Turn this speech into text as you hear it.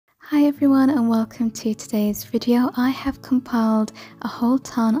Hi everyone and welcome to today's video. I have compiled a whole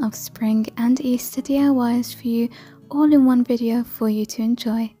ton of spring and Easter DIYs for you all in one video for you to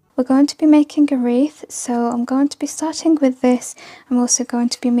enjoy. We're going to be making a wreath, so I'm going to be starting with this. I'm also going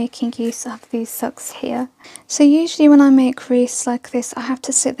to be making use of these socks here. So usually when I make wreaths like this, I have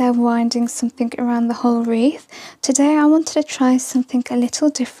to sit there winding something around the whole wreath. Today I wanted to try something a little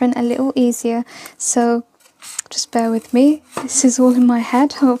different, a little easier, so just bear with me. This is all in my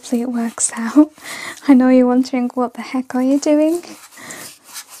head. Hopefully it works out. I know you're wondering, what the heck are you doing?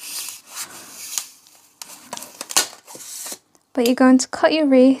 But you're going to cut your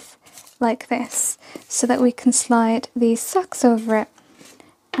wreath like this so that we can slide these socks over it.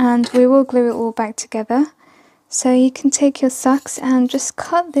 And we will glue it all back together. So you can take your socks and just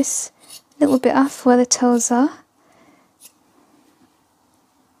cut this little bit off where the toes are.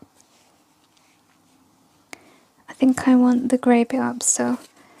 I think I want the grey bit up, so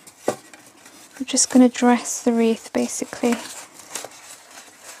I'm just going to dress the wreath basically.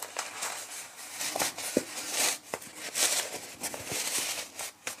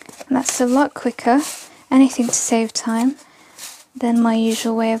 And that's a lot quicker, anything to save time, than my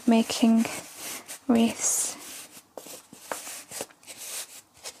usual way of making wreaths.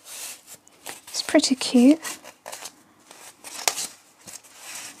 It's pretty cute.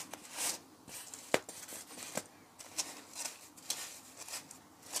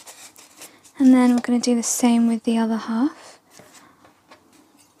 And then we're going to do the same with the other half.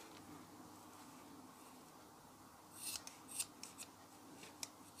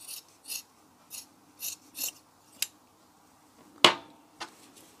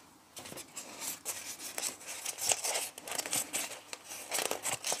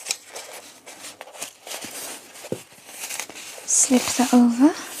 Slip that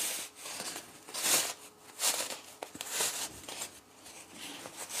over.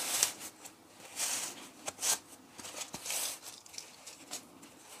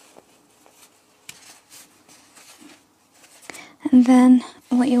 And then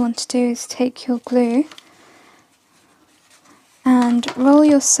what you want to do is take your glue and roll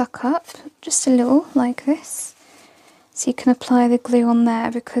your sock up just a little like this, so you can apply the glue on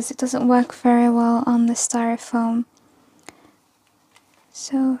there because it doesn't work very well on the styrofoam.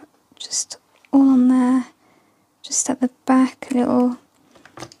 So just all on there, just at the back a little,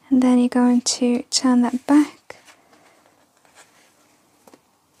 and then you're going to turn that back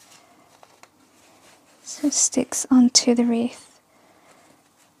so it sticks onto the wreath.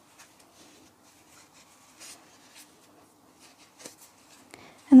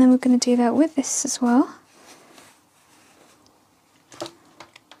 And then we're going to do that with this as well.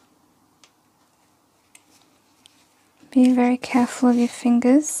 Be very careful of your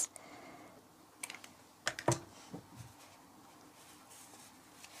fingers.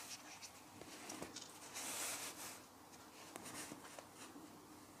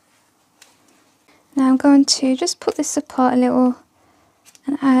 Now I'm going to just put this apart a little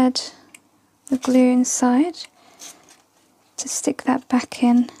and add the glue inside to stick that back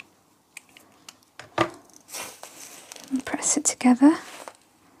in and press it together.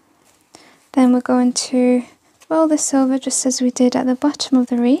 Then we're going to roll this over just as we did at the bottom of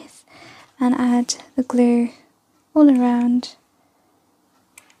the wreath and add the glue all around.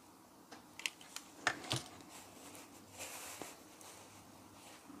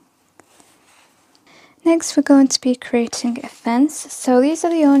 Next we're going to be creating a fence. So these are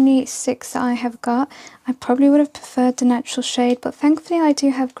the only sticks that I have got. I probably would have preferred the natural shade, but thankfully I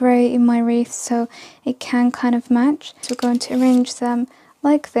do have grey in my wreath, so it can kind of match. So we're going to arrange them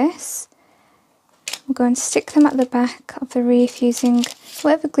like this. We're going to stick them at the back of the wreath using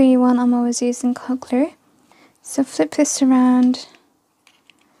whatever glue you want. I'm always using hot glue. So flip this around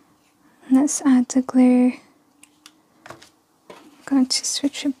and let's add the glue. I'm going to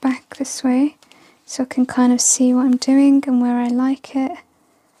switch it back this way so I can kind of see what I'm doing and where I like it.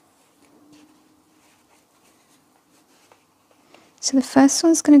 So the first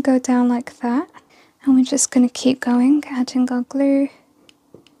one's going to go down like that, and we're just going to keep going, adding our glue.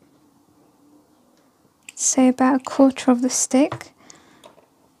 Say about a quarter of the stick.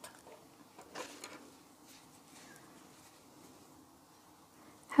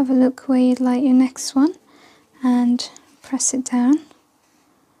 Have a look where you'd like your next one and press it down.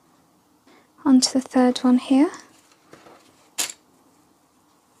 Onto the third one here.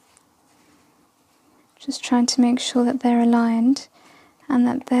 Just trying to make sure that they're aligned and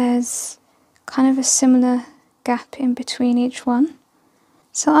that there's kind of a similar gap in between each one.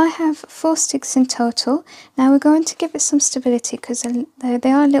 So I have 4 sticks in total. Now we're going to give it some stability because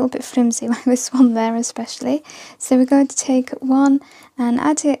they are a little bit flimsy, like this one there especially. So we're going to take one and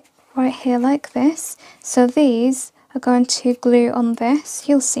add it right here like this. So these are going to glue on this,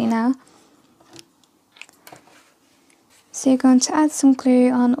 you'll see now. So you're going to add some glue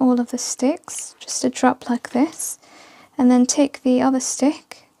on all of the sticks, just a drop like this, and then take the other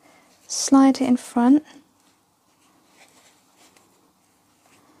stick, slide it in front,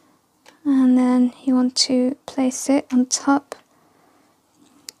 and then you want to place it on top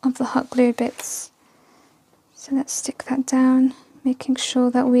of the hot glue bits. So let's stick that down, making sure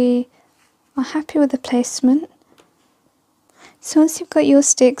that we are happy with the placement. So once you've got your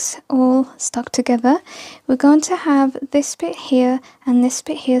sticks all stuck together, we're going to have this bit here and this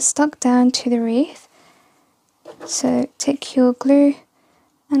bit here stuck down to the wreath. So take your glue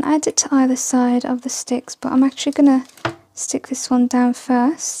and add it to either side of the sticks, but I'm actually going to stick this one down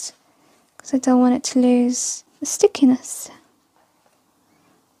first because I don't want it to lose the stickiness.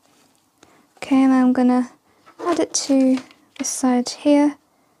 Okay, and I'm going to add it to this side here.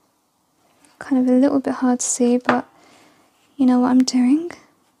 Kind of a little bit hard to see, but you know what I'm doing.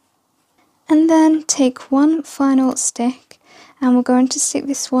 And then take one final stick and we're going to stick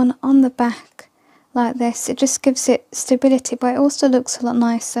this one on the back like this. It just gives it stability, but it also looks a lot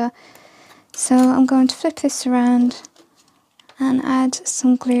nicer. So I'm going to flip this around and add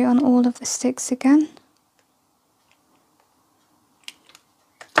some glue on all of the sticks again.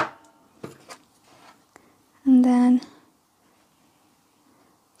 And then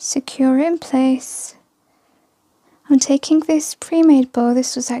secure it in place. I'm taking this pre-made bow,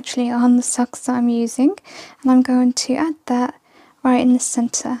 this was actually on the socks that I'm using, and I'm going to add that right in the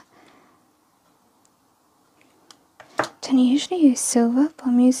centre. Don't usually use silver, but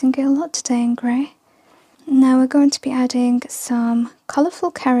I'm using it a lot today in grey. Now we're going to be adding some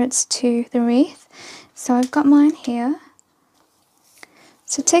colourful carrots to the wreath. So I've got mine here.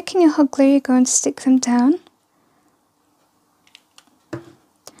 So taking your hot glue, you're going to stick them down.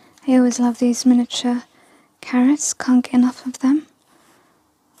 I always love these miniature carrots, can't get enough of them.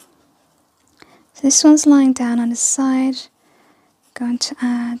 So this one's lying down on the side. Going to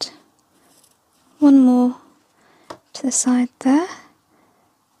add one more to the side there.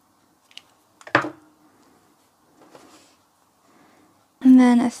 And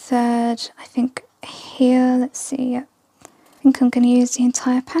then a third, I think here, let's see, yep. I think I'm going to use the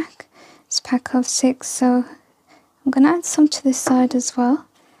entire pack. It's a pack of 6, so I'm going to add some to this side as well.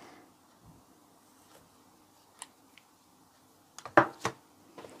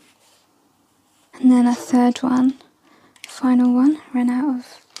 And then a third one, final one, ran out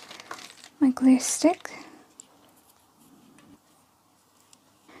of my glue stick.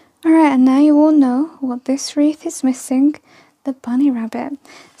 Alright, and now you all know what this wreath is missing, the bunny rabbit.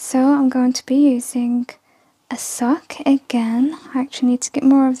 So I'm going to be using a sock again. I actually need to get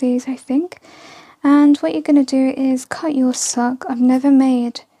more of these, I think. And what you're going to do is cut your sock. I've never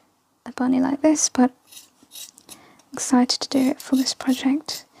made a bunny like this, but I'm excited to do it for this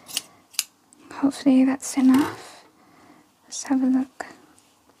project. Hopefully that's enough. Let's have a look.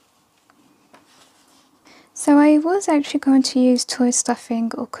 So I was actually going to use toy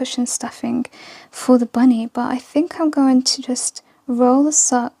stuffing or cushion stuffing for the bunny, but I think I'm going to just roll the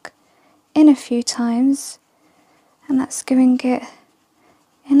sock in a few times, and that's giving it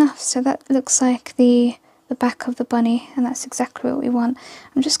enough. So that looks like the back of the bunny, and that's exactly what we want.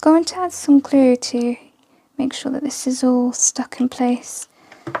 I'm just going to add some glue to make sure that this is all stuck in place.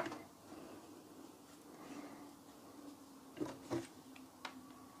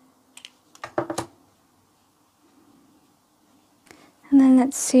 And then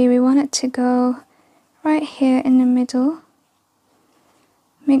let's see, we want it to go right here in the middle.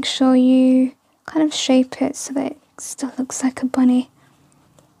 Make sure you kind of shape it so that it still looks like a bunny.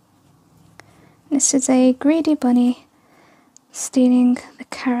 This is a greedy bunny stealing the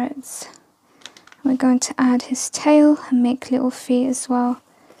carrots. We're going to add his tail and make little feet as well.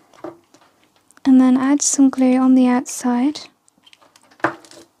 And then add some glue on the outside.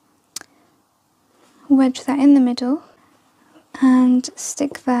 Wedge that in the middle. And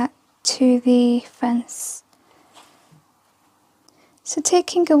stick that to the fence. So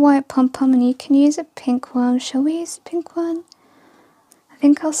taking a white pom-pom, and you can use a pink one. Shall we use a pink one? I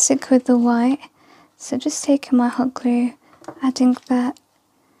think I'll stick with the white. So just taking my hot glue, adding that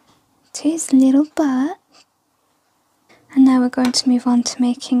to his little butt. And now we're going to move on to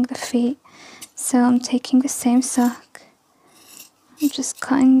making the feet. So I'm taking the same sock. I'm just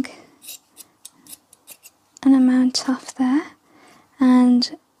cutting an amount off there.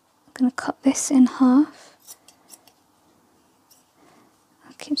 And I'm going to cut this in half.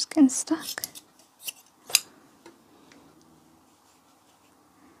 It keeps getting stuck.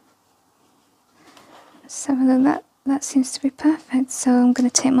 Let's have a look, that that seems to be perfect. So I'm going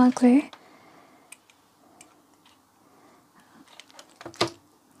to take my glue,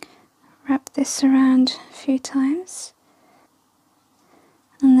 wrap this around a few times,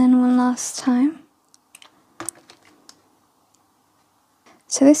 and then one last time.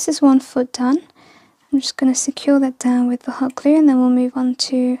 So this is one foot done. I'm just going to secure that down with the hot glue, and then we'll move on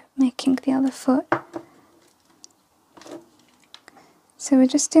to making the other foot. So we're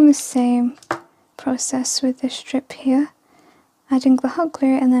just doing the same process with this strip here, adding the hot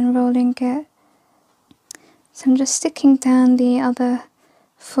glue and then rolling it. So I'm just sticking down the other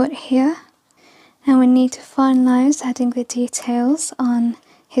foot here. Now we need to finalize adding the details on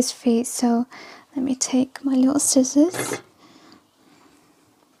his feet. So let me take my little scissors.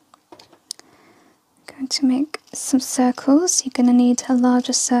 I'm going to make some circles. You're going to need a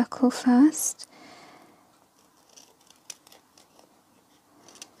larger circle first.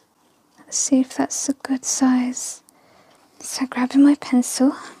 Let's see if that's a good size. So grabbing my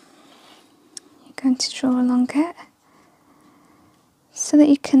pencil, you're going to draw along it so that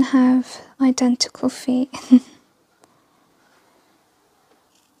you can have identical feet.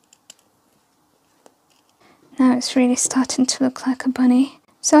 Now it's really starting to look like a bunny.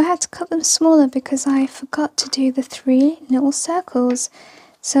 So I had to cut them smaller because I forgot to do the 3 little circles.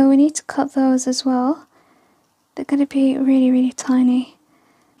 So we need to cut those as well. They're going to be really, really tiny.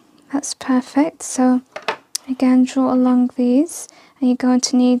 That's perfect. So again, draw along these, and you're going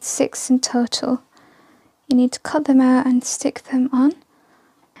to need 6 in total. You need to cut them out and stick them on.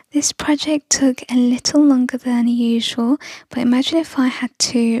 This project took a little longer than usual, but imagine if I had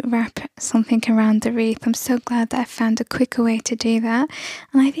to wrap something around the wreath. I'm so glad that I found a quicker way to do that,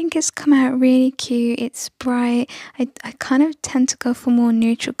 and I think it's come out really cute. It's bright. I kind of tend to go for more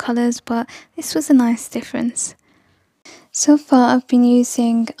neutral colours, but this was a nice difference. So far I've been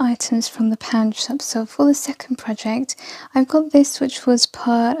using items from the pound shop. So for the second project I've got this, which was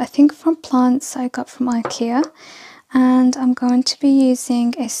part, I think, from plants I got from IKEA, and I'm going to be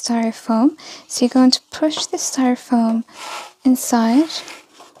using a styrofoam. So you're going to push the styrofoam inside,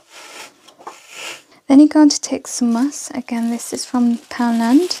 then you're going to take some moss. Again, this is from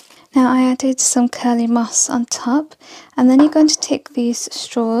Poundland. Now I added some curly moss on top, and then you're going to take these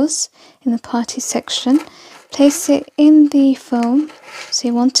straws in the party section, place it in the foam, so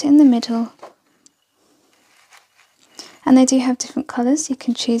you want it in the middle. And they do have different colours, you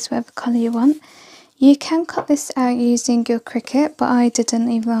can choose whatever colour you want. You can cut this out using your Cricut, but I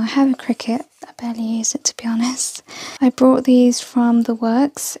didn't, even though I have a Cricut. I barely use it, to be honest. I brought these from the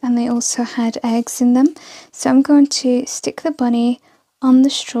works, and they also had eggs in them. So I'm going to stick the bunny on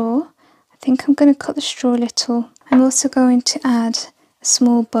the straw. I think I'm going to cut the straw a little. I'm also going to add a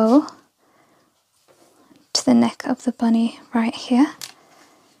small bow to the neck of the bunny right here.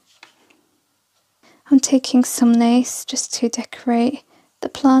 I'm taking some lace just to decorate the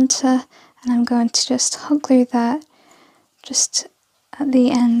planter, and I'm going to just hot glue that just at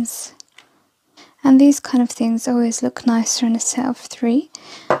the ends. And these kind of things always look nicer in a set of 3.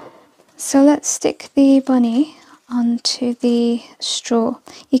 So let's stick the bunny onto the straw.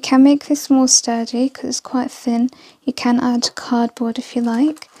 You can make this more sturdy because it's quite thin. You can add cardboard if you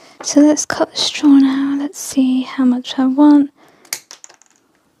like. So let's cut the straw now. Let's see how much I want.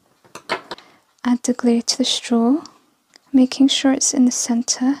 Add the glue to the straw, making sure it's in the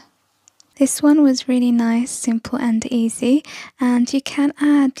center. This one was really nice, simple and easy, and you can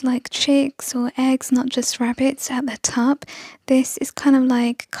add like chicks or eggs, not just rabbits, at the top. This is kind of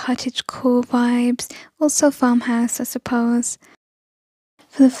like cottagecore vibes, also farmhouse, I suppose.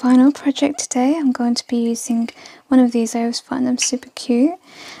 For the final project today, I'm going to be using one of these. I always find them super cute.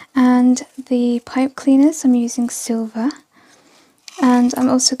 And the pipe cleaners, I'm using silver. And I'm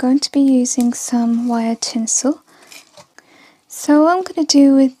also going to be using some wire tinsel. So what I'm going to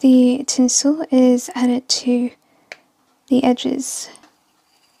do with the tinsel is add it to the edges.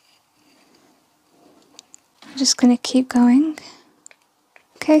 I'm just going to keep going.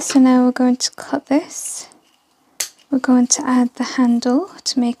 Okay, so now we're going to cut this. We're going to add the handle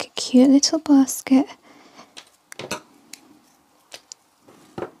to make a cute little basket.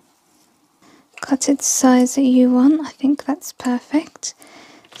 Cut it the size that you want. I think that's perfect.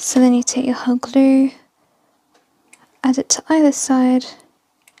 So then you take your hot glue, add it to either side,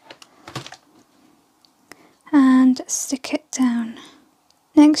 and stick it down.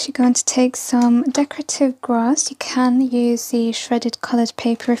 Next, you're going to take some decorative grass. You can use the shredded coloured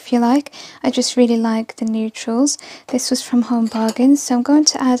paper if you like. I just really like the neutrals. This was from Home Bargains, so I'm going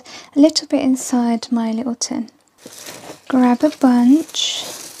to add a little bit inside my little tin. Grab a bunch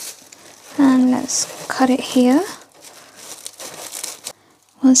and let's cut it here.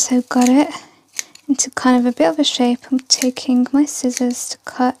 Also got it, into kind of a bit of a shape. I'm taking my scissors to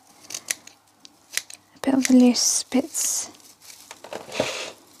cut a bit of the loose bits.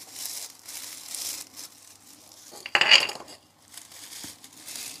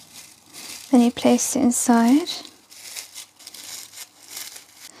 Then you place it inside.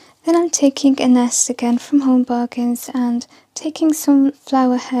 Then I'm taking a nest again from Home Bargains and taking some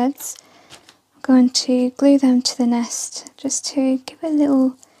flower heads. I'm going to glue them to the nest just to give it a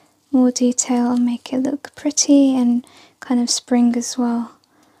little more detail and make it look pretty and kind of spring as well.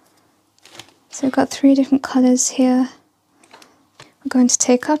 So we've got 3 different colours here. We're going to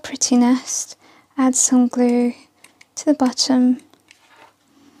take our pretty nest, add some glue to the bottom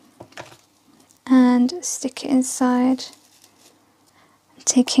and stick it inside. I'm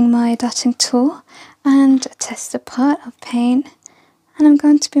taking my dotting tool and a tester pot of paint, and I'm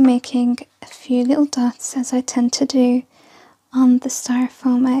going to be making a few little dots, as I tend to do, on the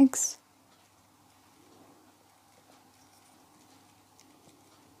styrofoam eggs.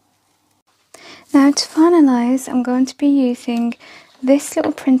 Now to finalise, I'm going to be using this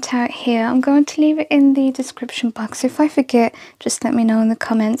little printout here. I'm going to leave it in the description box. If I forget, just let me know in the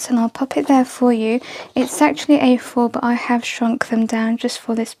comments and I'll pop it there for you. It's actually A4, but I have shrunk them down just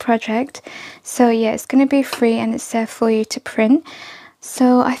for this project. So yeah, it's going to be free and it's there for you to print.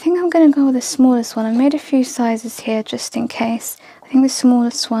 So I think I'm going to go with the smallest one. I made a few sizes here just in case. I think the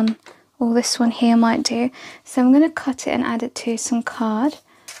smallest one, or this one here, might do. So I'm going to cut it and add it to some card.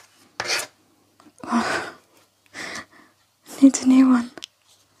 Oh, need a new one.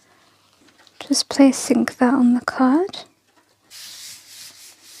 Just placing that on the card.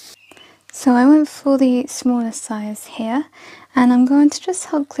 So I went for the smaller size here, and I'm going to just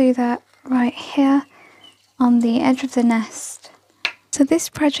hot glue that right here on the edge of the nest. So this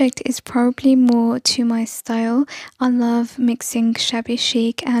project is probably more to my style. I love mixing shabby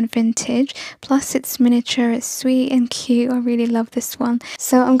chic and vintage, plus it's miniature, it's sweet and cute. I really love this one.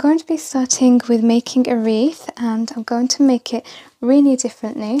 So I'm going to be starting with making a wreath, and I'm going to make it really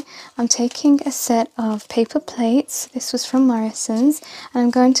differently. I'm taking a set of paper plates. This was from Morrison's, and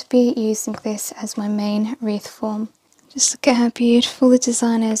I'm going to be using this as my main wreath form. Just look at how beautiful the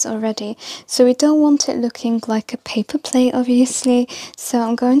design is already. So we don't want it looking like a paper plate, obviously. So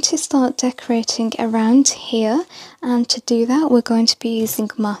I'm going to start decorating around here. And to do that, we're going to be using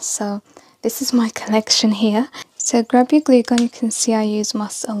moss. So this is my collection here. So grab your glue gun. You can see I use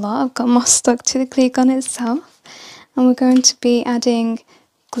moss a lot. I've got moss stuck to the glue gun itself. And we're going to be adding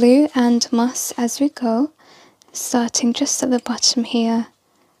glue and moss as we go. Starting just at the bottom here.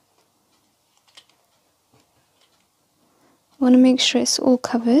 I want to make sure it's all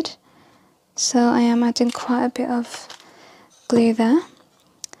covered, so I am adding quite a bit of glue there.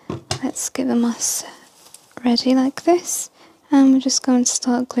 Let's get the moss ready like this, and we're just going to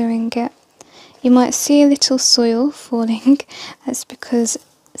start gluing it. You might see a little soil falling. That's because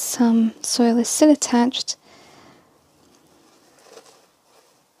some soil is still attached.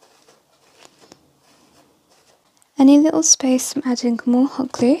 Any little space, I'm adding more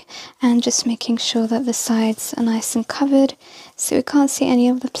hot glue and just making sure that the sides are nice and covered so we can't see any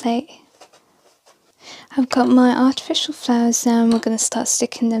of the plate. I've got my artificial flowers now and we're going to start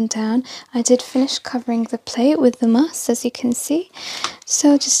sticking them down. I did finish covering the plate with the moss, as you can see.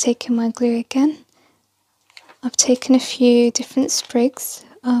 So just taking my glue again. I've taken a few different sprigs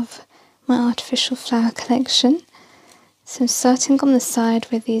of my artificial flower collection. So I'm starting on the side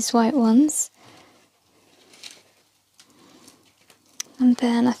with these white ones. And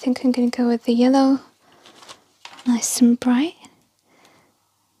then I think I'm going to go with the yellow, nice and bright.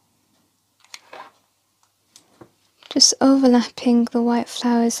 Just overlapping the white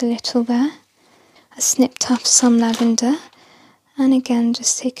flowers a little there. I snipped off some lavender, and again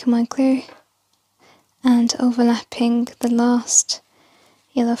just taking my glue and overlapping the last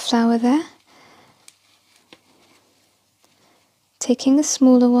yellow flower there. Taking a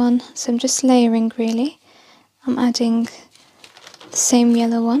smaller one, so I'm just layering really. I'm adding the same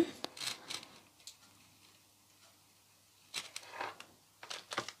yellow one.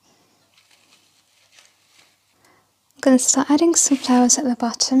 I'm going to start adding some flowers at the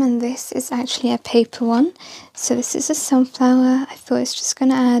bottom, and this is actually a paper one. So this is a sunflower. I thought it's just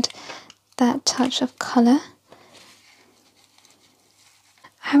going to add that touch of colour.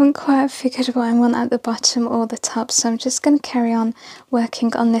 I haven't quite figured what I want at the bottom or the top, so I'm just going to carry on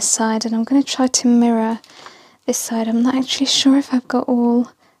working on this side, and I'm going to try to mirror this side. I'm not actually sure if I've got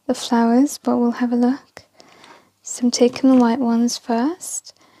all the flowers, but we'll have a look. So I'm taking the white ones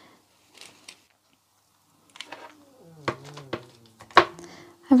first.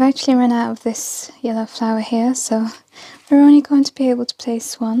 I've actually run out of this yellow flower here, so we're only going to be able to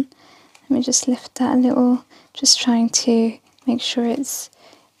place one. Let me just lift that a little, just trying to make sure it's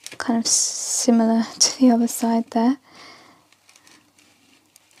kind of similar to the other side there.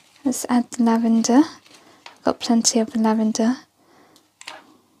 Let's add the lavender. I've got plenty of lavender.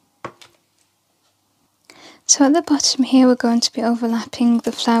 So at the bottom here we're going to be overlapping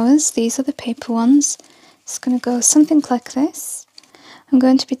the flowers. These are the paper ones. It's going to go something like this. I'm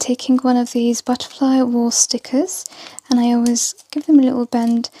going to be taking one of these butterfly wall stickers, and I always give them a little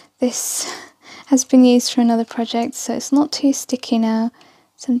bend. This has been used for another project, so it's not too sticky now.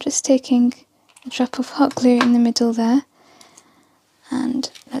 So I'm just taking a drop of hot glue in the middle there,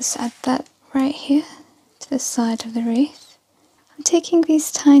 and let's add that right here to the side of the wreath. I'm taking these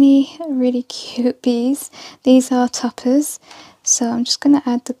tiny, really cute bees. These are toppers, so I'm just going to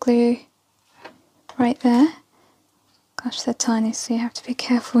add the glue right there. Gosh, they're tiny, so you have to be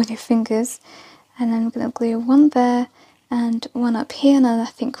careful with your fingers. And then I'm going to glue one there and one up here, and I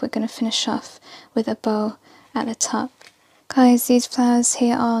think we're going to finish off with a bow at the top. Guys, these flowers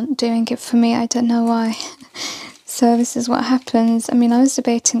here aren't doing it for me, I don't know why. So this is what happens. I mean, I was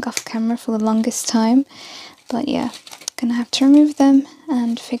debating off camera for the longest time, but yeah, gonna have to remove them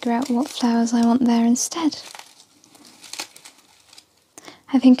and figure out what flowers I want there instead.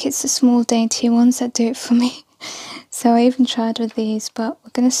 I think it's the small dainty ones that do it for me. So I even tried with these, but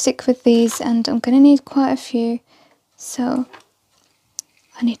we're going to stick with these, and I'm going to need quite a few, so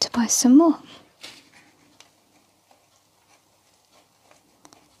I need to buy some more.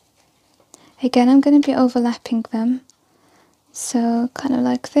 Again, I'm going to be overlapping them, so kind of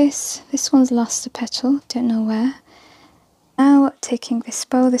like this. This one's lost a petal, don't know where. Now taking this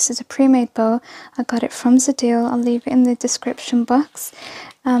bow, this is a pre-made bow. I got it from Zadil, I'll leave it in the description box.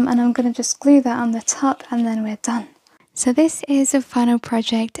 And I'm going to just glue that on the top, and then we're done. So this is a final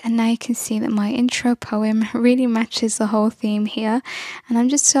project, and now you can see that my intro poem really matches the whole theme here, and I'm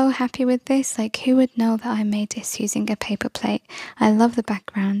just so happy with this. Like, who would know that I made this using a paper plate? I love the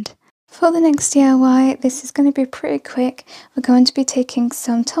background. For the next DIY, this is going to be pretty quick. We're going to be taking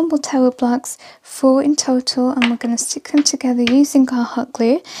some tumble tower blocks, 4 in total, and we're going to stick them together using our hot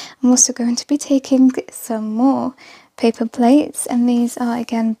glue. I'm also going to be taking some more paper plates, and these are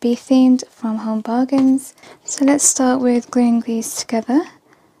again bee themed from Home Bargains. So let's start with gluing these together.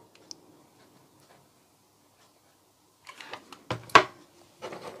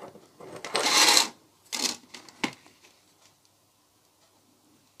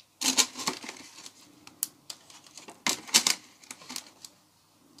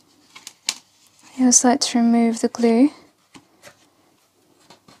 I always like to remove the glue,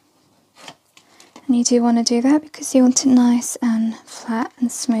 and you do want to do that because you want it nice and flat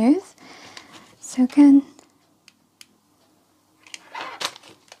and smooth. So again,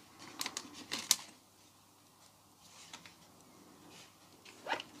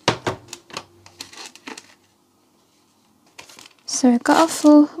 so we've got our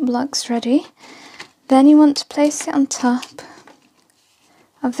 4 blocks ready. Then you want to place it on top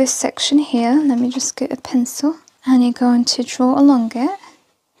of this section here. Let me just get a pencil, and you're going to draw along it.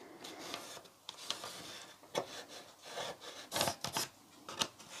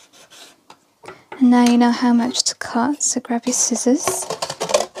 And now you know how much to cut, so grab your scissors.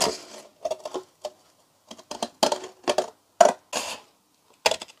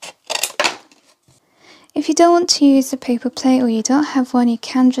 If you don't want to use a paper plate, or you don't have one, you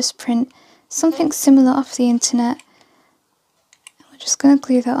can just print something similar off the internet. We're just going to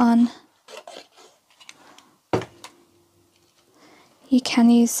glue that on. You can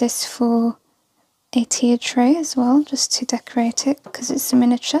use this for a tiered tray as well, just to decorate it because it's a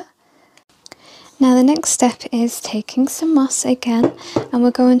miniature. Now the next step is taking some moss again, and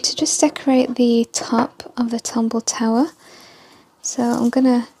we're going to just decorate the top of the tumble tower. So I'm going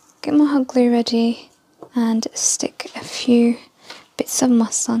to get my hot glue ready and stick a few bits of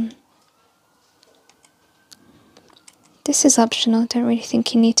moss on. This is optional, don't really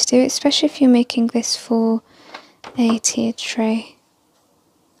think you need to do it, especially if you're making this for a tiered tray.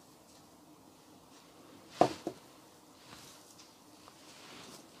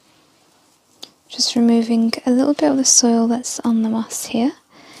 Just removing a little bit of the soil that's on the moss here.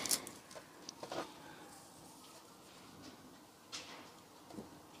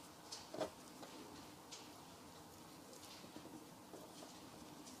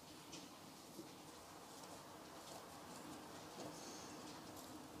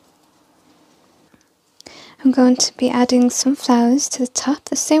 I'm going to be adding some flowers to the top,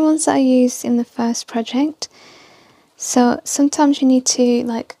 the same ones that I used in the first project. So sometimes you need to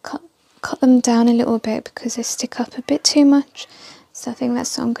like cut them down a little bit because they stick up a bit too much. So I think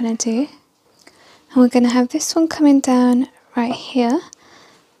that's what I'm going to do. And we're going to have this one coming down right here.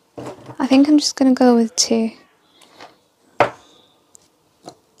 I think I'm just going to go with 2.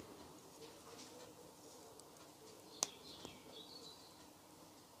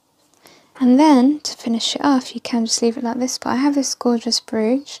 And then, to finish it off, you can just leave it like this, but I have this gorgeous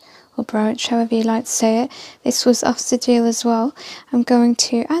brooch, or brooch, however you like to say it. This was off the deal as well. I'm going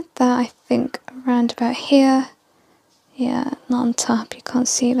to add that, I think, around about here. Yeah, not on top, you can't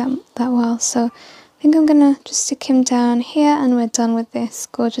see that well, so I think I'm going to just stick him down here, and we're done with this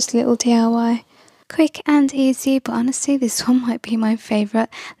gorgeous little DIY. Quick and easy, but honestly, this one might be my favourite.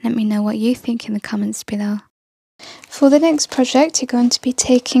 Let me know what you think in the comments below. For the next project, you're going to be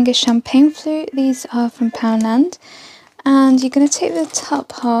taking a champagne flute. These are from Poundland, and you're going to take the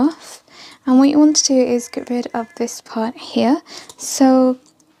top half, and what you want to do is get rid of this part here. So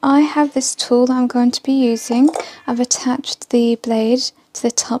I have this tool that I'm going to be using. I've attached the blade to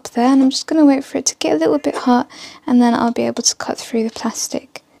the top there, and I'm just going to wait for it to get a little bit hot, and then I'll be able to cut through the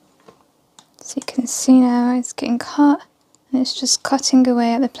plastic. So you can see now it's getting hot, and it's just cutting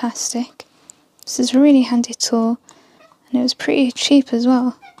away at the plastic. This is a really handy tool, and it was pretty cheap as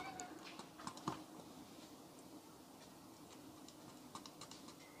well.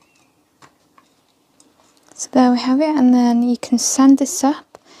 So there we have it, and then you can sand this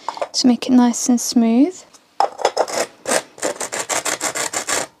up to make it nice and smooth.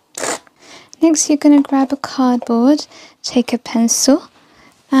 Next, you're going to grab a cardboard, take a pencil,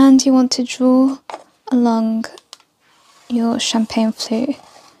 and you want to draw along your champagne flute.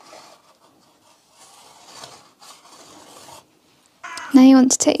 Now you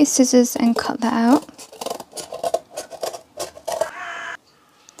want to take your scissors and cut that out.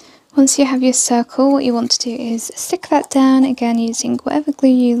 Once you have your circle, what you want to do is stick that down, again using whatever glue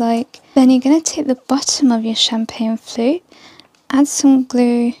you like. Then you're going to take the bottom of your champagne flute, add some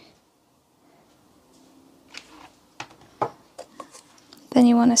glue. Then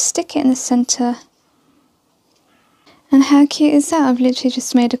you want to stick it in the centre. And how cute is that? I've literally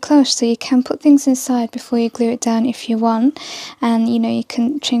just made a cloche, so you can put things inside before you glue it down if you want. And you know, you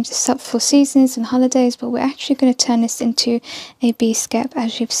can change this up for seasons and holidays, but we're actually going to turn this into a bee skep,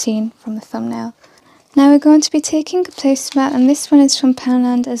 as you've seen from the thumbnail. Now we're going to be taking a placemat, and this one is from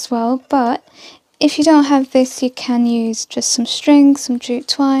Poundland as well, but if you don't have this, you can use just some string, some jute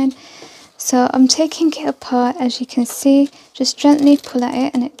twine. So I'm taking it apart, as you can see, just gently pull at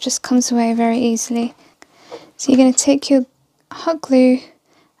it and it just comes away very easily. So you're going to take your hot glue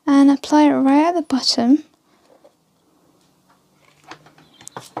and apply it right at the bottom,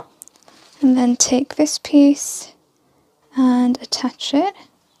 and then take this piece and attach it,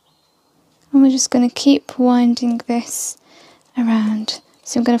 and we're just going to keep winding this around.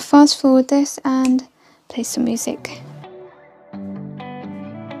 So I'm going to fast forward this and play some music.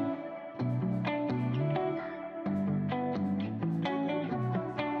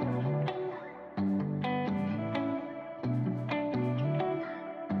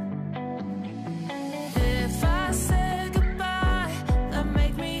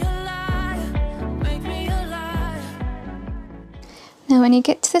 Now when you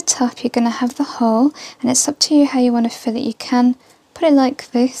get to the top, you're going to have the hole, and it's up to you how you want to fill it. You can put it like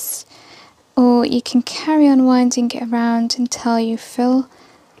this, or you can carry on winding it around until you fill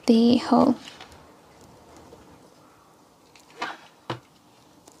the hole.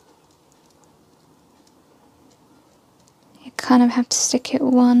 You kind of have to stick it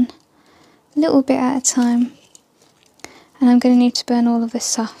one little bit at a time, and I'm going to need to burn all of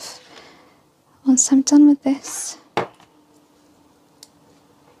this off once I'm done with this.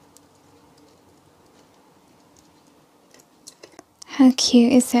 How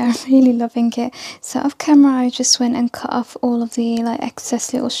cute is it? I'm really loving it. So off camera I just went and cut off all of the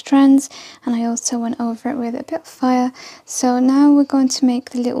excess little strands, and I also went over it with a bit of fire. So now we're going to make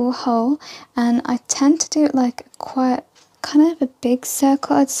the little hole, and I tend to do it like quite kind of a big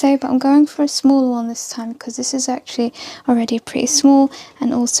circle, I'd say, but I'm going for a smaller one this time because this is actually already pretty small,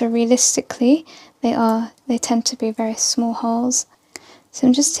 and also realistically they tend to be very small holes. So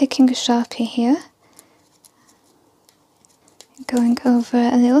I'm just taking a Sharpie here, going over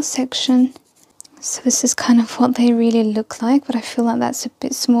a little section. So this is kind of what they really look like, but I feel like that's a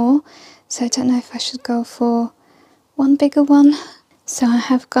bit small, so I don't know if I should go for one bigger one. So I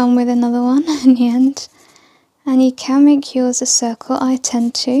have gone with another one in the end, and you can make yours a circle. I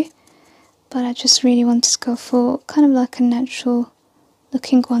tend to, but I just really wanted to go for kind of like a natural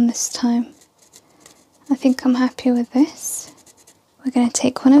looking one this time. I think I'm happy with this. We're going to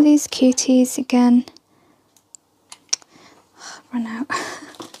take one of these cuties again. Run out.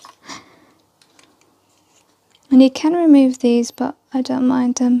 And you can remove these, but I don't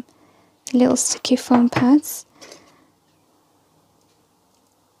mind them, little sticky foam pads.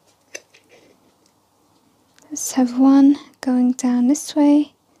 Let's have one going down this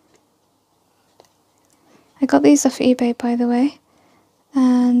way. I got these off eBay, by the way.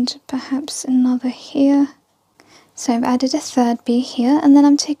 And perhaps another here. So I've added a third bee here, and then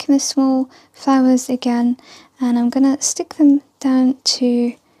I'm taking the small flowers again and I'm going to stick them down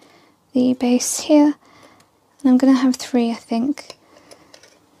to the base here, and I'm going to have 3, I think,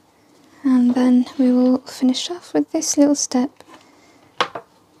 and then we will finish off with this little step.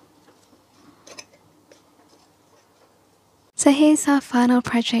 So here's our final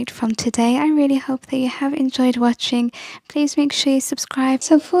project from today. I really hope that you have enjoyed watching. Please make sure you subscribe.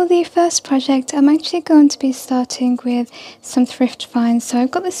 So for the first project, I'm actually going to be starting with some thrift finds. So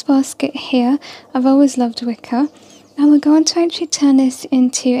I've got this basket here. I've always loved wicker. And we're going to actually turn this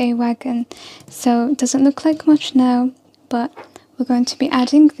into a wagon. So it doesn't look like much now, but we're going to be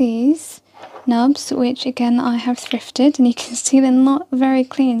adding these knobs, which again I have thrifted, and you can see they're not very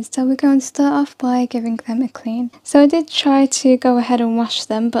clean, so we're going to start off by giving them a clean. So I did try to go ahead and wash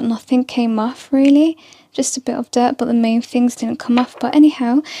them, but nothing came off really, just a bit of dirt, but the main things didn't come off. But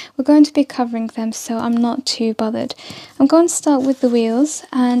anyhow, we're going to be covering them, so I'm not too bothered. I'm going to start with the wheels,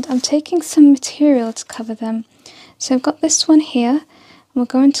 and I'm taking some material to cover them. So I've got this one here, and we're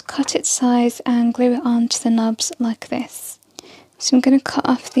going to cut its size and glue it onto the knobs like this. So I'm going to cut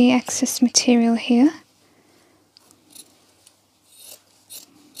off the excess material here.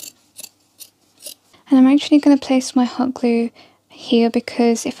 And I'm actually going to place my hot glue here,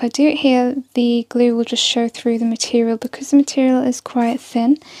 because if I do it here, the glue will just show through the material, because the material is quite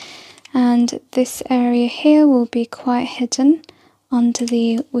thin. And this area here will be quite hidden under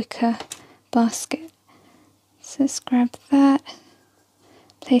the wicker basket. So let's grab that,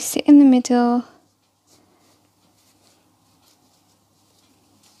 place it in the middle.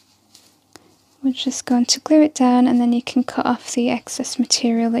 We're just going to glue it down, and then you can cut off the excess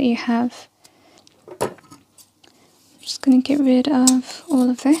material that you have. I'm just going to get rid of all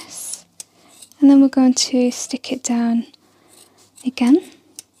of this, and then we're going to stick it down again.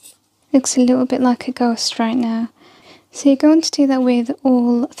 Looks a little bit like a ghost right now. So you're going to do that with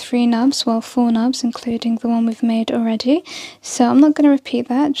all 3 knobs, well 4 knobs, including the one we've made already. So I'm not going to repeat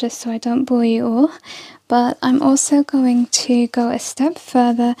that, just so I don't bore you all. But I'm also going to go a step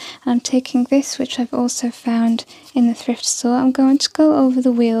further, and I'm taking this, which I've also found in the thrift store. I'm going to go over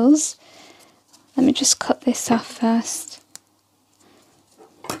the wheels. Let me just cut this off first,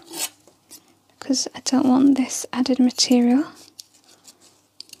 because I don't want this added material.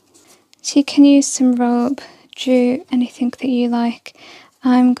 So you can use some rope, jute, anything that you like.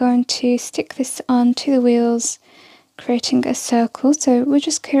 I'm going to stick this onto the wheels, creating a circle. So we're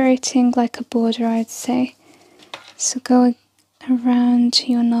just creating like a border, I'd say. So go around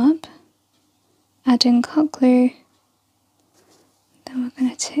your knob, adding hot glue. Then we're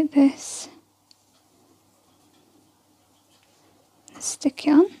going to take this, stick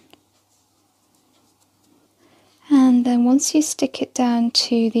it on. And then once you stick it down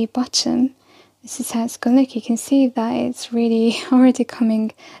to the bottom, this is how it's going to look. You can see that it's really already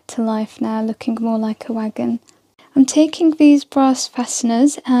coming to life now, looking more like a wagon. I'm taking these brass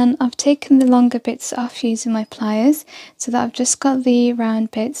fasteners, and I've taken the longer bits off using my pliers, so that I've just got the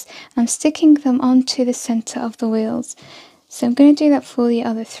round bits. I'm sticking them onto the centre of the wheels. So I'm going to do that for the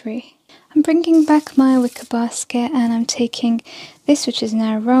other 3. I'm bringing back my wicker basket, and I'm taking this, which is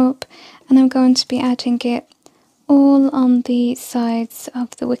now rope, and I'm going to be adding it all on the sides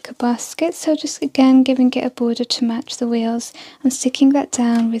of the wicker basket. So just again giving it a border to match the wheels. I'm sticking that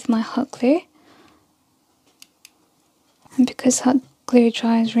down with my hot glue. And because hot glue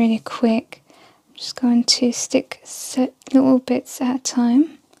dries really quick, I'm just going to stick little bits at a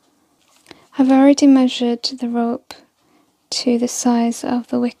time. I've already measured the rope to the size of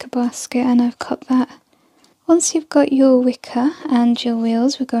the wicker basket, and I've cut that. Once you've got your wicker and your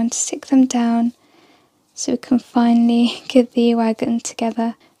wheels, we're going to stick them down so we can finally get the wagon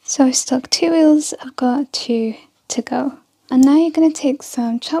together. So I stuck 2 wheels, I've got 2 to go. And now you're going to take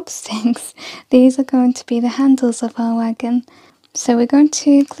some chopsticks. These are going to be the handles of our wagon. So we're going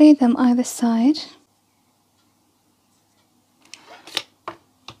to glue them either side.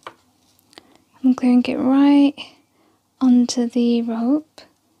 I'm gluing it right onto the rope.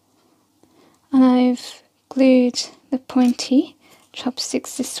 And I've glued the pointy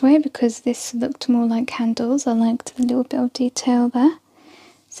chopsticks this way, because this looked more like handles. I liked the little bit of detail there.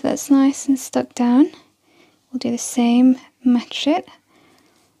 So that's nice and stuck down. We'll do the same, match it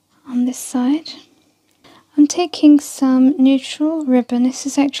on this side. I'm taking some neutral ribbon. This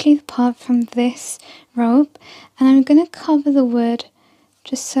is actually the part from this rope, and I'm going to cover the wood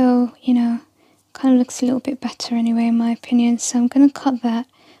just so, you know, kind of looks a little bit better anyway in my opinion. So I'm going to cut that.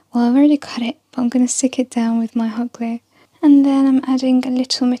 Well, I've already cut it but I'm going to stick it down with my hot glue. And then I'm adding a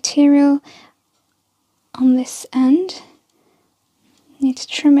little material on this end. Need to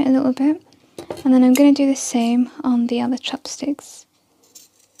trim it a little bit. And then I'm going to do the same on the other chopsticks.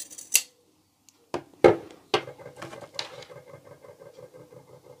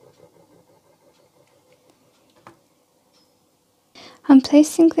 I'm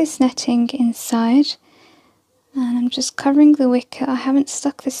placing this netting inside and I'm just covering the wicker. I haven't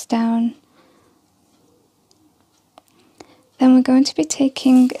stuck this down. Then we're going to be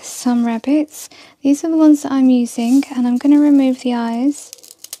taking some rabbits. These are the ones that I'm using, and I'm going to remove the eyes.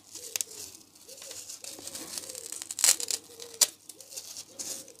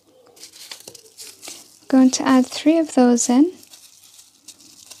 I'm going to add 3 of those in.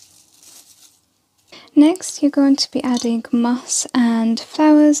 Next, you're going to be adding moss and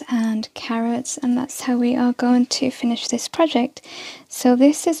flowers and carrots, and that's how we are going to finish this project. So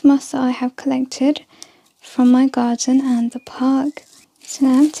this is moss that I have collected from my garden and the park. So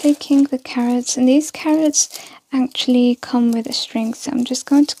now I'm taking the carrots, and these carrots actually come with a string, so I'm just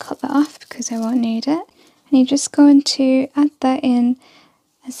going to cut that off because I won't need it. And you're just going to add that in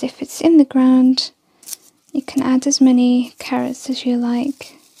as if it's in the ground. You can add as many carrots as you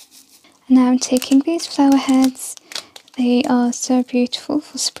like. And now I'm taking these flower heads. They are so beautiful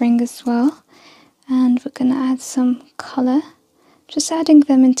for spring as well. And we're going to add some colour, just adding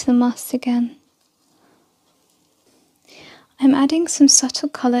them into the moss again. I'm adding some subtle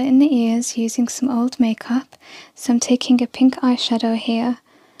colour in the ears using some old makeup. So I'm taking a pink eyeshadow here.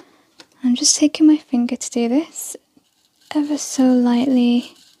 I'm just taking my finger to do this, ever so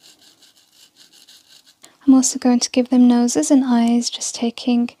lightly. I'm also going to give them noses and eyes, just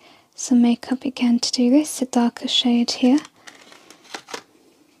taking some makeup again to do this, a darker shade here.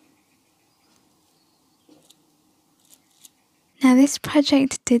 Now this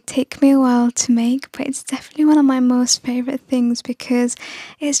project did take me a while to make, but it's definitely one of my most favourite things because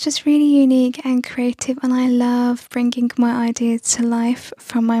it's just really unique and creative, and I love bringing my ideas to life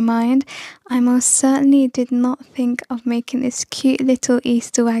from my mind. I most certainly did not think of making this cute little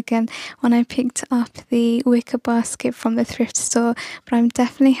Easter wagon when I picked up the wicker basket from the thrift store, but I'm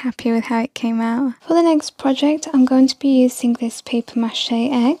definitely happy with how it came out. For the next project, I'm going to be using this paper mache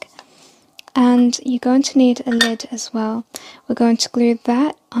egg. And you're going to need a lid as well. We're going to glue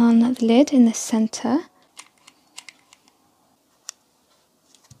that on the lid in the centre.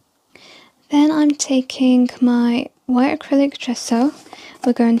 Then I'm taking my white acrylic gesso.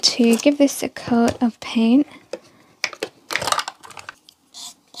 We're going to give this a coat of paint.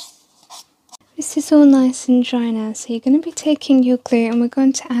 This is all nice and dry now, so you're going to be taking your glue and we're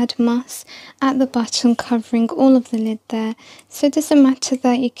going to add moss at the bottom, covering all of the lid there. So it doesn't matter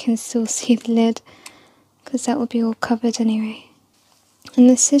that you can still see the lid, because that will be all covered anyway. And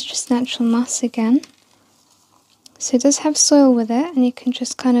this is just natural moss again. So it does have soil with it, and you can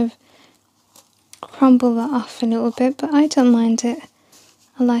just kind of crumble that off a little bit, but I don't mind it.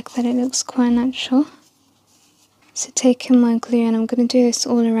 I like that it looks quite natural. So taking my glue, and I'm going to do this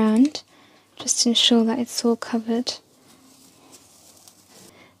all around, just to ensure that it's all covered.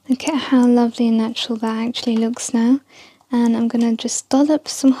 Look at how lovely and natural that actually looks now. And I'm going to just dollop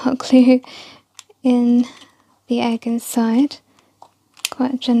some hot glue in the egg inside.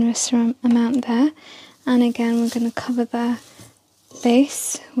 Quite a generous amount there. And again, we're going to cover the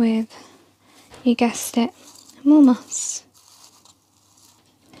base with, you guessed it, more moss.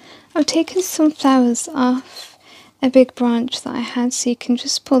 I've taken some flowers off a big branch that I had, so you can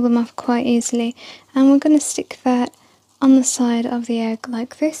just pull them off quite easily, and we're going to stick that on the side of the egg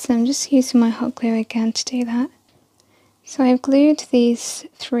like this, and I'm just using my hot glue again to do that. So I've glued these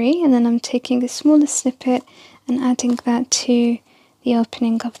 3, and then I'm taking a smaller snippet and adding that to the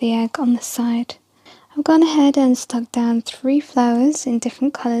opening of the egg on the side. I've gone ahead and stuck down 3 flowers in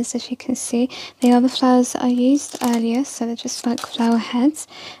different colours, as you can see. They are the flowers that I used earlier, so they're just like flower heads.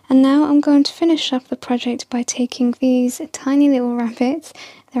 And now I'm going to finish up the project by taking these tiny little rabbits.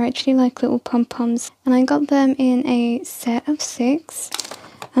 They're actually like little pom-poms, and I got them in a set of 6.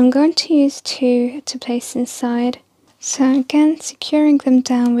 I'm going to use 2 to place inside. So again, securing them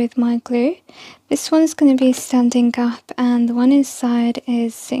down with my glue. This one's going to be standing up, and the one inside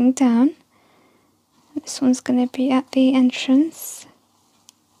is sitting down. This one's going to be at the entrance.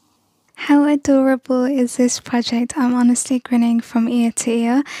 How adorable is this project? I'm honestly grinning from ear to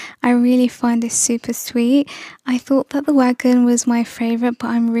ear. I really find this super sweet. I thought that the wagon was my favourite, but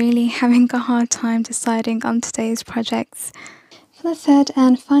I'm really having a hard time deciding on today's projects. For the third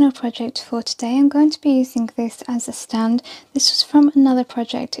and final project for today, I'm going to be using this as a stand. This was from another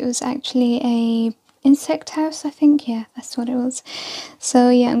project. It was actually a insect house, I think. Yeah, that's what it was. So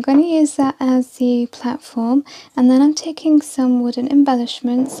yeah, I'm going to use that as the platform, and then I'm taking some wooden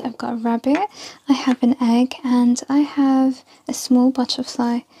embellishments. I've got a rabbit, I have an egg, and I have a small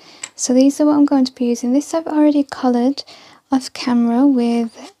butterfly. So these are what I'm going to be using. This I've already coloured off camera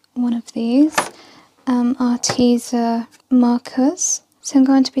with one of these Arteza markers. So I'm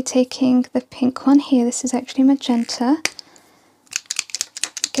going to be taking the pink one here. This is actually magenta.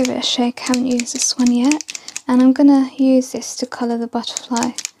 Give it a shake, I haven't used this one yet. And I'm going to use this to colour the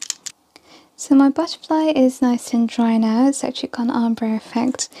butterfly. So my butterfly is nice and dry now. It's actually got an ombre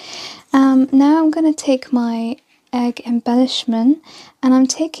effect. Now I'm going to take my egg embellishment and I'm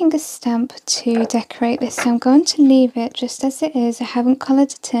taking a stamp to decorate this. So I'm going to leave it just as it is. I haven't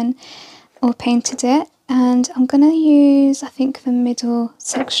coloured it in or painted it. And I'm going to use, I think, the middle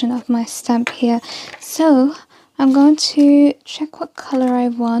section of my stamp here. So I'm going to check what colour I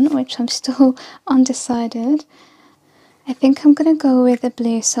want, which I'm still undecided. I think I'm going to go with the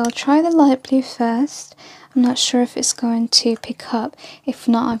blue, so I'll try the light blue first. I'm not sure if it's going to pick up. If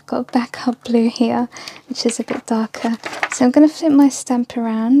not, I've got backup blue here, which is a bit darker. So I'm going to flip my stamp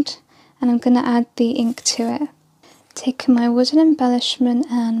around and I'm going to add the ink to it. Taking my wooden embellishment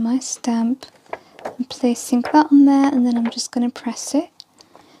and my stamp and placing that on there, and then I'm just going to press it.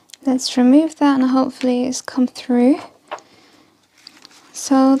 Let's remove that and hopefully it's come through.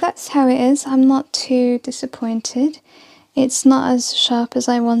 So that's how it is. I'm not too disappointed. It's not as sharp as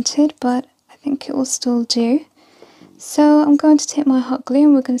I wanted, but I think it will still do. So I'm going to take my hot glue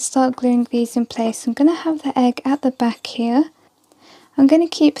and we're going to start gluing these in place. I'm going to have the egg at the back here. I'm going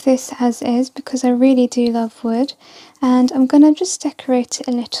to keep this as is because I really do love wood, and I'm going to just decorate it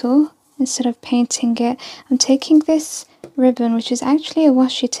a little instead of painting it. I'm taking this ribbon, which is actually a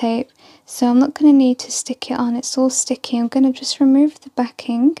washi tape, so I'm not going to need to stick it on. It's all sticky. I'm going to just remove the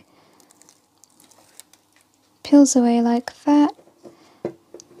backing. Peels away like that,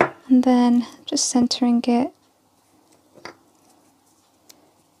 and then just centering it,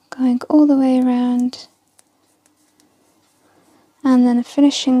 going all the way around, and then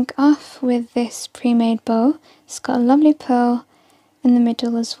finishing off with this pre-made bow. It's got a lovely pearl in the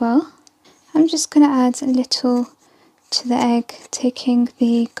middle as well. I'm just going to add a little to the egg, taking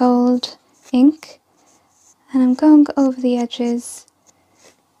the gold ink, and I'm going over the edges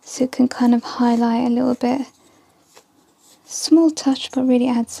so it can kind of highlight a little bit. Small touch, but really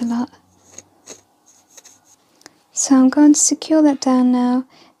adds a lot. So I'm going to secure that down now,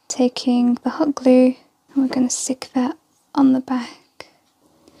 taking the hot glue, and we're going to stick that on the back.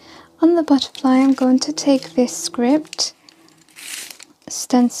 On the butterfly, I'm going to take this script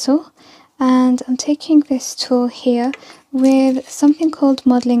stencil, and I'm taking this tool here with something called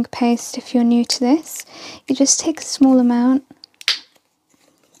modelling paste. If you're new to this, you just take a small amount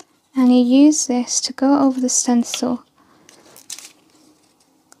and you use this to go over the stencil.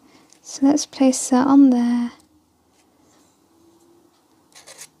 So let's place that on there.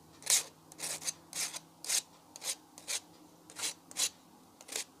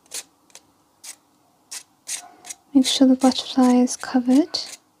 Make sure the butterfly is covered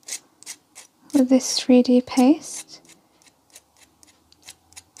with this 3D paste.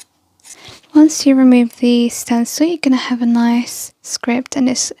 Once you remove the stencil, you're going to have a nice script, and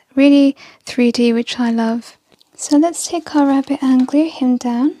it's really 3D, which I love. So let's take our rabbit and glue him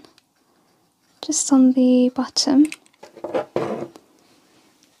down just on the bottom.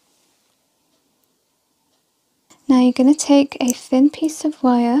 Now you're going to take a thin piece of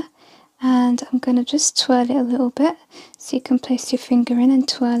wire and I'm going to just twirl it a little bit so you can place your finger in and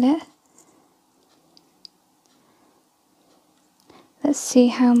twirl it. Let's see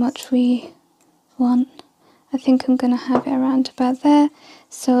how much we want. I think I'm going to have it around about there.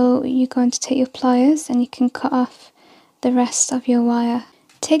 So you're going to take your pliers and you can cut off the rest of your wire.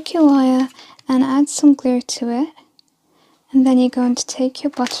 Take your wire and add some glue to it, and then you're going to take your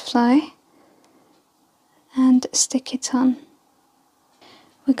butterfly and stick it on.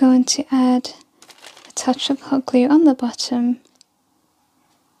 We're going to add a touch of hot glue on the bottom,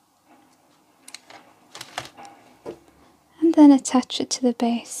 and then attach it to the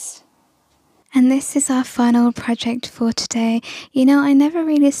base. And this is our final project for today. You know, I never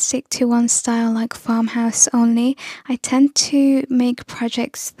really stick to one style like farmhouse only. I tend to make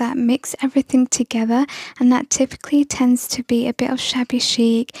projects that mix everything together, and that typically tends to be a bit of shabby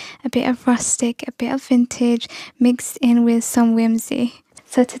chic, a bit of rustic, a bit of vintage, mixed in with some whimsy.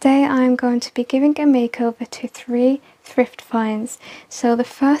 So today I'm going to be giving a makeover to 3 thrift finds. So the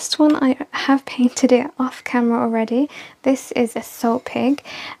first one, I have painted it off camera already. This is a salt pig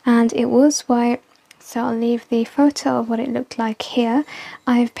and it was white, So I'll leave the photo of what it looked like here.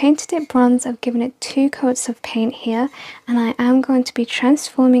 I've painted it bronze, I've given it 2 coats of paint here, and I am going to be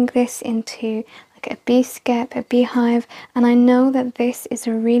transforming this into like a beescape, a beehive, and I know that this is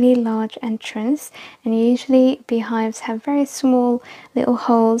a really large entrance, and usually beehives have very small little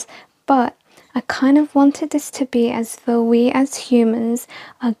holes, but I kind of wanted this to be as though we as humans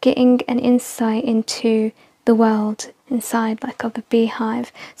are getting an insight into the world inside like of the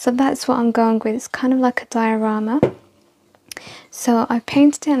beehive. So that's what I'm going with. It's kind of like a diorama. So I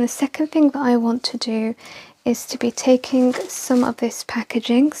painted it, and the second thing that I want to do is to be taking some of this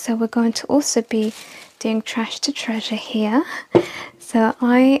packaging. So we're going to also be doing trash to treasure here. So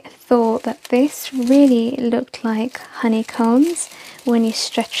I thought that this really looked like honeycombs when you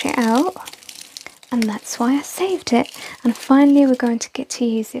stretch it out, and that's why I saved it. And finally we're going to get to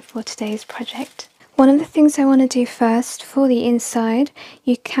use it for today's project. One of the things I want to do first for the inside,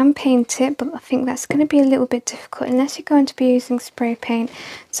 you can paint it, but I think that's going to be a little bit difficult unless you're going to be using spray paint.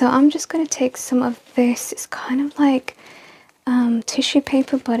 So I'm just going to take some of this. It's kind of like tissue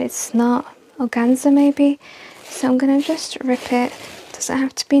paper, but it's not, organza maybe. So I'm going to just rip it. Doesn't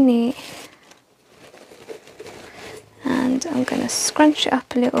have to be neat. And I'm going to scrunch it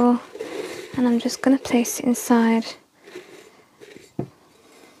up a little, and I'm just going to place it inside.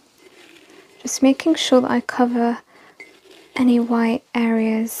 Just making sure that I cover any white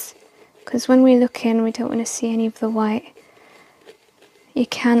areas, because when we look in we don't want to see any of the white. You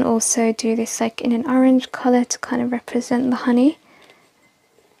can also do this like in an orange colour to kind of represent the honey.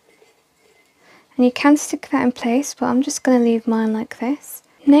 And you can stick that in place, but I'm just going to leave mine like this.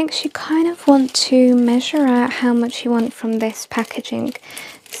 Next, you kind of want to measure out how much you want from this packaging.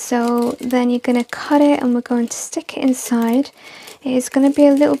 So then you're going to cut it, and we're going to stick it inside. It is going to be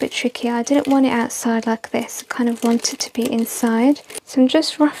a little bit tricky. I didn't want it outside like this. I kind of want it to be inside. So I'm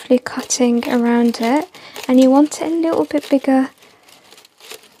just roughly cutting around it, and you want it a little bit bigger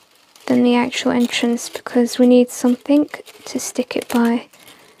than the actual entrance because we need something to stick it by.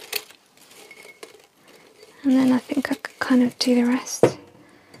 And then I think I could kind of do the rest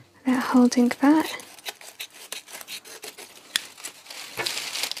without holding that.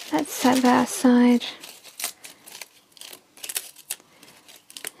 Let's set that aside.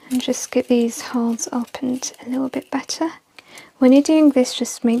 And just get these holes opened a little bit better. When you're doing this,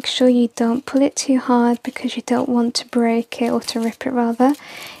 just make sure you don't pull it too hard because you don't want to break it, or to rip it rather.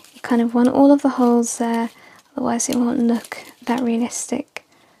 You kind of want all of the holes there, otherwise it won't look that realistic.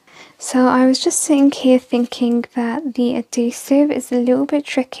 So I was just sitting here thinking that the adhesive is a little bit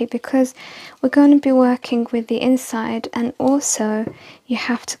tricky because we're going to be working with the inside, and also you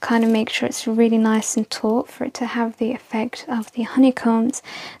have to kind of make sure it's really nice and taut for it to have the effect of the honeycombs.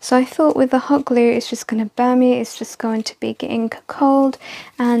 So I thought with the hot glue it's just going to burn me, it's just going to be getting cold,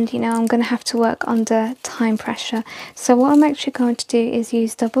 and you know I'm going to have to work under time pressure. So what I'm actually going to do is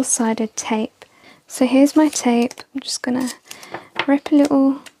use double-sided tape. So here's my tape. I'm just going to rip a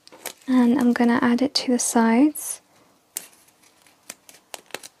little, and I'm going to add it to the sides.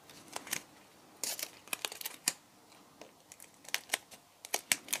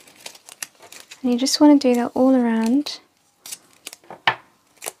 And you just want to do that all around.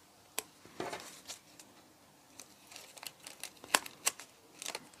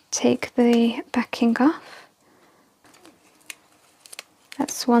 Take the backing off.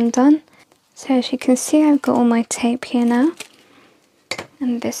 That's one done. So as you can see, I've got all my tape here now.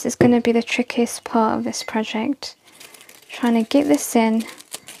 And this is going to be the trickiest part of this project. Trying to get this in,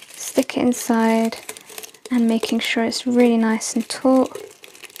 stick it inside, and making sure it's really nice and taut.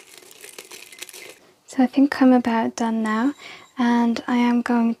 So I think I'm about done now, and I am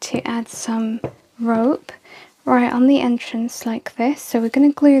going to add some rope right on the entrance like this. So we're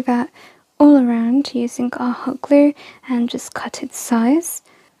going to glue that all around using our hot glue and just cut its size.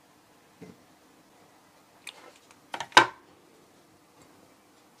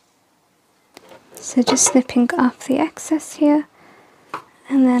 So just snipping off the excess here,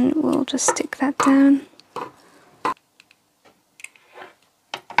 and then we'll just stick that down.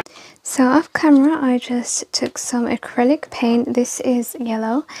 So off camera I just took some acrylic paint. This is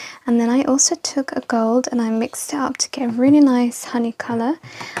yellow, and then I also took a gold and I mixed it up to get a really nice honey colour.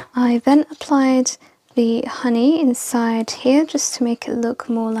 I then applied the honey inside here just to make it look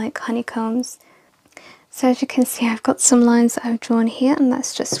more like honeycombs. So as you can see, I've got some lines that I've drawn here, and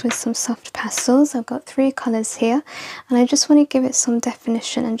that's just with some soft pastels. I've got 3 colours here, and I just want to give it some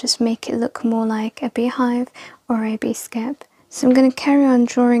definition and just make it look more like a beehive or a beescape. So I'm going to carry on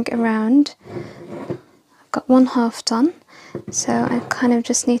drawing around. I've got one half done, so I kind of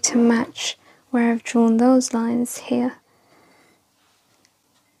just need to match where I've drawn those lines here.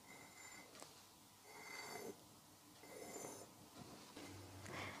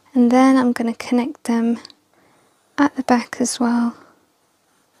 And then I'm going to connect them at the back as well.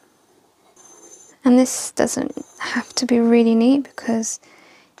 And this doesn't have to be really neat because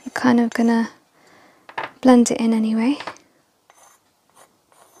you're kind of going to blend it in anyway.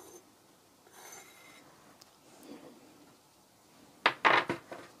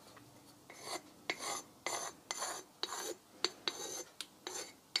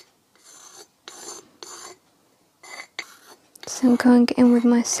 So I'm going in with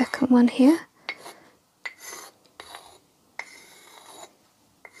my second one here.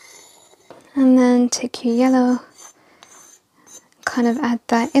 And then take your yellow, kind of add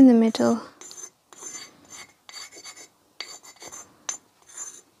that in the middle.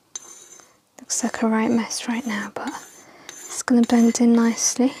 Looks like a right mess right now, but it's going to blend in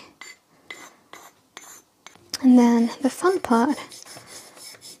nicely. And then the fun part,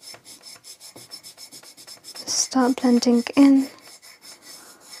 start blending in.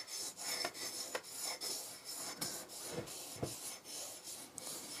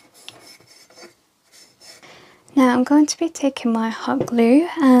 Now I'm going to be taking my hot glue,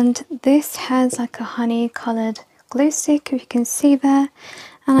 and this has like a honey coloured glue stick, if you can see there,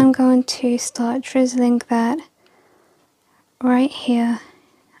 and I'm going to start drizzling that right here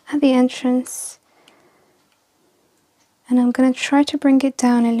at the entrance, and I'm going to try to bring it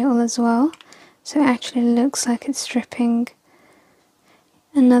down a little as well so it actually looks like it's dripping.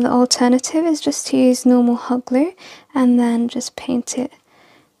 Another alternative is just to use normal hot glue and then just paint it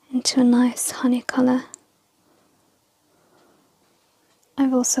into a nice honey colour.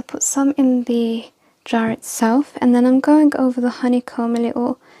 I've also put some in the jar itself, and then I'm going over the honeycomb a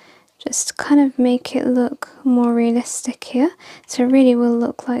little just to kind of make it look more realistic here, so it really will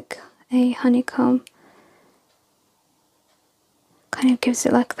look like a honeycomb. Kind of gives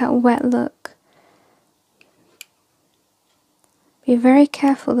it like that wet look. Be very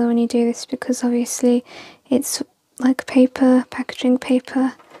careful though when you do this, because obviously it's like paper, packaging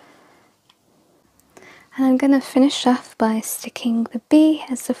paper. And I'm going to finish off by sticking the bee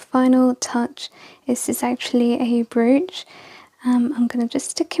as the final touch. This is actually a brooch. I'm going to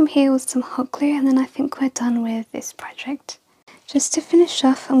just stick him here with some hot glue, and then I think we're done with this project. Just to finish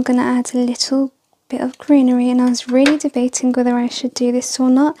off, I'm going to add a little bit of greenery, and I was really debating whether I should do this or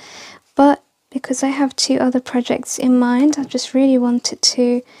not, but because I have two other projects in mind, I just really wanted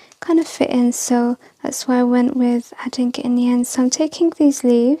to kind of fit in, so that's why I went with adding it in the end. So I'm taking these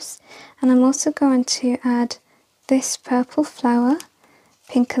leaves, and I'm also going to add this purple flower,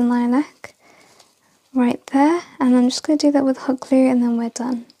 pink and lilac, right there, and I'm just going to do that with hot glue, and then we're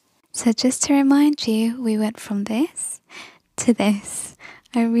done. So just to remind you, we went from this to this.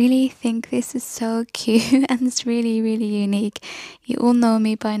 I really think this is so cute and it's really, really unique. You all know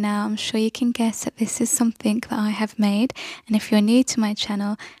me by now. I'm sure you can guess that this is something that I have made. And if you're new to my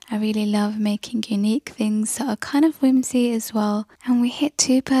channel, I really love making unique things that are kind of whimsy as well. And we hit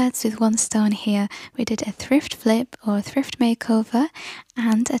two birds with one stone here. We did a thrift flip or a thrift makeover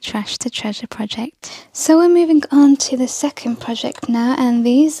and a trash to treasure project. So we're moving on to the second project now, and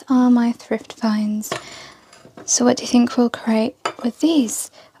these are my thrift finds. So what do you think we'll create with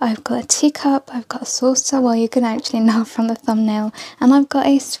these? I've got a teacup, I've got a saucer, well you can actually know from the thumbnail, and I've got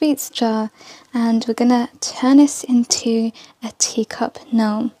a sweets jar, and we're gonna turn this into a teacup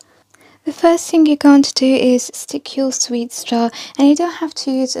gnome. The first thing you're going to do is stick your sweets jar, and you don't have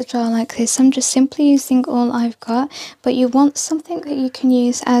to use a jar like this. I'm just simply using all I've got, but you want something that you can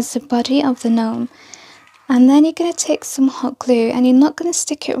use as the body of the gnome. And then you're going to take some hot glue, and you're not going to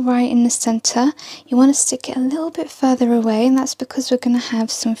stick it right in the center. You want to stick it a little bit further away, and that's because we're going to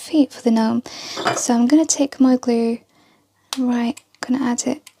have some feet for the gnome. So I'm going to take my glue, right, I'm going to add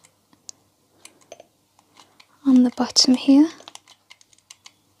it on the bottom here.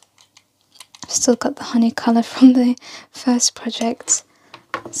 I've still got the honey colour from the first project.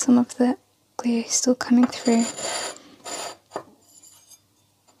 Some of the glue is still coming through.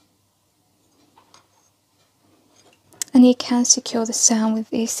 And you can secure this down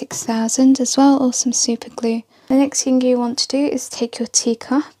with a 6000 as well, or some super glue. The next thing you want to do is take your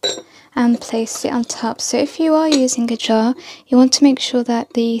teacup and place it on top. So if you are using a jar, you want to make sure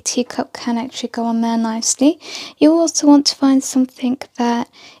that the teacup can actually go on there nicely. You also want to find something that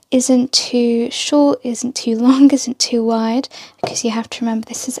isn't too short, isn't too long, isn't too wide, because you have to remember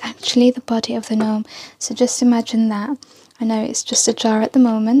this is actually the body of the gnome. So just imagine that. I know it's just a jar at the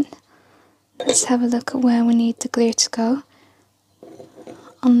moment. Let's have a look at where we need the glue to go.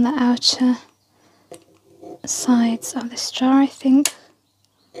 On the outer sides of this jar, I think.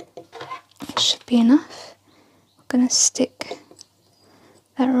 It should be enough. I'm going to stick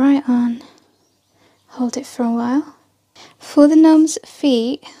that right on. Hold it for a while. For the gnome's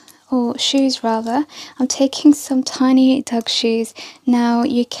feet, or shoes rather. I'm taking some tiny dog shoes. Now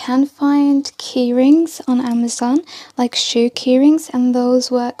you can find key rings on Amazon, like shoe key rings, and those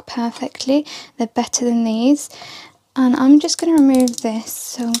work perfectly. They're better than these. And I'm just going to remove this,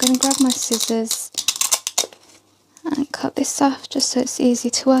 so I'm going to grab my scissors and cut this off just so it's easy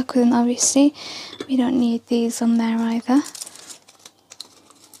to work with, and obviously we don't need these on there either.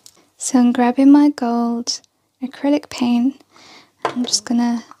 So I'm grabbing my gold acrylic paint. I'm just going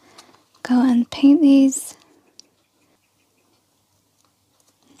to go and paint these.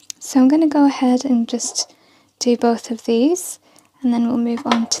 So I'm going to go ahead and just do both of these, and then we'll move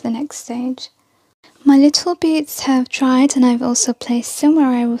on to the next stage. My little beads have dried, and I've also placed them where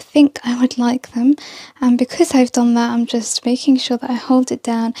I think I would like them, and because I've done that, I'm just making sure that I hold it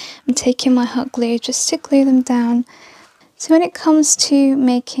down. I'm taking my hot glue just to glue them down. So when it comes to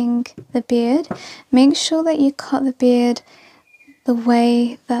making the beard, make sure that you cut the beard the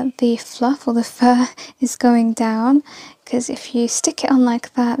way that the fluff or the fur is going down, because if you stick it on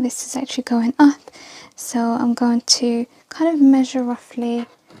like that, this is actually going up. So I'm going to kind of measure roughly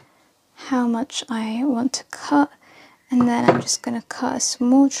how much I want to cut, and then I'm just going to cut a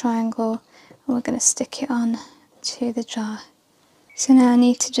small triangle and we're going to stick it on to the jar. So now I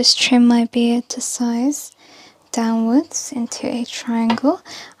need to just trim my beard to size downwards into a triangle.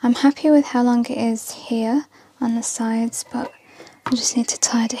 I'm happy with how long it is here on the sides, but I just need to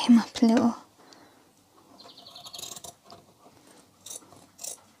tidy him up a little.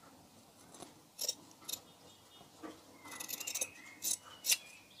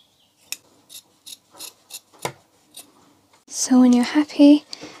 So when you're happy,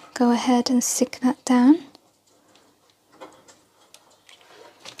 go ahead and stick that down.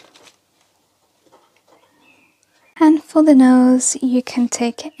 And for the nose, you can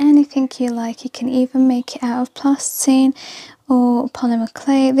take anything you like. You can even make it out of plasticine or polymer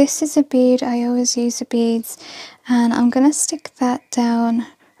clay. This is a bead, I always use the beads, and I'm going to stick that down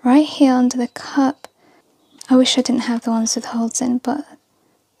right here under the cup. I wish I didn't have the ones with holes in, but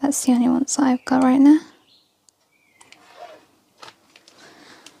that's the only ones that I've got right now.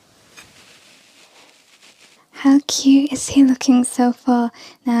 How cute is he looking so far?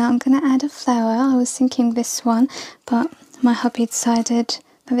 Now I'm going to add a flower. I was thinking this one, but my hubby decided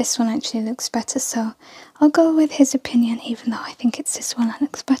that this one actually looks better, so I'll go with his opinion, even though I think it's this one that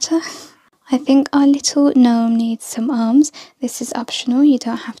looks better. I think our little gnome needs some arms. This is optional, you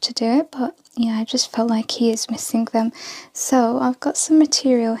don't have to do it, but yeah, I just felt like he is missing them. So I've got some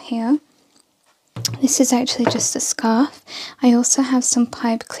material here. This is actually just a scarf. I also have some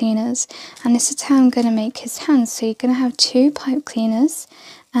pipe cleaners, and this is how I'm going to make his hands. So you're going to have 2 pipe cleaners,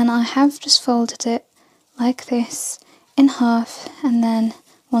 and I have just folded it like this in half, and then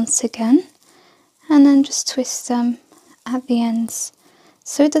once again, and then just twist them at the ends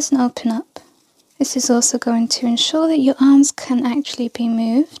so it doesn't open up. This is also going to ensure that your arms can actually be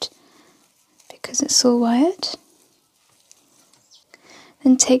moved because it's all wired.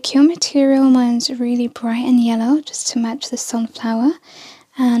 Then take your material, mine's really bright and yellow just to match the sunflower,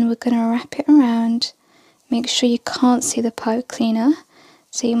 and we're going to wrap it around. Make sure you can't see the pipe cleaner,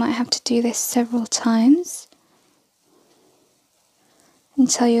 so you might have to do this several times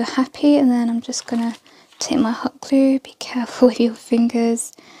until you're happy, and then I'm just going to take my hot glue. Be careful with your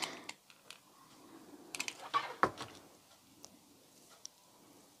fingers.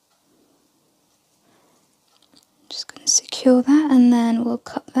 Just going to secure that, and then we'll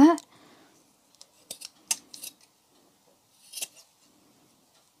cut that.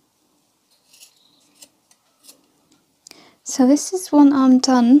 So this is one arm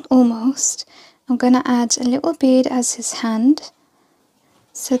done almost. I'm going to add a little bead as his hand.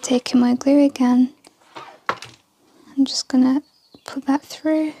 So taking my glue again, I'm just going to put that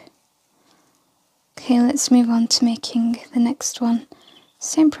through. Okay, let's move on to making the next one.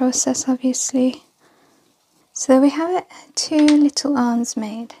 Same process obviously. So there we have it, 2 little arms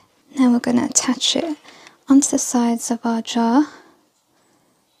made. Now we're going to attach it onto the sides of our jar.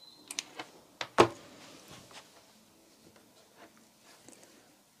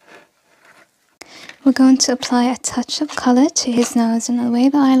 We're going to apply a touch of colour to his nose, and the way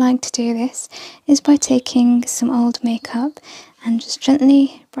that I like to do this is by taking some old makeup and just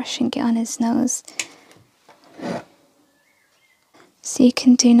gently brushing it on his nose. So you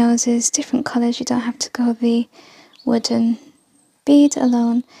can do noses, different colours, you don't have to go the wooden bead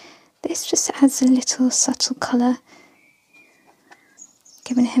alone. This just adds a little subtle colour,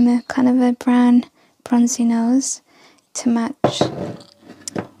 giving him a kind of a brown, bronzy nose to match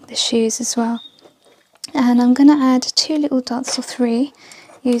the shoes as well. And I'm going to add 2 little dots or 3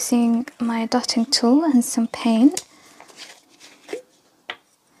 using my dotting tool and some paint.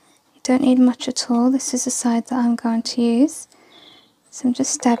 don't need much at all. This is the side that I'm going to use. So I'm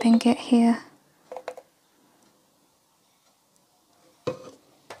just dabbing it here.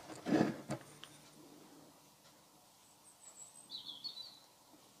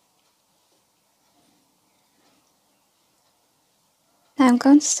 Now I'm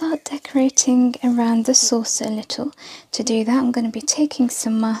going to start decorating around the saucer a little. To do that, I'm going to be taking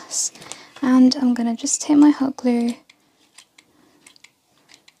some moss, and I'm going to just take my hot glue,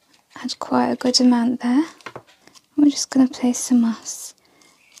 add quite a good amount there. We're just going to place some moss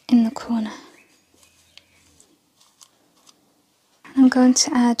in the corner. I'm going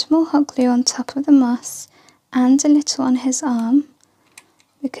to add more hot glue on top of the moss and a little on his arm,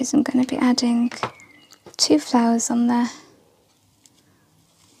 because I'm going to be adding 2 flowers on there.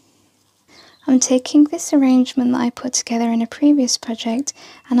 I'm taking this arrangement that I put together in a previous project,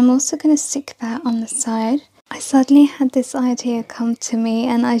 and I'm also going to stick that on the side. I suddenly had this idea come to me,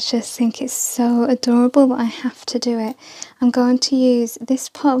 and I just think it's so adorable that I have to do it. I'm going to use this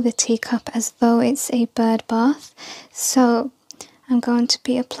part of the teacup as though it's a bird bath. So I'm going to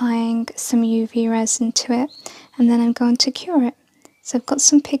be applying some UV resin to it, and then I'm going to cure it. So I've got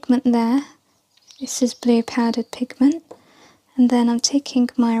some pigment there. This is blue powdered pigment. And then I'm taking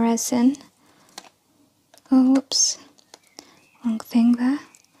my resin. Oh, whoops, wrong thing there.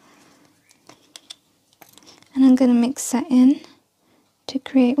 And I'm going to mix that in to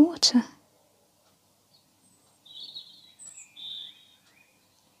create water.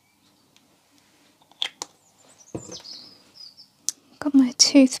 Got my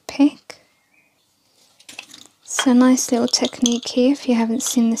toothpick. It's a nice little technique here if you haven't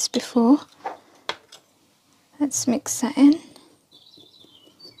seen this before. Let's mix that in.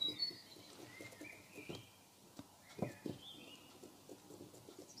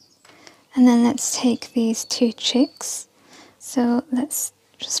 And then let's take these 2 chicks. So let's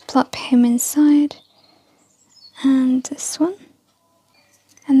just plop him inside, and this one.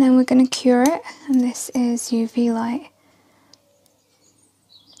 And then we're going to cure it, and this is UV light.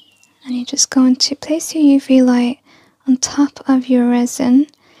 And you're just going to place your UV light on top of your resin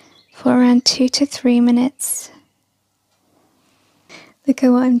for around 2 to 3 minutes. Look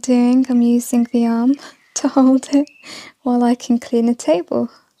at what I'm doing. I'm using the arm to hold it while I can clean a table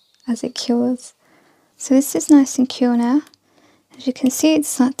as it cures. So this is nice and cure now. As you can see,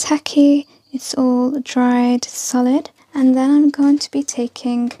 it's not tacky, it's all dried, solid. And then I'm going to be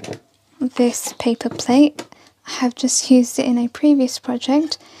taking this paper plate. I have just used it in a previous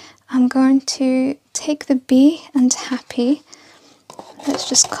project. I'm going to take the bee and happy. Let's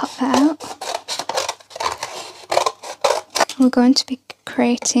just cut that out. We're going to be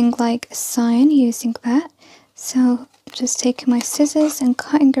creating like a sign using that. So just taking my scissors and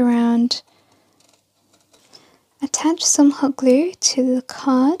cutting around. Attach some hot glue to the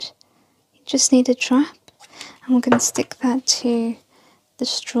card. You just need a drop, and we're going to stick that to the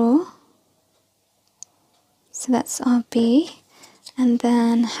straw. So that's our bee, and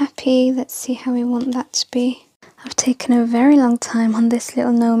then happy. Let's see how we want that to be. I've taken a very long time on this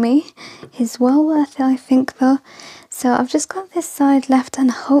little gnome. He's well worth it, I think, though. So I've just got this side left, and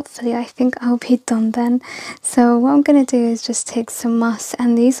hopefully I think I'll be done then. So what I'm going to do is just take some moss,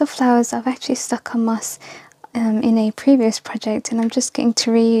 and these are flowers I've actually stuck on moss in a previous project, and I'm just getting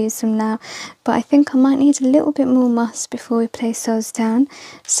to reuse them now. But I think I might need a little bit more moss before we place those down.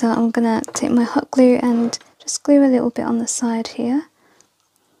 So I'm going to take my hot glue and just glue a little bit on the side here.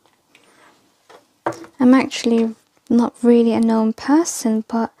 I'm actually not really a gnome person,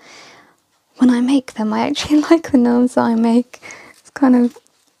 but when I make them, I actually like the gnomes that I make. It's kind of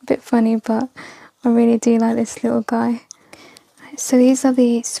a bit funny, but I really do like this little guy. So these are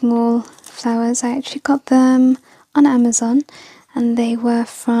the small flowers. I actually got them on Amazon, and they were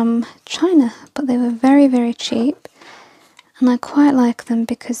from China, but they were very, very cheap. And I quite like them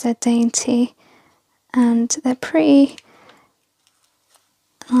because they're dainty and they're pretty.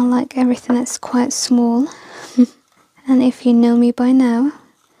 I like everything that's quite small. And if you know me by now,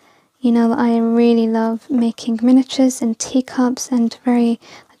 you know that I really love making miniatures and teacups and very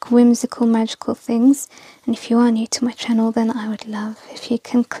whimsical, magical things. And if you are new to my channel, then I would love if you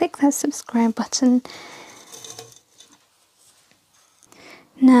can click that subscribe button.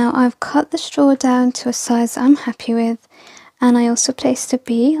 Now I've cut the straw down to a size I'm happy with, and I also placed a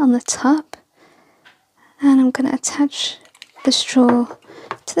bee on the top, and I'm going to attach the straw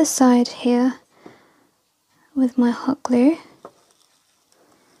to the side here with my hot glue.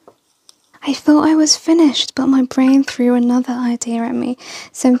 I thought I was finished, but my brain threw another idea at me.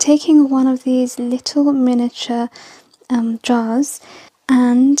 So I'm taking one of these little miniature jars,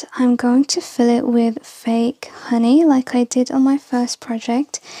 And I'm going to fill it with fake honey like I did on my first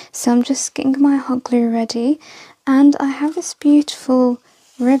project. So I'm just getting my hot glue ready, and I have this beautiful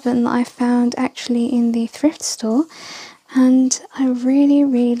ribbon that I found actually in the thrift store, and I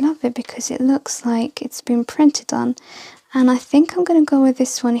really love it because it looks like it's been printed on. And I think I'm going to go with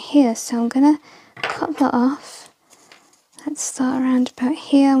this one here, so I'm going to cut that off. Let's start around about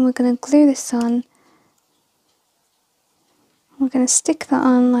here, and we're going to glue this on. We're going to stick that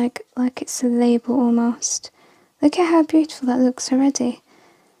on like it's a label almost. Look at how beautiful that looks already.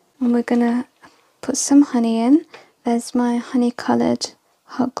 And we're going to put some honey in. There's my honey coloured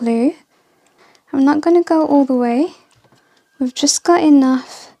hot glue. I'm not going to go all the way. We've just got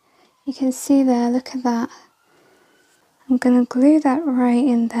enough. You can see there, look at that. I'm going to glue that right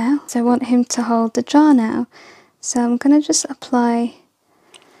in there. So I want him to hold the jar now. So I'm going to just apply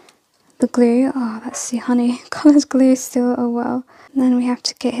the glue. Oh, that's the honey coloured glue still, oh well. And then we have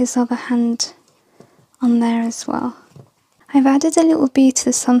to get his other hand on there as well. I've added a little bee to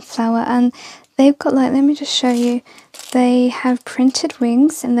the sunflower, and they've got like, let me just show you, they have printed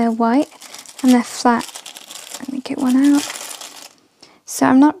wings and they're white and they're flat. Let me get one out. So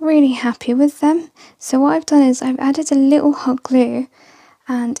I'm not really happy with them. So what I've done is I've added a little hot glue,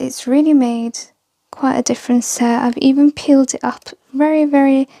 and it's really made quite a difference there. I've even peeled it up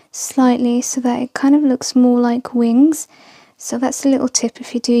very slightly so that it kind of looks more like wings. So that's a little tip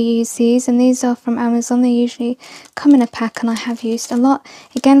if you do use these, and these are from Amazon. They usually come in a pack, and I have used a lot.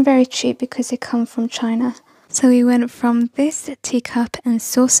 Again, very cheap because they come from China. So we went from this teacup and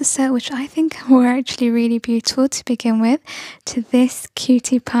saucer set, which I think were actually really beautiful to begin with, to this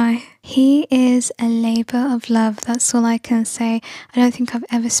cutie pie. He is a labour of love, that's all I can say. I don't think I've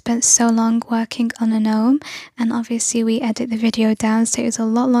ever spent so long working on a gnome, and obviously we edit the video down so it's a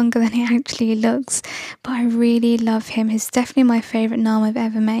lot longer than it actually looks, but I really love him. He's definitely my favourite gnome I've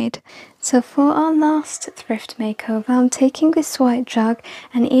ever made. So for our last thrift makeover, I'm taking this white jug,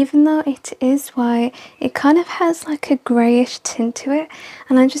 and even though it is white, it kind of has like a greyish tint to it,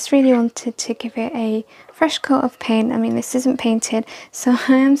 and I just really wanted to give it a fresh coat of paint. I mean, this isn't painted, so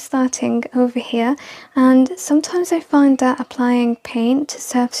I am starting over here, and sometimes I find that applying paint to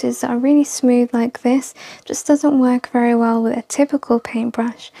surfaces that are really smooth like this just doesn't work very well with a typical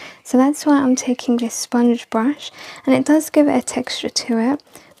paintbrush. So that's why I'm taking this sponge brush, and it does give it a texture to it,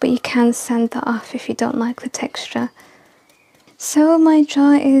 but you can sand that off if you don't like the texture. So my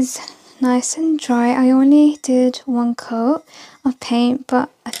jar is nice and dry. I only did one coat of paint, but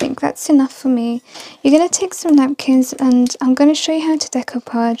I think that's enough for me. You're going to take some napkins, and I'm going to show you how to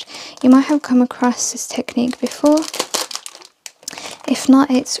decoupage. You might have come across this technique before. If not,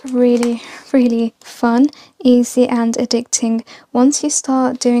 it's really fun, easy and addicting. Once you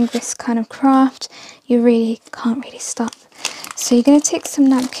start doing this kind of craft, you really can't stop. So you're going to take some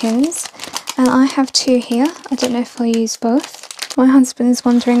napkins, and I have two here. I don't know if I'll use both. My husband is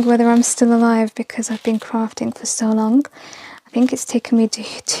wondering whether I'm still alive because I've been crafting for so long. I think it's taken me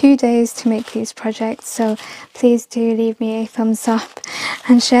 2 days to make these projects, so please do leave me a thumbs up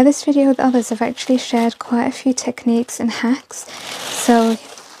and share this video with others. I've actually shared quite a few techniques and hacks, so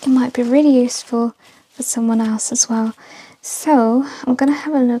it might be really useful for someone else as well. So I'm going to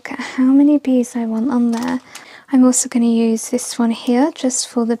have a look at how many bees I want on there. I'm also going to use this one here just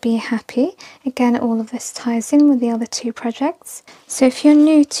for the Be Happy. Again, all of this ties in with the other two projects. So if you're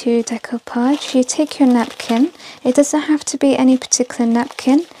new to decoupage, you take your napkin. It doesn't have to be any particular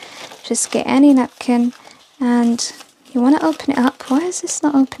napkin. Just get any napkin, and you want to open it up. Why is this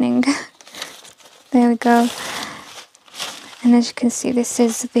not opening? There we go. And as you can see, this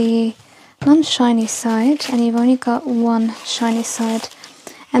is the non-shiny side, and you've only got one shiny side.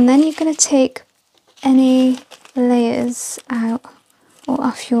 And then you're going to take any layers out or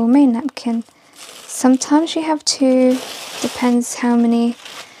off your main napkin. Sometimes you have to, depends how many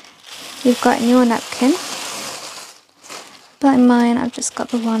you've got in your napkin, but in mine I've just got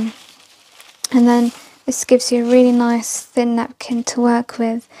the one. And then this gives you a really nice thin napkin to work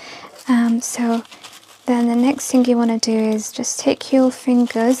with. So then the next thing you want to do is just take your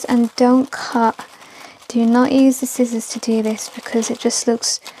fingers and don't cut. Do not use the scissors to do this because it just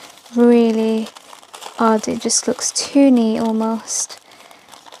looks really odd. It just looks too neat almost.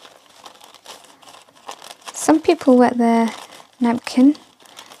 Some people wet their napkin,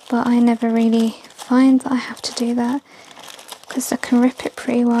 but I never really find that I have to do that because I can rip it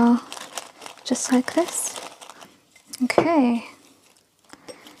pretty well, just like this. Okay,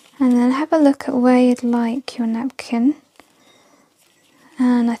 and then have a look at where you'd like your napkin,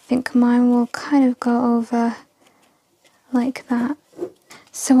 and I think mine will kind of go over like that.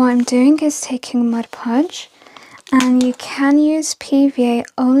 So what I'm doing is taking Mod Podge, And you can use PVA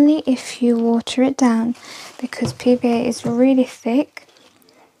only if you water it down, because PVA is really thick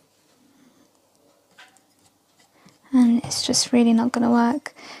and it's just really not going to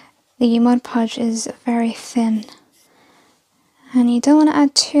work. The Mod Podge is very thin, and you don't want to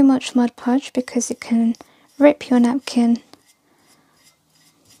add too much Mod Podge because it can rip your napkin.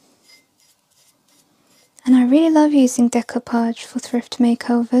 And I really love using decoupage for thrift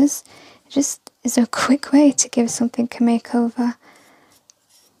makeovers. It just is a quick way to give something a makeover.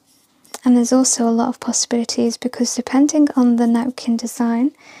 And there's also a lot of possibilities because depending on the napkin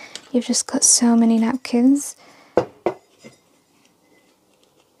design, you've just got so many napkins.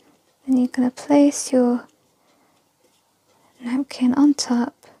 Then you're going to place your napkin on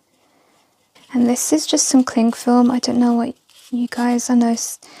top. And this is just some cling film. I don't know what you guys, I know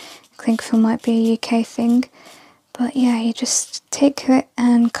cling film might be a UK thing. But yeah, you just take it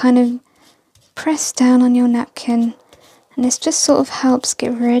and kind of press down on your napkin. And this just sort of helps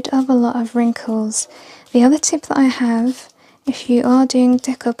get rid of a lot of wrinkles. The other tip that I have, if you are doing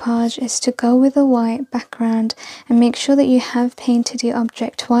decoupage, is to go with a white background and make sure that you have painted your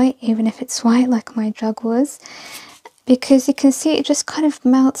object white, even if it's white like my jug was, because you can see it just kind of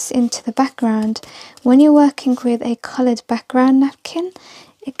melts into the background. When you're working with a coloured background napkin,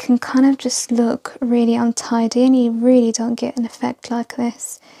 it can kind of just look really untidy and you really don't get an effect like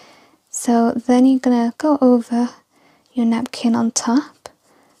this. So then you're going to go over your napkin on top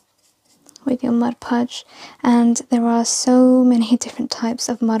with your Mod Podge, and there are so many different types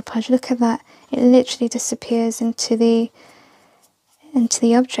of Mod Podge. Look at that, it literally disappears into the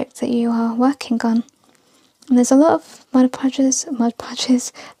object that you are working on. And there's a lot of Mod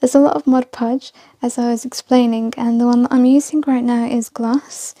Podges, there's a lot of Mod Podge as I was explaining, and the one that I'm using right now is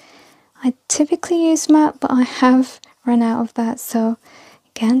gloss. I typically use matte, but I have run out of that, so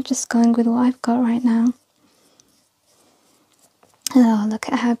again, just going with what I've got right now. Oh, look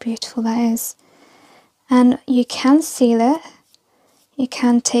at how beautiful that is. And you can seal it, you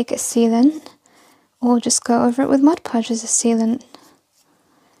can take a sealant, or just go over it with Mod Podge as a sealant.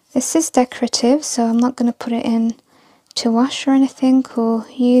 This is decorative, so I'm not going to put it in to wash or anything, or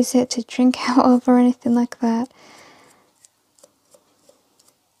use it to drink out of or anything like that.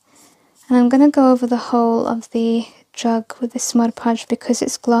 And I'm going to go over the whole of the jug with this Mod Podge because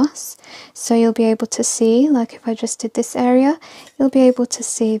it's gloss, so you'll be able to see, like if I just did this area, you'll be able to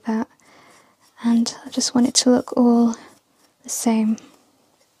see that. And I just want it to look all the same.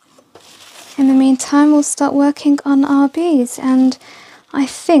 In the meantime, we'll start working on our bees, and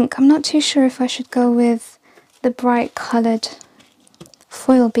I'm not too sure if I should go with the bright coloured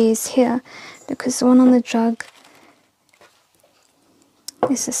foil bees here, because the one on the jug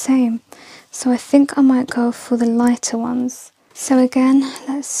is the same. So I think I might go for the lighter ones. So again,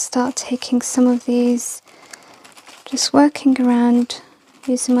 let's start taking some of these, just working around,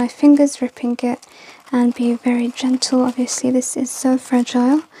 using my fingers, ripping it, and be very gentle. Obviously this is so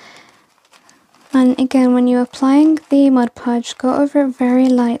fragile. And again, when you're applying the Mod Podge, go over it very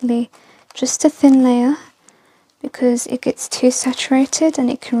lightly, just a thin layer, because it gets too saturated and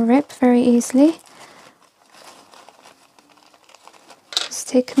it can rip very easily. Just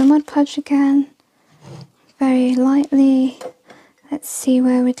taking the Mod Podge again, very lightly. Let's see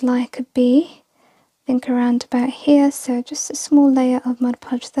where we'd like a bee. I think around about here, so just a small layer of Mod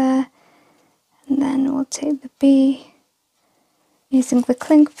Podge there. And then we'll take the bee, using the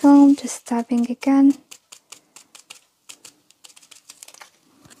cling film, just dabbing again.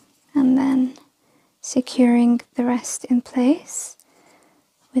 And then securing the rest in place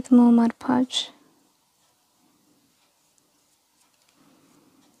with more Mod Podge.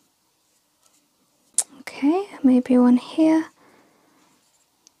 Okay, maybe one here.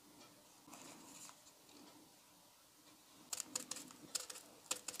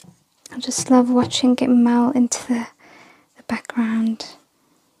 I just love watching it melt into the background.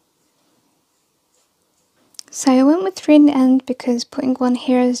 So I went with 3 in the end because putting one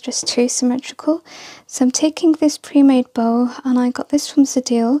here is just too symmetrical. So I'm taking this pre-made bow, and I got this from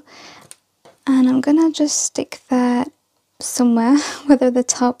Zadil, and I'm gonna just stick that somewhere, whether the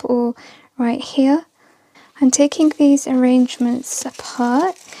top or right here. I'm taking these arrangements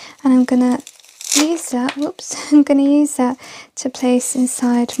apart, and I'm gonna use that, I'm gonna use that to place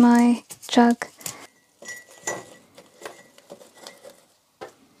inside my jug.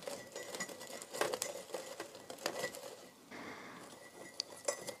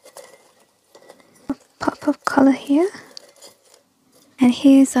 Pop of colour here. And then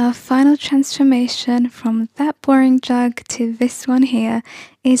here's our final transformation from that boring jug to this one here.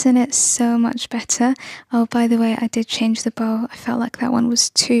 Isn't it so much better? Oh, by the way, I did change the bowl. I felt like that one was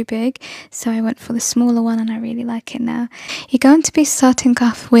too big, so I went for the smaller one and I really like it now. You're going to be starting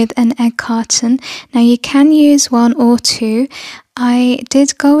off with an egg carton. Now you can use 1 or 2. I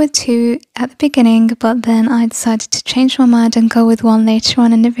did go with 2 at the beginning, but then I decided to change my mind and go with 1 later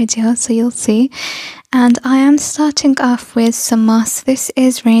on in the video, so you'll see. And I am starting off with some moss. This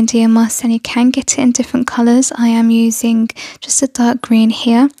is reindeer moss and you can get it in different colours. I am using just a dark green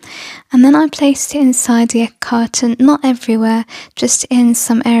here. And then I placed it inside the egg carton, not everywhere, just in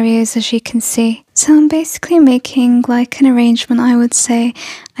some areas as you can see. So I'm basically making like an arrangement, I would say.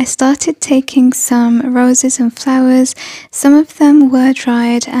 I started taking some roses and flowers. Some of them were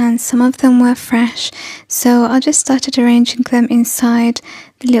dried and some of them were fresh. So I just started arranging them inside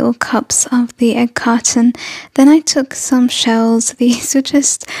the little cups of the egg carton. Then I took some shells. These were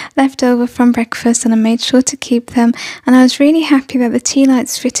just left over from breakfast and I made sure to keep them. And I was really happy that the tea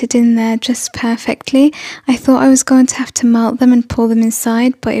lights fitted in there just perfectly. I thought I was going to have to melt them and pull them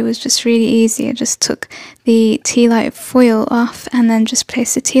inside, but it was just really easy. I just took the tea light foil off and then just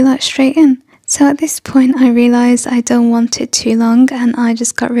placed the tea light straight in. So at this point I realised I don't want it too long and I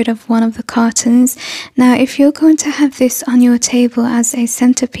just got rid of one of the cartons. Now if you're going to have this on your table as a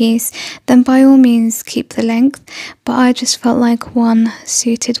centerpiece, then by all means keep the length, but I just felt like one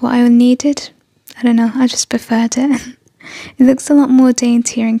suited what I needed. I don't know, I just preferred it. It looks a lot more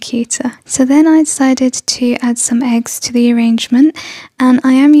daintier and cuter. So then I decided to add some eggs to the arrangement, and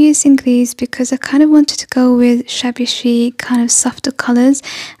I am using these because I kind of wanted to go with shabby chic, kind of softer colours,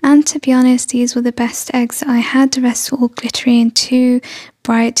 and to be honest these were the best eggs I had. The rest were all glittery and too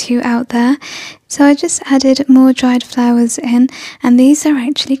bright, too out there. So I just added more dried flowers in, and these are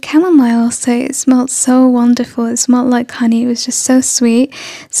actually chamomile, so it smelled so wonderful. It smelled like honey. It was just so sweet.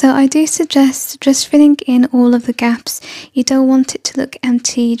 So I do suggest just filling in all of the gaps. You don't want it to look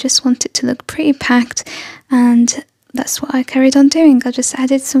empty, you just want it to look pretty packed, and that's what I carried on doing. I just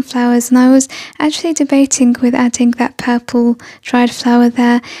added some flowers, and I was actually debating with adding that purple dried flower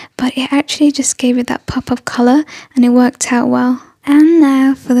there, but it actually just gave it that pop of colour and it worked out well. And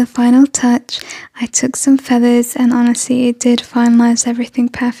now for the final touch, I took some feathers and honestly it did finalise everything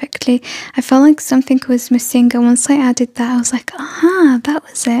perfectly. I felt like something was missing, and once I added that I was like, aha, that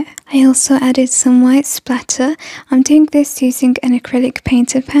was it. I also added some white splatter. I'm doing this using an acrylic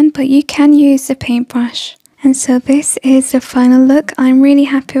painter pen, but you can use a paintbrush. And so this is the final look. I'm really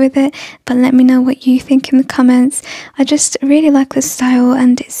happy with it, but let me know what you think in the comments. I just really like the style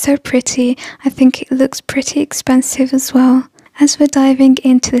and it's so pretty. I think it looks pretty expensive as well. As we're diving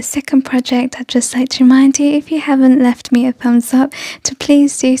into the second project, I'd just like to remind you, if you haven't left me a thumbs up, to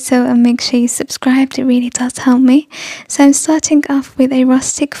please do so and make sure you subscribed. It really does help me. So I'm starting off with a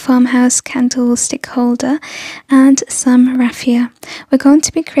rustic farmhouse candlestick holder and some raffia. We're going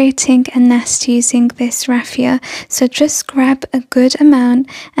to be creating a nest using this raffia, so just grab a good amount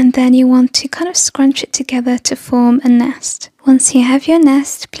and then you want to kind of scrunch it together to form a nest. Once you have your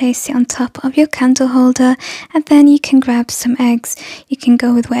nest, place it on top of your candle holder, and then you can grab some eggs. You can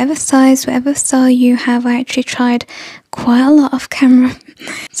go with whatever size, whatever style you have. I actually tried quite a lot off camera.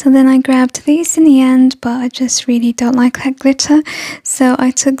 So then I grabbed these in the end, but I just really don't like that glitter. So I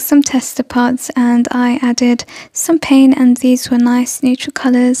took some tester pots and I added some paint, and these were nice neutral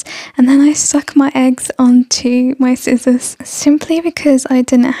colours. And then I stuck my eggs onto my scissors, simply because I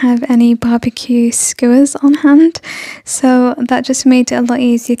didn't have any barbecue skewers on hand. So that just made it a lot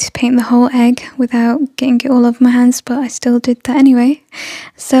easier to paint the whole egg without getting it all over my hands, but I still did that anyway.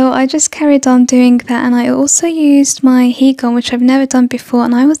 So I just carried on doing that, and I also used my heat gun, which I've never done before,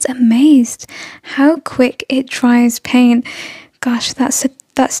 and I was amazed how quick it dries paint. Gosh, that's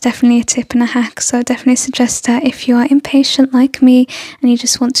definitely a tip and a hack. So I definitely suggest that if you are impatient like me and you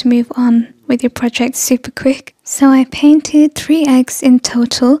just want to move on with your project super quick. So I painted 3 eggs in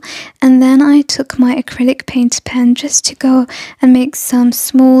total, and then I took my acrylic paint pen just to go and make some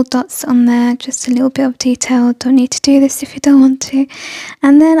small dots on there, just a little bit of detail. Don't need to do this if you don't want to.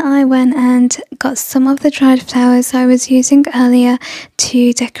 And then I went and got some of the dried flowers I was using earlier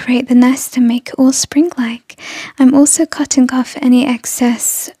to decorate the nest and make it all spring-like. I'm also cutting off any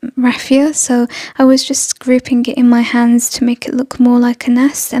excess raffia, so I was just grouping it in my hands to make it look more like a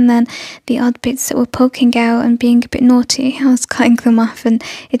nest, and then the odd bits that were poking out and being a bit naughty, I was cutting them off, and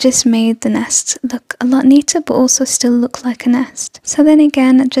it just made the nest look a lot neater but also still look like a nest. So then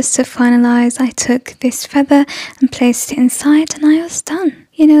again, just to finalise, I took this feather and placed it inside and I was done.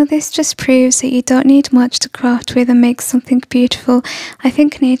 You know, this just proves that you don't need much to craft with and make something beautiful. I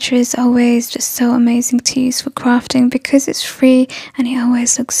think nature is always just so amazing to use for crafting because it's free and it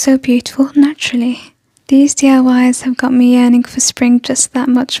always looks so beautiful naturally. These DIYs have got me yearning for spring just that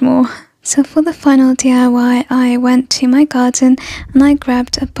much more. So for the final DIY, I went to my garden and I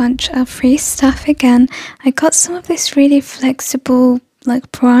grabbed a bunch of free stuff again. I got some of this really flexible like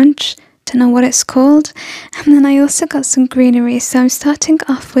branch, don't know what it's called, and then I also got some greenery. So I'm starting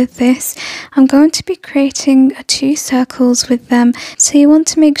off with this. I'm going to be creating 2 circles with them, so you want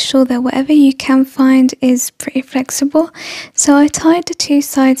to make sure that whatever you can find is pretty flexible. So I tied the 2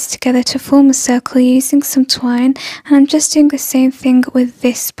 sides together to form a circle using some twine, and I'm just doing the same thing with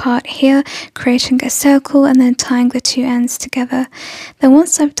this part here, creating a circle and then tying the 2 ends together. Then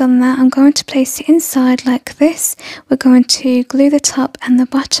once I've done that, I'm going to place it inside like this. We're going to glue the top and the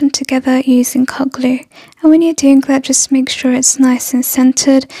bottom together using hot glue, and when you're doing that, just make sure it's nice and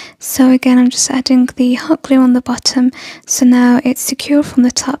centered. So again, I'm just adding the hot glue on the bottom, so now it's secure from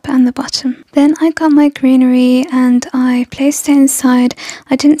the top and the bottom. Then I got my greenery and I placed it inside.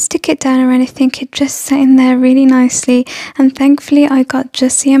 I didn't stick it down or anything, it just sat in there really nicely, and thankfully I got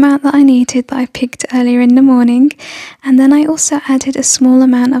just the amount that I needed that I picked earlier in the morning. And then I also added a small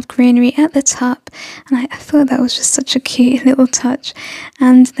amount of greenery at the top, and I thought that was just such a cute little touch.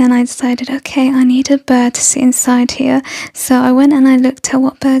 And then I decided, okay, I need a bird to sit inside here. So I went and I looked at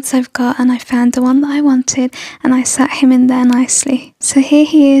what birds I've got and I found the one that I wanted and I sat him in there nicely. So here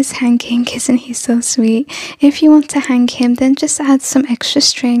he is hanging, isn't he so sweet? If you want to hang him, then just add some extra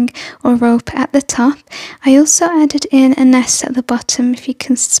string or rope at the top. I also added in a nest at the bottom, if you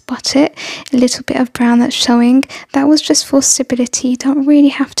can spot it, a little bit of brown that's showing. That was just for stability, you don't really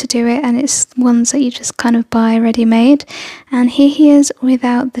have to do it, and it's ones that you just kind of buy ready made. And here he is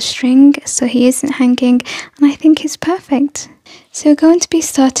without the string, so he isn't hanging, and I think it's perfect. So we're going to be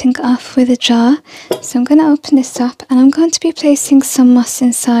starting off with a jar. So I'm going to open this up and I'm going to be placing some moss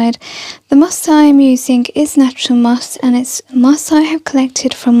inside. The moss that I'm using is natural moss, and it's moss I have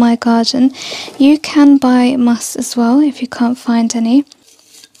collected from my garden. You can buy moss as well if you can't find any.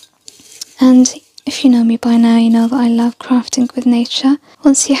 And if you know me by now, you know that I love crafting with nature.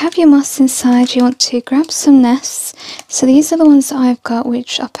 Once you have your moss inside, you want to grab some nests. So these are the ones that I've got,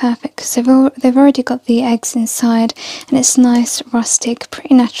 which are perfect because they've already got the eggs inside, and it's nice, rustic,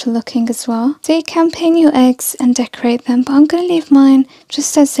 pretty natural looking as well. So you can paint your eggs and decorate them, but I'm going to leave mine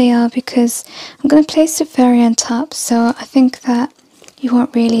just as they are because I'm going to place a fairy on top, so I think that you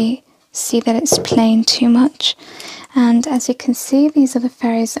won't really see that it's plain too much. And as you can see, these are the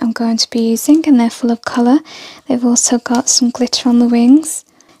fairies that I'm going to be using, and they're full of colour. They've also got some glitter on the wings.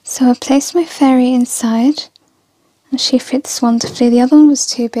 So I placed my fairy inside and she fits wonderfully. The other one was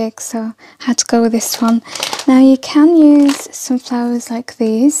too big, so I had to go with this one. Now you can use some flowers like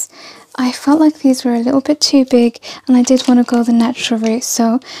these. I felt like these were a little bit too big and I did want to go the natural route,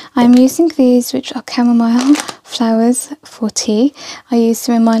 so I'm using these, which are chamomile flowers for tea. I used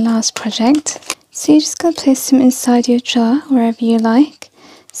them in my last project. So you're just going to place them inside your jar wherever you like.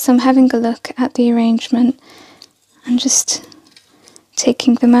 So I'm having a look at the arrangement and just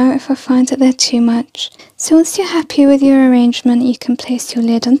taking them out if I find that they're too much. So once you're happy with your arrangement, you can place your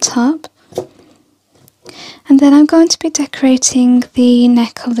lid on top. And then I'm going to be decorating the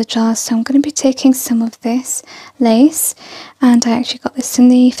neck of the jar, so I'm going to be taking some of this lace, and I actually got this in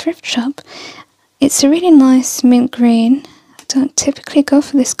the thrift shop. It's a really nice mint green. I don't typically go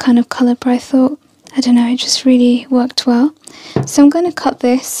for this kind of colour, but I thought, I don't know, it just really worked well. So I'm going to cut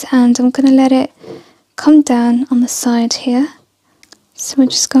this and I'm going to let it come down on the side here. So we're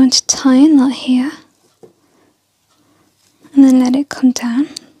just going to tie a knot here and then let it come down.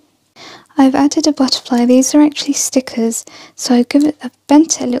 I've added a butterfly. These are actually stickers, so I've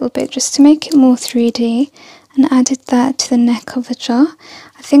bent it a little bit just to make it more 3D and added that to the neck of the jar.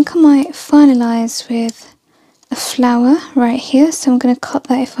 I think I might finalise with a flower right here, so I'm going to cut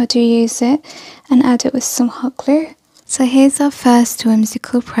that if I do use it and add it with some hot glue. So here's our first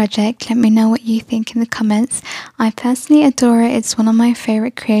whimsical project. Let me know what you think in the comments. I personally adore it. It's one of my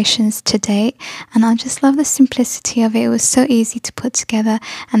favourite creations to date, and I just love the simplicity of it. It was so easy to put together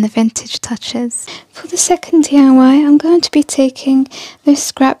and the vintage touches. For the second DIY, I'm going to be taking this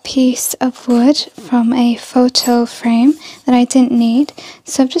scrap piece of wood from a photo frame that I didn't need.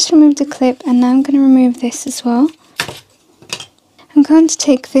 So I've just removed the clip and now I'm going to remove this as well. I'm going to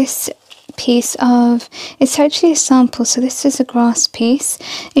take this piece of, it's actually a sample, so this is a grass piece.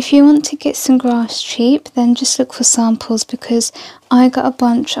 If you want to get some grass cheap, then just look for samples, because I got a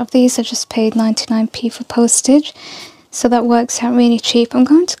bunch of these. I just paid 99p for postage, so that works out really cheap. I'm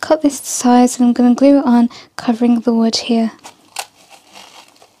going to cut this to size and I'm going to glue it on, covering the wood here.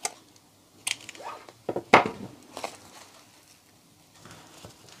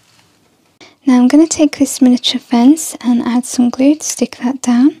 Now I'm going to take this miniature fence and add some glue to stick that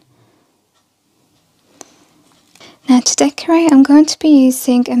down. Now to decorate, I'm going to be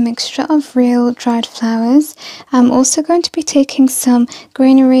using a mixture of real dried flowers. I'm also going to be taking some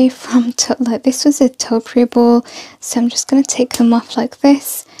greenery from, like this was a topiary ball, so I'm just going to take them off like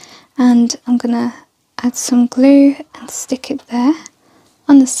this, and I'm going to add some glue and stick it there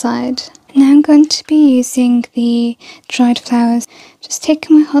on the side. Now I'm going to be using the dried flowers, just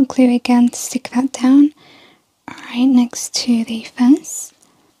taking my hot glue again to stick that down right next to the fence.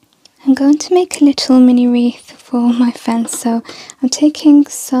 I'm going to make a little mini wreath for my fence, so I'm taking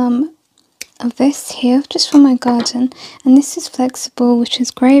some of this here just from my garden, and this is flexible, which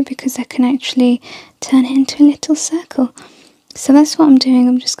is great because I can actually turn it into a little circle. So that's what I'm doing.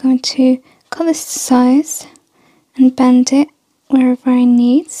 I'm just going to cut this to size and bend it wherever I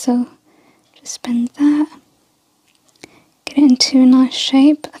need, so just bend that, get it into a nice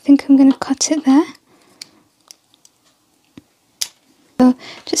shape. I think I'm going to cut it there. So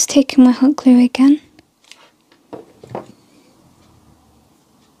just taking my hot glue again,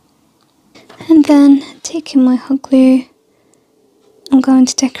 and then taking my hot glue, I'm going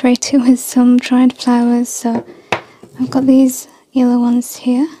to decorate it with some dried flowers. So I've got these yellow ones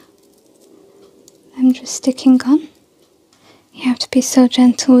here, I'm just sticking on. You have to be so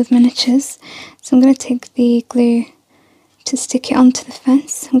gentle with miniatures. So I'm going to take the glue to stick it onto the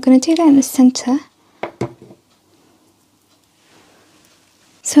fence. I'm going to do that in the centre.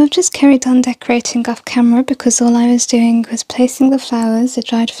 So I've just carried on decorating off camera because all I was doing was placing the flowers, the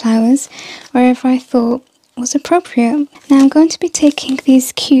dried flowers, wherever I thought was appropriate. Now I'm going to be taking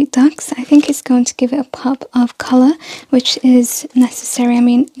these cute ducks. I think it's going to give it a pop of colour, which is necessary. I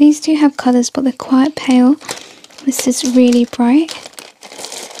mean, these do have colours, but they're quite pale. This is really bright.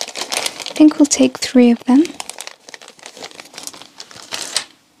 I think we'll take 3 of them.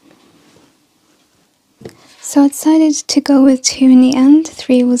 So I decided to go with 2 in the end.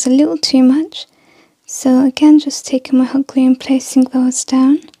 3 was a little too much. So again, just taking my hot glue and placing those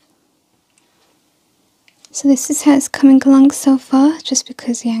down. So this is how it's coming along so far, just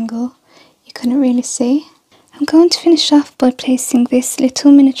because the angle you couldn't really see. I'm going to finish off by placing this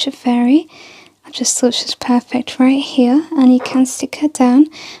little miniature fairy. I just thought she was perfect right here, and you can stick her down,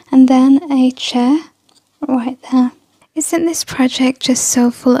 and then a chair right there. Isn't this project just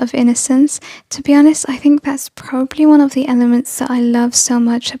so full of innocence? To be honest, I think that's probably one of the elements that I love so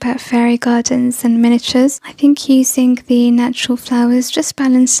much about fairy gardens and miniatures. I think using the natural flowers just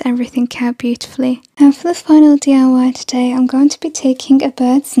balance everything out beautifully. Now for the final DIY today, I'm going to be taking a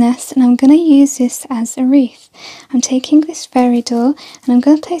bird's nest and I'm going to use this as a wreath. I'm taking this fairy door and I'm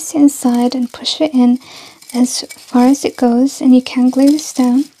going to place it inside and push it in as far as it goes, and you can glue this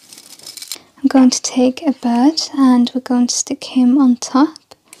down. I'm going to take a bird and we're going to stick him on top.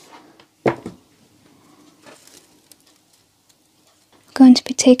 We're going to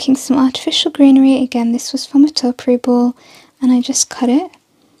be taking some artificial greenery. Again, this was from a topiary ball and I just cut it.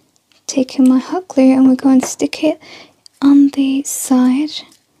 Taking my hot glue and we're going to stick it on the side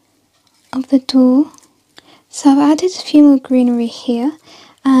of the door. So I've added a few more greenery here.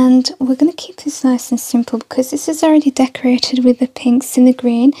 And we're going to keep this nice and simple because this is already decorated with the pinks and the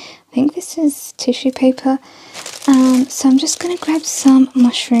green. I think this is tissue paper. So I'm just going to grab some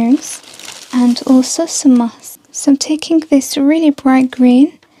mushrooms and also some moss. So I'm taking this really bright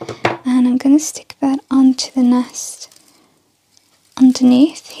green and I'm going to stick that onto the nest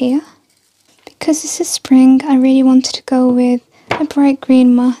underneath here. Because this is spring, I really wanted to go with a bright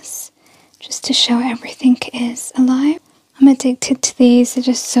green moss just to show everything is alive. I'm addicted to these, they're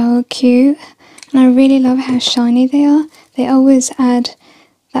just so cute, and I really love how shiny they are. They always add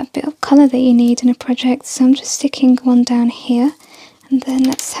that bit of colour that you need in a project, so I'm just sticking one down here, and then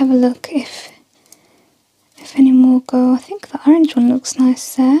let's have a look if any more go. I think the orange one looks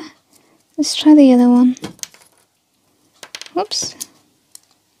nice there. Let's try the yellow one. Whoops.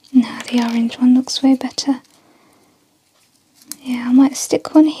 No, the orange one looks way better. Yeah, I might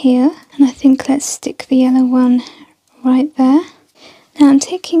stick one here, and I think let's stick the yellow one right there. Now I'm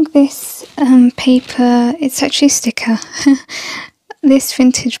taking this paper, it's actually a sticker, this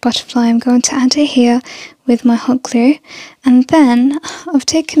vintage butterfly, I'm going to add it here with my hot glue, and then I've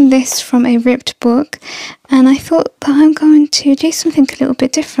taken this from a ripped book and I thought that I'm going to do something a little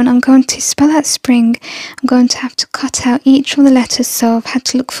bit different. I'm going to spell out spring. I'm going to have to cut out each of the letters, so I've had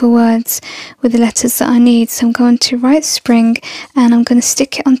to look for words with the letters that I need. So I'm going to write spring and I'm going to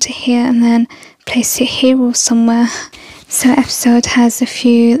stick it onto here and then place it here or somewhere. So episode has a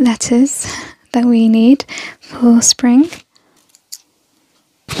few letters that we need for spring.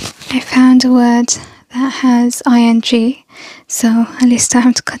 I found a word that has ing, so at least I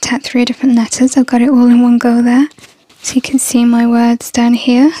have to cut out 3 different letters. I've got it all in one go there. So you can see my words down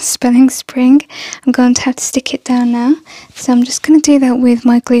here, spelling spring. I'm going to have to stick it down now. So I'm just going to do that with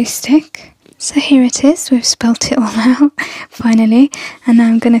my glue stick. So here it is, we've spelt it all out, finally. And now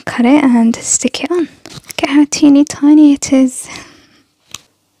I'm going to cut it and stick it on. Look at how teeny tiny it is.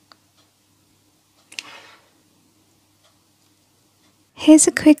 Here's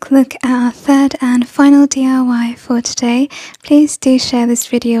a quick look at our third and final DIY for today. Please do share this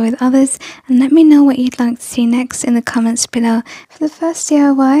video with others and let me know what you'd like to see next in the comments below. For the first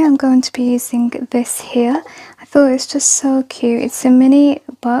DIY, I'm going to be using this here. I thought it was just so cute. It's a mini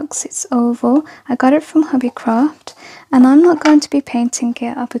box, it's oval. I got it from Hobbycraft and I'm not going to be painting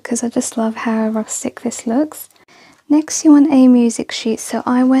it up because I just love how rustic this looks. Next you want a music sheet, so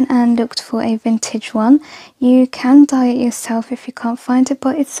I went and looked for a vintage one. You can dye it yourself if you can't find it,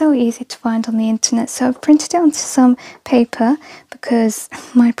 but it's so easy to find on the internet. So I've printed it onto some paper because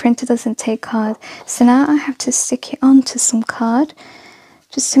my printer doesn't take card. So now I have to stick it onto some card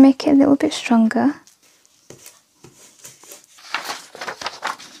just to make it a little bit stronger.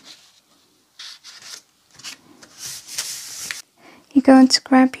 You're going to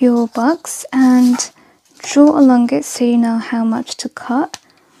grab your box and draw along it so you know how much to cut.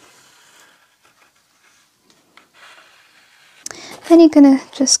 Then you're going to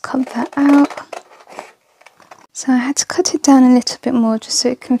just cut that out. So I had to cut it down a little bit more just so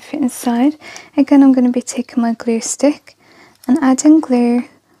it can fit inside. Again, I'm going to be taking my glue stick and adding glue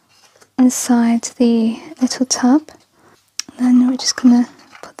inside the little tub. And then we're just going to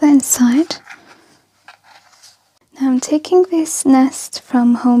put that inside. Now I'm taking this nest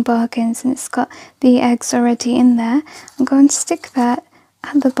from Home Bargains and it's got the eggs already in there. I'm going to stick that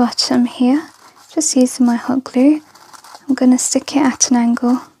at the bottom here, just using my hot glue. I'm going to stick it at an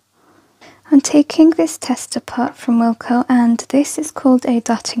angle. I'm taking this tester pot from Wilko and this is called a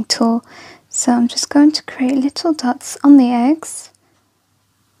dotting tool. So I'm just going to create little dots on the eggs.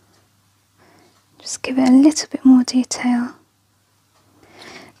 Just give it a little bit more detail.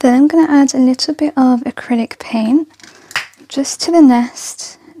 Then I'm going to add a little bit of acrylic paint just to the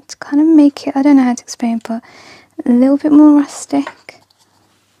nest to kind of make it, I don't know how to explain, but a little bit more rustic.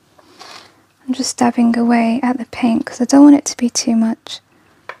 I'm just dabbing away at the paint because I don't want it to be too much.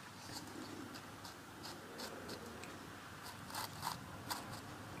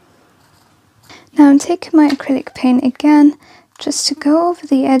 Now I'm taking my acrylic paint again just to go over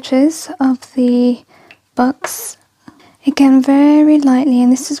the edges of the box. Again, very lightly,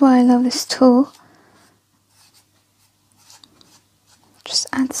 and this is why I love this tool. Just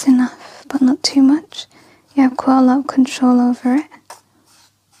adds enough, but not too much. You have quite a lot of control over it.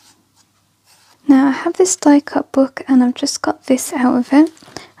 Now I have this die cut book and I've just got this out of it.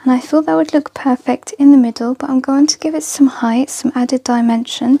 And I thought that would look perfect in the middle, but I'm going to give it some height, some added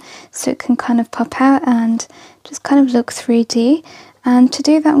dimension, so it can kind of pop out and just kind of look 3D. And to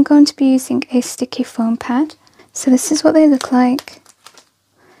do that, I'm going to be using a sticky foam pad. So this is what they look like,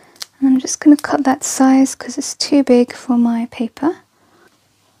 and I'm just going to cut that size because it's too big for my paper.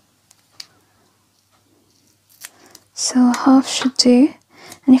 So half should do,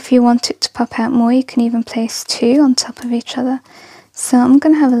 and if you want it to pop out more you can even place 2 on top of each other. So I'm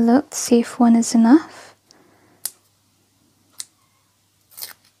going to have a look to see if 1 is enough.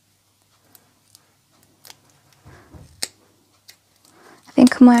 I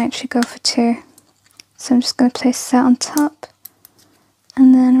think I might actually go for 2. So I'm just going to place that on top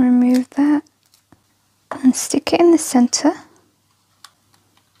and then remove that and stick it in the center.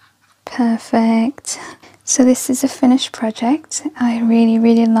 Perfect. So this is a finished project. I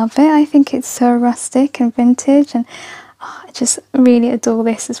really love it. I think it's so rustic and vintage and I just really adore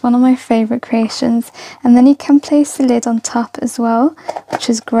this. It's one of my favourite creations. And then you can place the lid on top as well, which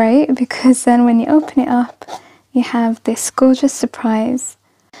is great because then when you open it up you have this gorgeous surprise.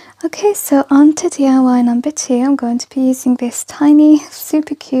 Okay, so on to DIY number 2. I'm going to be using this tiny,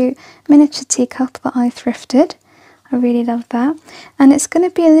 super cute miniature teacup that I thrifted. I really love that. And it's going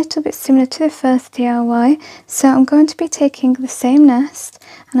to be a little bit similar to the first DIY. So I'm going to be taking the same nest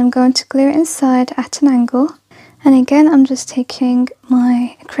and I'm going to glue it inside at an angle. And again, I'm just taking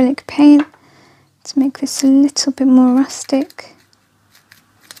my acrylic paint to make this a little bit more rustic.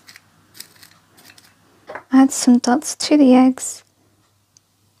 Add some dots to the eggs.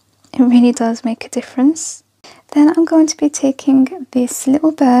 It really does make a difference. Then I'm going to be taking this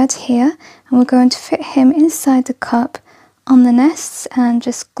little bird here and we're going to fit him inside the cup on the nests and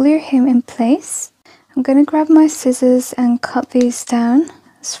just glue him in place. I'm going to grab my scissors and cut these down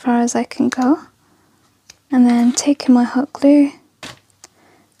as far as I can go. And then taking my hot glue,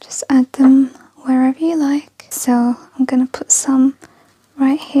 just add them wherever you like. So I'm going to put some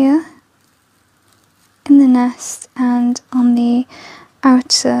right here in the nest and on the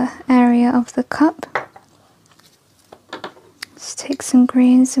outer area of the cup. Let's take some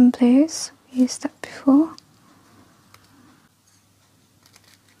greens and blues, we used that before.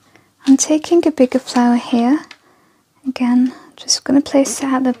 I'm taking a bigger flower here. Again, just going to place it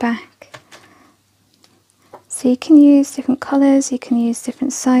at the back. So you can use different colours, you can use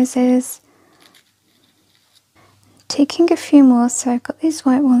different sizes. Taking a few more, so I've got these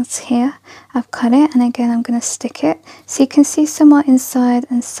white ones here. I've cut it, and again I'm going to stick it. So you can see some are inside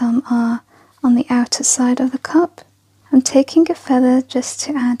and some are on the outer side of the cup. I'm taking a feather just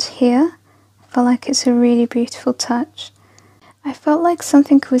to add here. I feel like it's a really beautiful touch. I felt like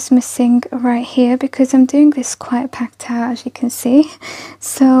something was missing right here because I'm doing this quite packed out, as you can see.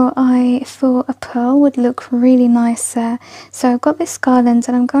 So I thought a pearl would look really nice there. So I've got this garland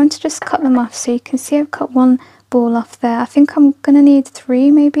and I'm going to just cut them off. So you can see I've cut one ball off there. I think I'm going to need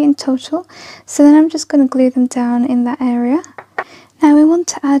 3 maybe in total. So then I'm just going to glue them down in that area. Now we want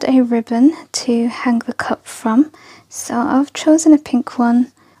to add a ribbon to hang the cup from. So I've chosen a pink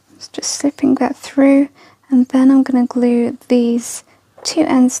one. Just slipping that through. And then I'm going to glue these 2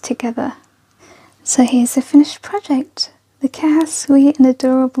 ends together. So here's the finished project. Look at how sweet and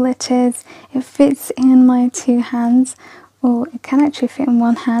adorable it is. It fits in my 2 hands, or it can actually fit in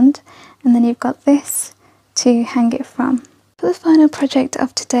 1 hand. And then you've got this to hang it from. For the final project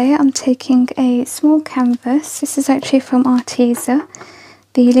of today, I'm taking a small canvas. This is actually from Arteza.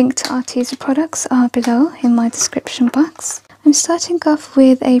 The link to Arteza products are below in my description box. I'm starting off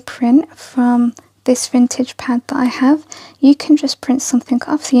with a print from this vintage pad that I have. You can just print something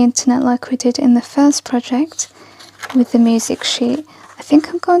off the internet like we did in the first project with the music sheet. I think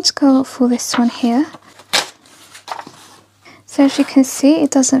I'm going to go for this one here. So as you can see, it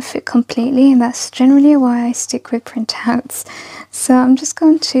doesn't fit completely, and that's generally why I stick with printouts. So I'm just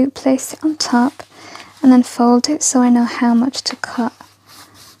going to place it on top and then fold it so I know how much to cut.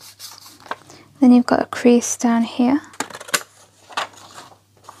 Then you've got a crease down here.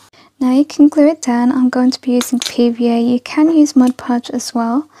 Now you can glue it down. I'm going to be using PVA. You can use Mod Podge as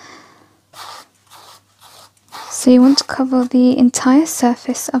well. So you want to cover the entire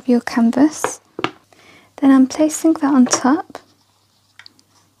surface of your canvas. Then I'm placing that on top.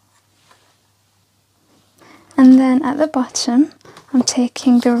 And then at the bottom, I'm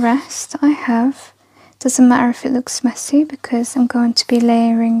taking the rest I have. Doesn't matter if it looks messy because I'm going to be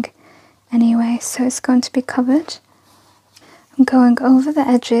layering anyway, so it's going to be covered. I'm going over the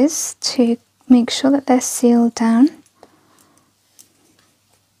edges to make sure that they're sealed down.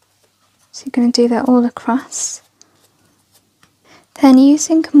 So you're going to do that all across. Then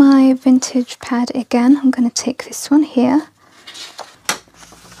using my vintage pad again, I'm going to take this one here.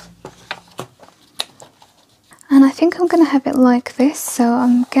 And I think I'm going to have it like this.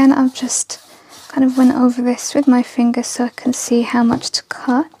 So again, I've just kind of went over this with my finger so I can see how much to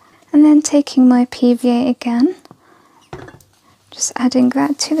cut. And then taking my PVA again. Just adding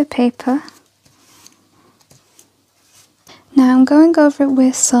that to the paper. Now I'm going over it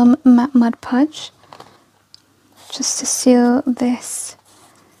with some matte Mod Podge, just to seal this,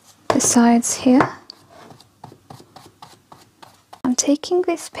 the sides here. I'm taking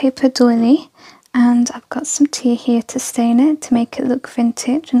this paper doily and I've got some tea here to stain it to make it look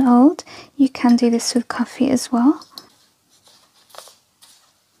vintage and old. You can do this with coffee as well.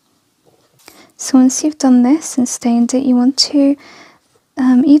 So once you've done this and stained it, you want to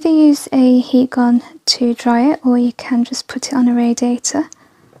either use a heat gun to dry it, or you can just put it on a radiator.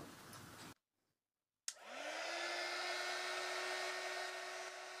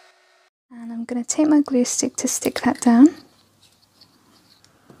 And I'm going to take my glue stick to stick that down.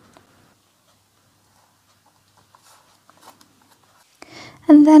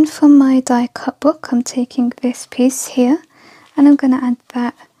 And then for my die cut book, I'm taking this piece here and I'm going to add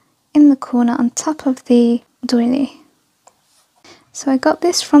that in the corner on top of the doily. So I got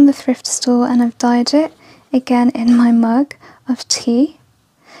this from the thrift store and I've dyed it again in my mug of tea.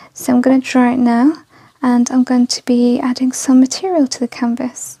 So I'm going to dry it now and I'm going to be adding some material to the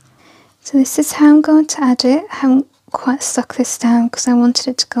canvas. So this is how I'm going to add it. I haven't quite stuck this down because I wanted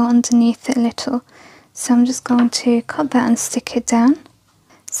it to go underneath it a little. So I'm just going to cut that and stick it down.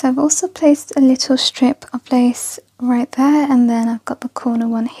 So I've also placed a little strip of lace right there, and then I've got the corner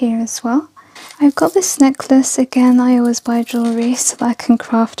one here as well. I've got this necklace. Again, I always buy jewellery so that I can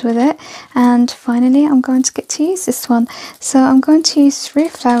craft with it, and finally I'm going to get to use this one. So I'm going to use 3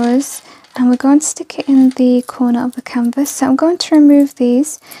 flowers and we're going to stick it in the corner of the canvas. So I'm going to remove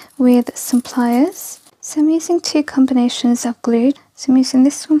these with some pliers. So I'm using 2 combinations of glue. So I'm using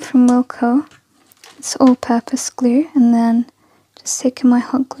this one from Wilko. It's all-purpose glue, and then just taking my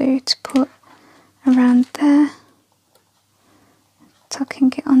hot glue to put around there,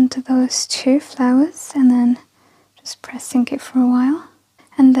 tucking it onto those two flowers, and then just pressing it for a while.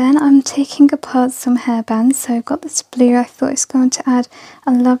 And then I'm taking apart some hairbands. So I've got this blue, I thought it's going to add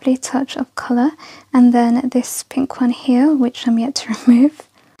a lovely touch of colour, and then this pink one here, which I'm yet to remove.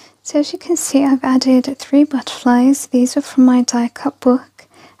 So as you can see, I've added 3 butterflies. These are from my die cut book.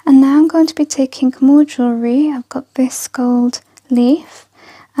 And now I'm going to be taking more jewellery. I've got this gold leaf,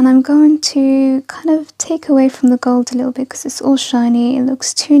 and I'm going to kind of take away from the gold a little bit because it's all shiny, it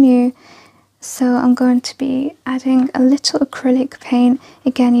looks too new. So I'm going to be adding a little acrylic paint,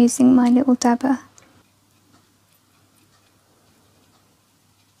 again using my little dabber.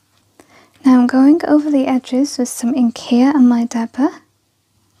 Now I'm going over the edges with some ink here and my dabber,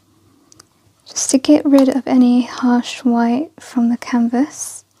 just to get rid of any harsh white from the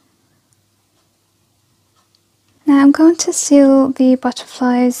canvas. Now I'm going to seal the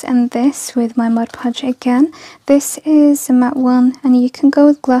butterflies and this with my Mod Podge again. This is a matte one, and you can go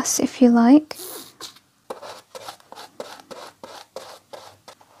with gloss if you like.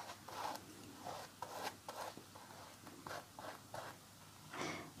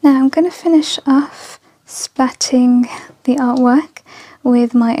 Now I'm going to finish off splatting the artwork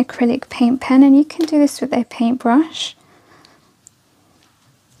with my acrylic paint pen, and you can do this with a paintbrush.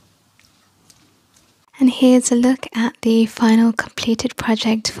 And here's a look at the final completed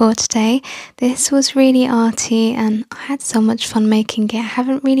project for today. This was really arty and I had so much fun making it. I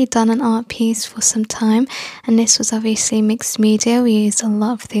haven't really done an art piece for some time, and this was obviously mixed media. We used a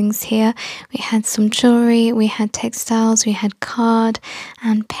lot of things here. We had some jewellery, we had textiles, we had card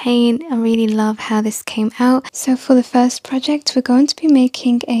and paint. I really love how this came out. So for the first project, we're going to be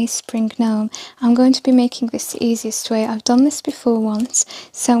making a spring gnome. I'm going to be making this the easiest way. I've done this before once.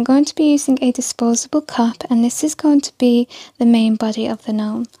 So I'm going to be using a disposable cup, and this is going to be the main body of the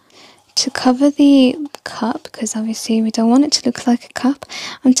gnome. To cover the cup, because obviously we don't want it to look like a cup,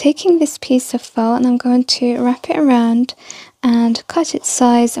 I'm taking this piece of felt and I'm going to wrap it around and cut its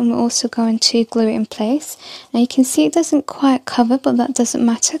size, and we're also going to glue it in place. Now you can see it doesn't quite cover, but that doesn't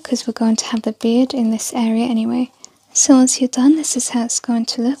matter because we're going to have the beard in this area anyway. So once you're done, this is how it's going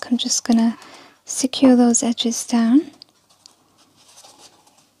to look. I'm just going to secure those edges down.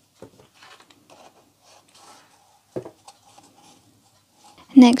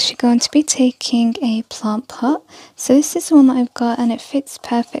 Next, you're going to be taking a plant pot. So this is the one that I've got and it fits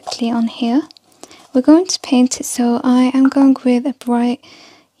perfectly on here. We're going to paint it, so I am going with a bright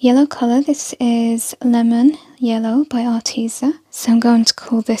yellow colour. This is Lemon Yellow by Arteza. So I'm going to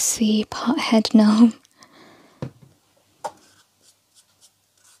call this the pothead gnome.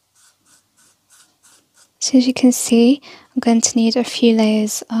 So as you can see, I'm going to need a few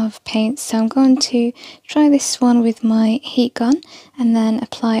layers of paint, so I'm going to try this one with my heat gun and then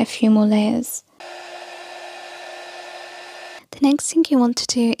apply a few more layers. The next thing you want to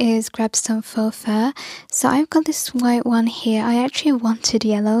do is grab some faux fur. So I've got this white one here. I actually wanted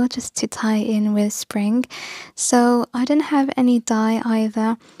yellow just to tie in with spring, so I didn't have any dye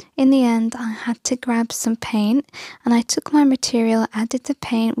either. In the end, I had to grab some paint, and I took my material, added the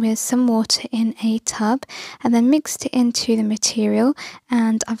paint with some water in a tub, and then mixed it into the material,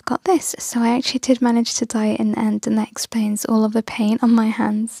 and I've got this. So I actually did manage to dye it in the end, and that explains all of the paint on my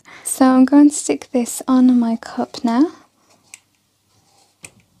hands. So I'm going to stick this on my cup now.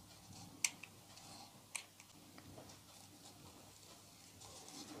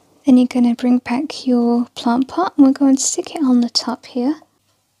 Then you're going to bring back your plant pot, and we're going to stick it on the top here.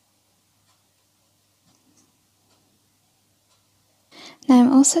 Now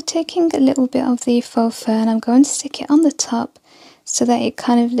I'm also taking a little bit of the faux fur and I'm going to stick it on the top so that it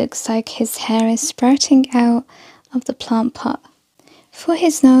kind of looks like his hair is sprouting out of the plant pot. For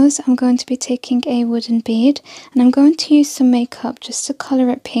his nose, I'm going to be taking a wooden bead, and I'm going to use some makeup just to colour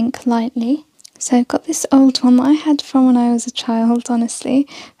it pink lightly. So I've got this old one that I had from when I was a child, honestly.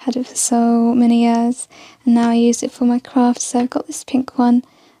 I've had it for so many years, and now I use it for my craft. So I've got this pink one.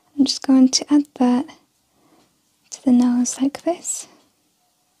 I'm just going to add that to the nose like this.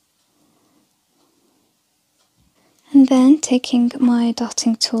 And then taking my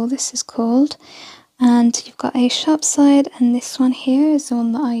dotting tool, this is called, and you've got a sharp side, and this one here is the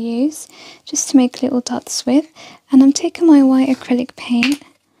one that I use just to make little dots with. And I'm taking my white acrylic paint,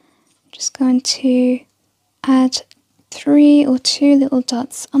 I'm just going to add 3 or 2 little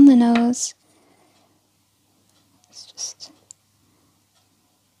dots on the nose. It's just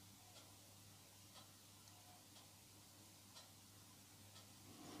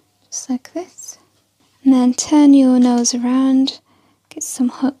like this. And then turn your nose around, get some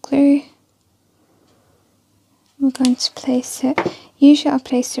hot glue, We're going to place it, usually I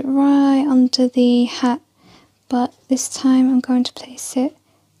place it right under the hat, but this time I'm going to place it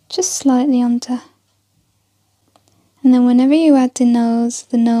just slightly under. And then whenever you add the nose,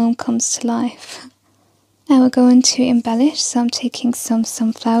 the gnome comes to life. Now we're going to embellish, so I'm taking some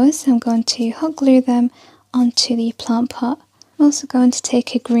sunflowers. I'm going to hot glue them onto the plant pot. I'm also going to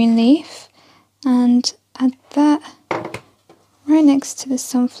take a green leaf and add that right next to the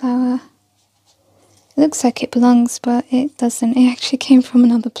sunflower. It looks like it belongs, but it doesn't. It actually came from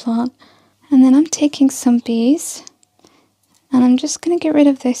another plant. And then I'm taking some bees, and I'm just going to get rid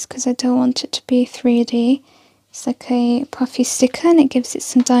of this because I don't want it to be 3D. It's like a puffy sticker and it gives it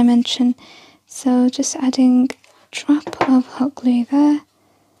some dimension. So just adding a drop of hot glue there.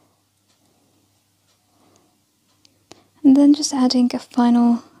 And then just adding a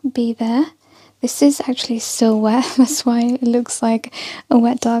final bee there. This is actually still wet, that's why it looks like a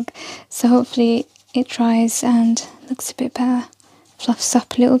wet dog. So hopefully it dries and looks a bit better. Fluffs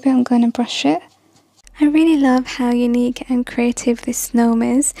up a little bit, I'm going to brush it. I really love how unique and creative this gnome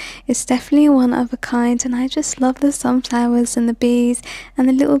is. It's definitely one of a kind, and I just love the sunflowers and the bees and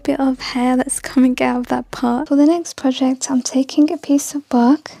the little bit of hair that's coming out of that pot. For the next project, I'm taking a piece of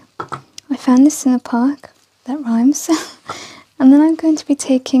bark. I found this in the park. That rhymes. And then I'm going to be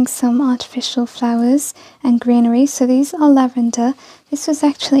taking some artificial flowers and greenery. So these are lavender. This was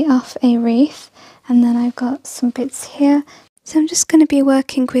actually off a wreath. And then I've got some bits here. So I'm just going to be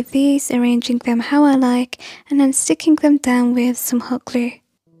working with these, arranging them how I like, and then sticking them down with some hot glue.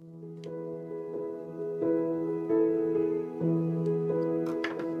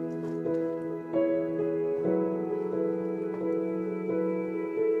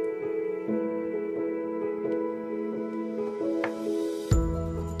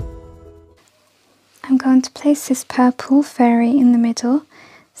 I'm going to place this purple fairy in the middle.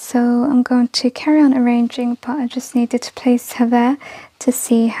 So I'm going to carry on arranging, but I just needed to place her there to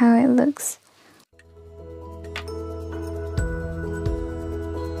see how it looks.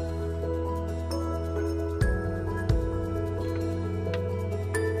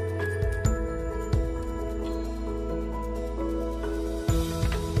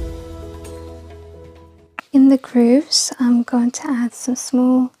 In the grooves, I'm going to add some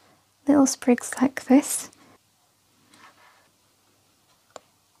small little sprigs like this.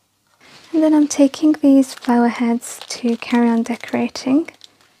 And then I'm taking these flower heads to carry on decorating.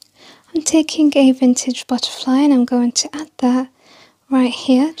 I'm taking a vintage butterfly and I'm going to add that right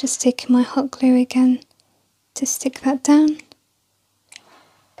here, just taking my hot glue again to stick that down.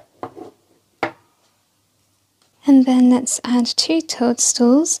 And then let's add 2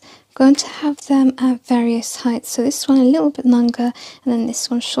 toadstools. I'm going to have them at various heights, so this one a little bit longer and then this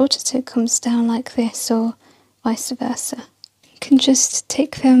one shorter, so it comes down like this, or vice versa. You can just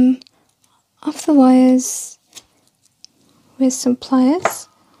take them off the wires with some pliers.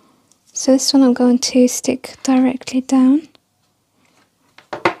 So this one I'm going to stick directly down.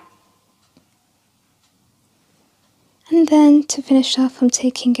 And then to finish off, I'm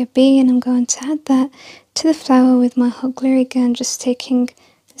taking a bee and I'm going to add that to the flower with my hot glue again, just taking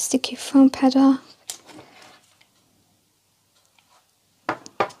the sticky foam pad off.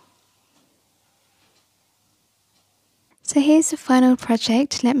 So here's the final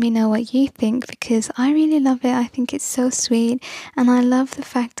project. Let me know what you think, because I really love it. I think it's so sweet, and I love the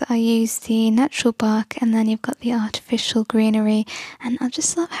fact that I use the natural bark and then you've got the artificial greenery, and I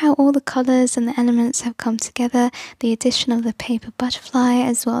just love how all the colours and the elements have come together, the addition of the paper butterfly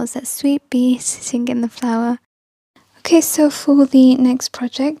as well as that sweet bee sitting in the flower. Okay, so for the next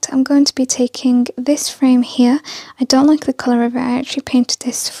project, I'm going to be taking this frame here. I don't like the colour of it. I actually painted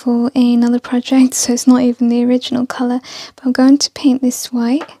this for another project, so it's not even the original colour, but I'm going to paint this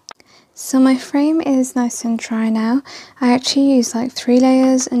white. So my frame is nice and dry now. I actually use like 3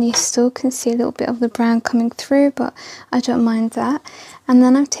 layers and you still can see a little bit of the brown coming through, but I don't mind that. And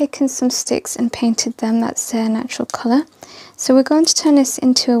then I've taken some sticks and painted them. That's their natural colour. So we're going to turn this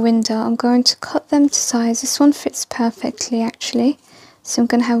into a window. I'm going to cut them to size. This one fits perfectly actually. So I'm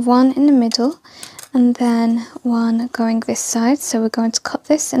going to have one in the middle and then one going this side. So we're going to cut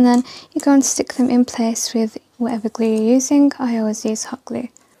this and then you're going to stick them in place with whatever glue you're using. I always use hot glue.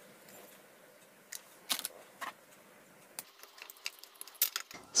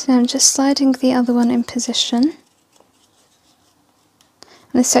 So I'm just sliding the other one in position. And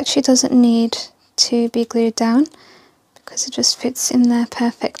this actually doesn't need to be glued down because it just fits in there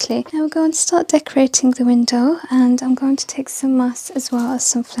perfectly. Now we're going to start decorating the window, and I'm going to take some moss as well as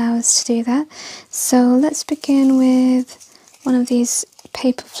some flowers to do that. So let's begin with one of these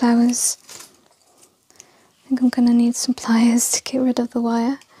paper flowers. I think I'm going to need some pliers to get rid of the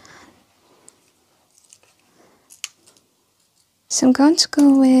wire. So I'm going to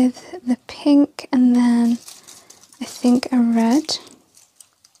go with the pink and then I think a red.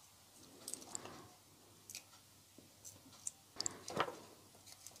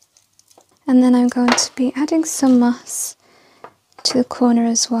 And then I'm going to be adding some moss to the corner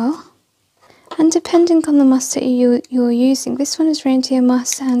as well. And depending on the moss that you're using, this one is reindeer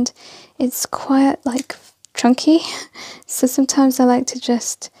moss and it's quite like chunky. So sometimes I like to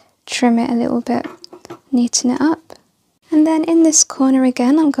just trim it a little bit, neaten it up. And then in this corner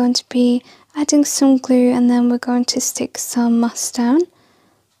again, I'm going to be adding some glue and then we're going to stick some moss down.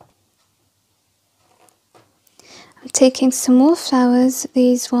 I'm taking some more flowers.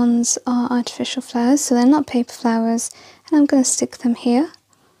 These ones are artificial flowers, so they're not paper flowers, and I'm going to stick them here.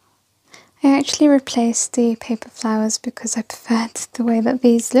 I actually replaced the paper flowers because I preferred the way that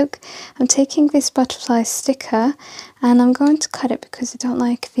these look. I'm taking this butterfly sticker and I'm going to cut it because I don't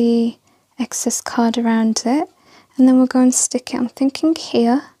like the excess card around it. And then we're going to stick it, I'm thinking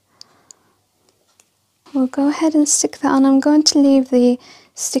here. We'll go ahead and stick that on. I'm going to leave the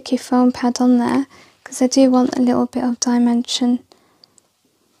sticky foam pad on there because I do want a little bit of dimension.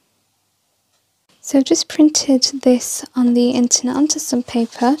 So I've just printed this on the internet onto some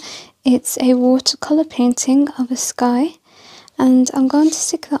paper. It's a watercolour painting of a sky. And I'm going to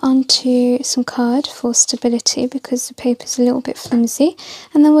stick that onto some card for stability because the paper is a little bit flimsy.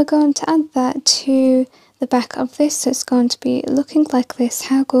 And then we're going to add that to the back of this, so it's going to be looking like this.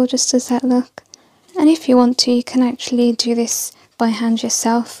 How gorgeous does that look? And if you want to, you can actually do this by hand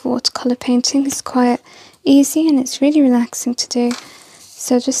yourself. Watercolour painting is quite easy and it's really relaxing to do.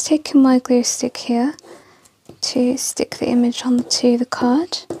 So just taking my glue stick here to stick the image onto the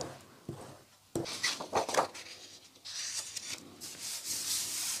card.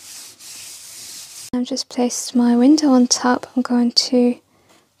 I've just placed my window on top. I'm going to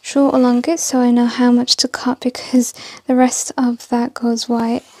draw along it so I know how much to cut because the rest of that goes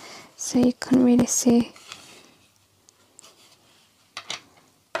white, so you can't really see.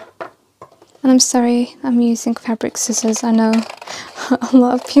 And I'm sorry, I'm using fabric scissors. I know a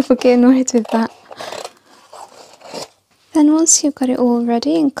lot of people get annoyed with that. Then once you've got it all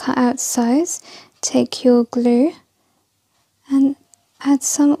ready and cut out size, take your glue and add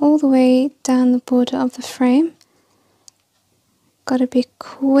some all the way down the border of the frame. Got to be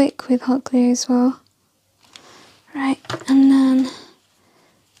quick with hot glue as well. Right, and then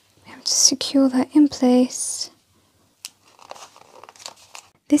we have to secure that in place.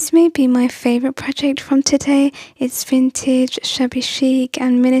 This may be my favourite project from today. It's vintage, shabby chic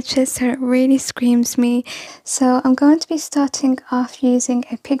and miniature, so it really screams me. So I'm going to be starting off using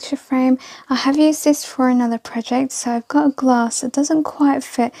a picture frame. I have used this for another project, so I've got a glass that doesn't quite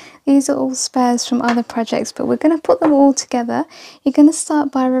fit. These are all spares from other projects, but we're going to put them all together. You're going to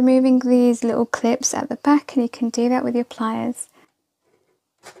start by removing these little clips at the back, and you can do that with your pliers.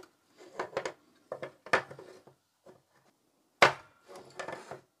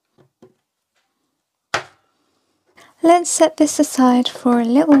 Let's set this aside for a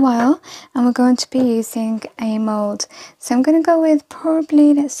little while and we're going to be using a mould. So I'm going to go with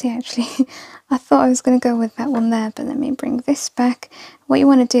probably, let's see actually, I thought I was going to go with that one there, but let me bring this back. What you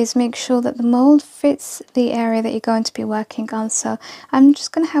want to do is make sure that the mould fits the area that you're going to be working on. So I'm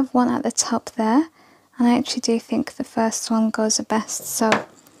just going to have one at the top there, and I actually do think the first one goes the best. So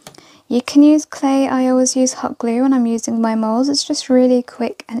you can use clay. I always use hot glue when I'm using my molds. It's just really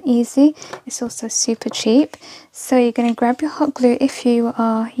quick and easy. It's also super cheap. So you're going to grab your hot glue, if you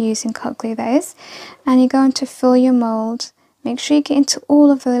are using hot glue that is, and you're going to fill your mold. Make sure you get into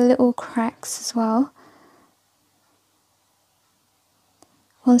all of the little cracks as well.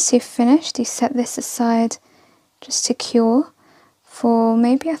 Once you've finished, you set this aside just to cure for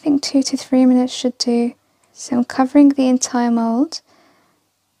maybe I think 2 to 3 minutes should do. So I'm covering the entire mold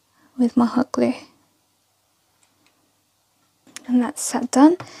with my hot glue, and that's that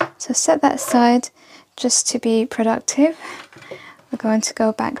done. So set that aside just to be productive. We're going to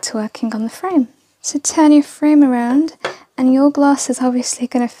go back to working on the frame. So turn your frame around, and your glass is obviously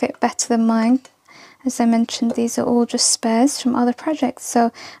going to fit better than mine. As I mentioned, these are all just spares from other projects.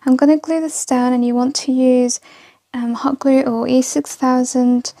 So I'm going to glue this down, and you want to use hot glue or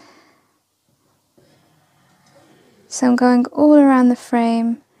E6000. So I'm going all around the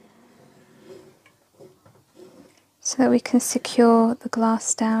frame so that we can secure the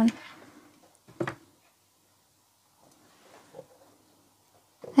glass down.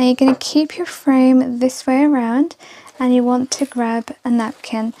 Now you're going to keep your frame this way around, and you want to grab a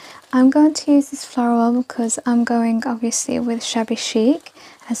napkin. I'm going to use this floral one because I'm going obviously with shabby chic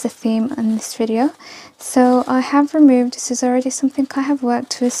as the theme in this video. So I have removed, this is already something I have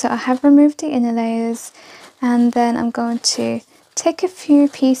worked with, so I have removed the inner layers, and then I'm going to take a few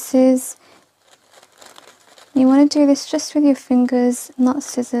pieces. You want to do this just with your fingers, not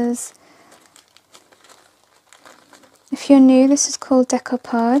scissors. If you're new, this is called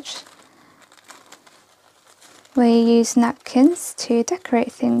decoupage, where you use napkins to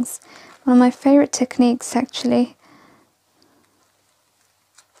decorate things. One of my favourite techniques actually.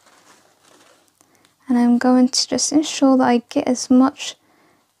 And I'm going to just ensure that I get as much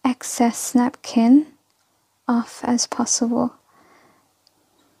excess napkin off as possible.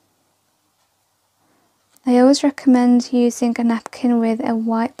 I always recommend using a napkin with a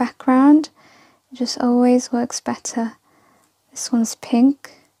white background. It just always works better. This one's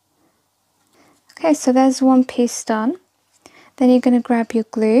pink. Okay, so there's one piece done. Then you're going to grab your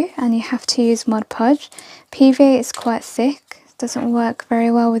glue, and you have to use Mod Podge. PVA is quite thick, it doesn't work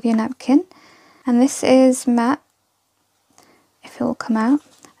very well with your napkin. And this is matte, if it will come out.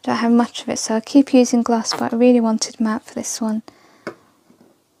 I don't have much of it, so I'll keep using gloss, but I really wanted matte for this one.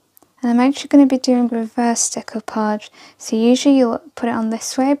 And I'm actually going to be doing reverse decoupage. So usually you'll put it on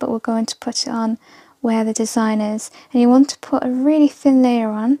this way, but we're going to put it on where the design is. And you want to put a really thin layer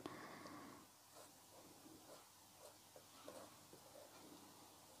on.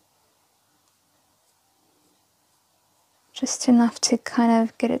 Just enough to kind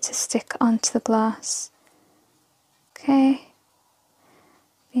of get it to stick onto the glass. Okay.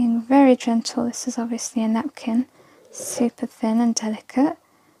 Being very gentle. This is obviously a napkin. Super thin and delicate.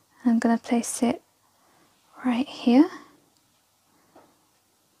 I'm going to place it right here.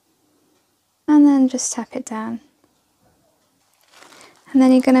 And then just tap it down. And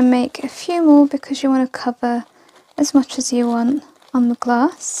then you're going to make a few more because you want to cover as much as you want on the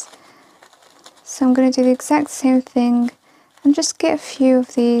glass. So I'm going to do the exact same thing and just get a few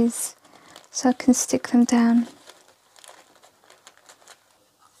of these so I can stick them down.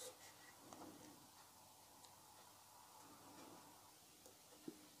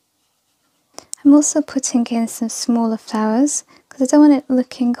 I'm also putting in some smaller flowers because I don't want it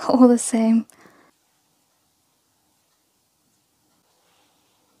looking all the same.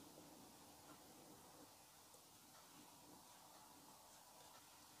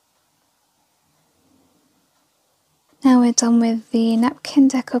 Now we're done with the napkin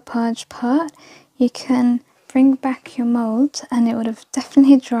decoupage part. You can bring back your mould, and it would have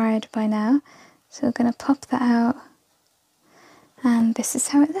definitely dried by now. So we're going to pop that out, and this is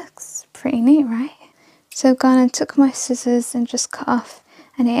how it looks. Pretty neat, right? So I've gone and took my scissors and just cut off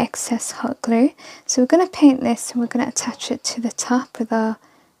any excess hot glue. So we're going to paint this, and we're going to attach it to the top with our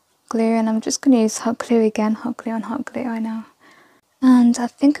glue, and I'm just going to use hot glue again. Hot glue on hot glue, I know. And I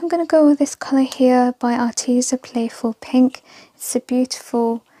think I'm going to go with this colour here by Arteza Playful Pink. It's a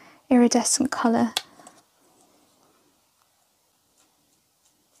beautiful iridescent colour.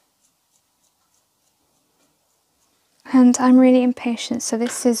 And I'm really impatient, so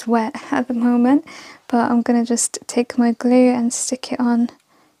this is wet at the moment, but I'm going to just take my glue and stick it on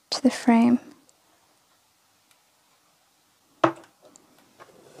to the frame.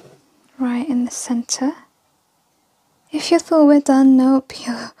 Right in the centre. If you thought we're done, nope,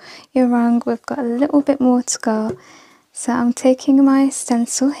 you're wrong. We've got a little bit more to go. So I'm taking my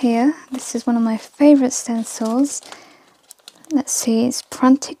stencil here. This is one of my favourite stencils. Let's see, it's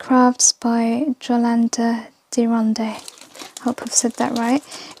Pronti Crafts by Jolanda Dironde. Hope I've said that right.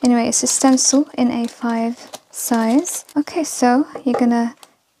 Anyway, it's a stencil in A5 size. Okay, so you're gonna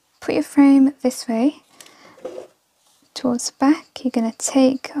put your frame this way towards the back. You're gonna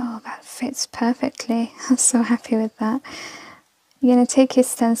take, oh, that fits perfectly. I'm so happy with that. You're gonna take your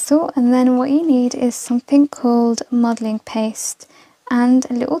stencil, and then what you need is something called modelling paste and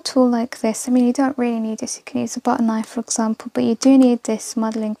a little tool like this. I mean, you don't really need this. You can use a butter knife, for example, but you do need this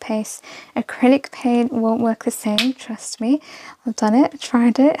modelling paste. Acrylic paint won't work the same, trust me. I've done it,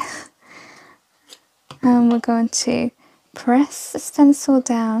 tried it. And we're going to press the stencil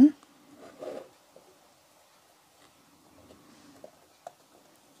down.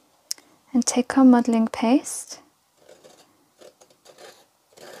 And take our modelling paste.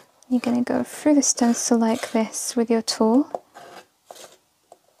 You're going to go through the stencil like this with your tool.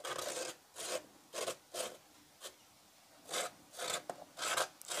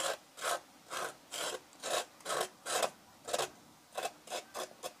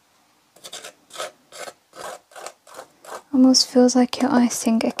 Almost feels like you're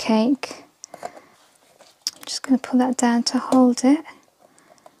icing a cake. I'm just going to pull that down to hold it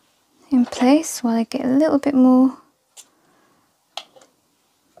in place while I get a little bit more.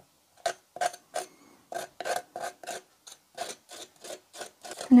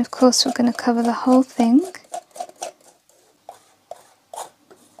 And of course we're going to cover the whole thing.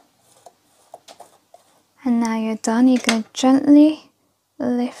 And now you're done, you're going to gently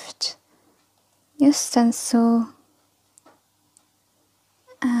lift your stencil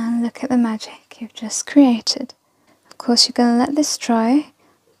and look at the magic you've just created. Of course, you're going to let this dry,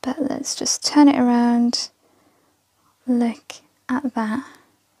 but let's just turn it around. Look at that.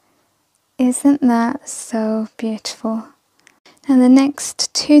 Isn't that so beautiful? And the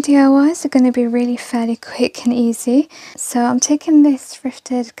next 2 DIYs are going to be really fairly quick and easy. So I'm taking this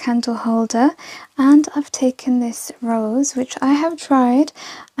thrifted candle holder, and I've taken this rose, which I have dried,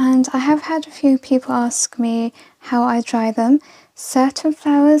 and I have had a few people ask me how I dry them. Certain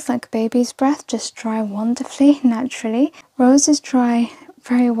flowers, like baby's breath, just dry wonderfully naturally. Roses dry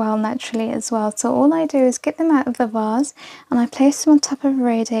very well naturally as well. So all I do is get them out of the vase and I place them on top of a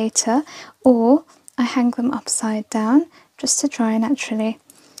radiator, or I hang them upside down just to dry naturally.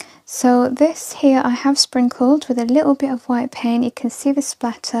 So this here I have sprinkled with a little bit of white paint. You can see the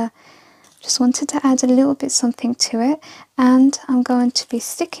splatter. Just wanted to add a little bit something to it, and I'm going to be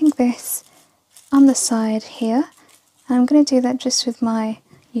sticking this on the side here, and I'm going to do that just with my,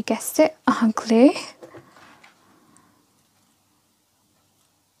 you guessed it, glue.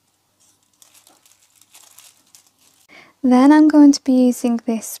 Then I'm going to be using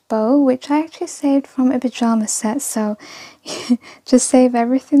this bow, which I actually saved from a pyjama set, so just save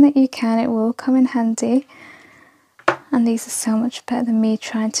everything that you can, it will come in handy. And these are so much better than me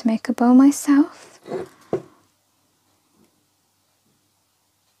trying to make a bow myself.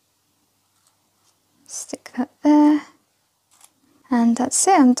 Stick that there. And that's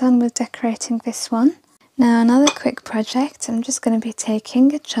it, I'm done with decorating this one. Now another quick project, I'm just going to be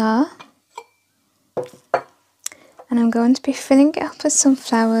taking a jar and I'm going to be filling it up with some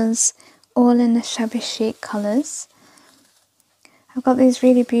flowers, all in the shabby chic colours. I've got these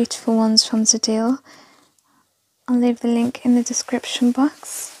really beautiful ones from the deal. I'll leave the link in the description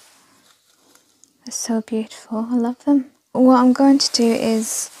box. They're so beautiful, I love them. What I'm going to do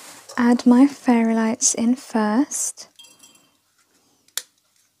is add my fairy lights in first.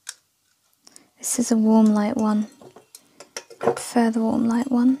 This is a warm light one. I prefer the warm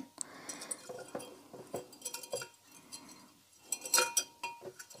light one.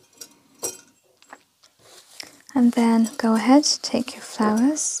 And then go ahead, take your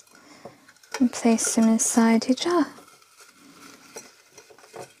flowers and place them inside your jar.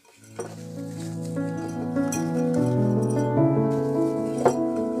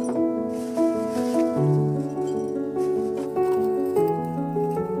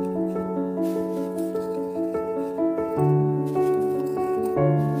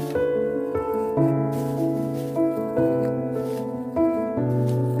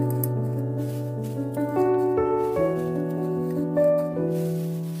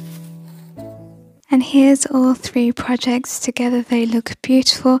 And here's all 3 projects together. They look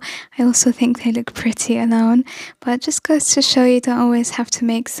beautiful. I also think they look pretty alone, but it just goes to show you don't always have to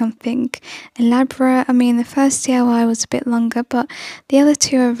make something elaborate. I mean, the first DIY was a bit longer, but the other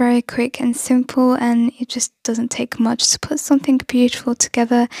 2 are very quick and simple, and it just doesn't take much to put something beautiful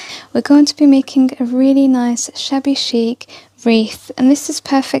together. We're going to be making a really nice shabby chic wreath, and this is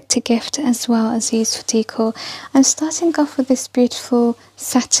perfect to gift as well as use for decor. I'm starting off with this beautiful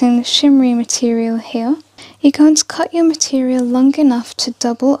satin shimmery material here. You're going to cut your material long enough to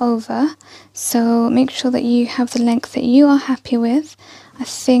double over, so make sure that you have the length that you are happy with. I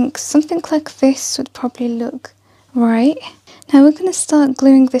think something like this would probably look right. Now we're going to start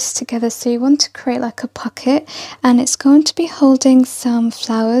gluing this together, so you want to create like a pocket, and it's going to be holding some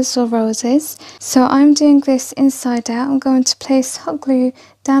flowers or roses. So I'm doing this inside out. I'm going to place hot glue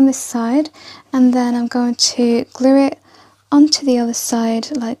down this side, and then I'm going to glue it onto the other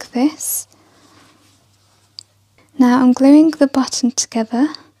side like this. Now I'm gluing the bottom together.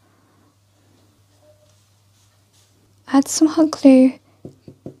 Add some hot glue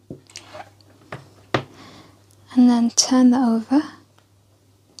and then turn that over.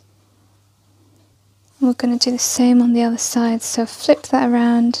 We're going to do the same on the other side, so flip that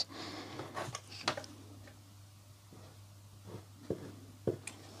around.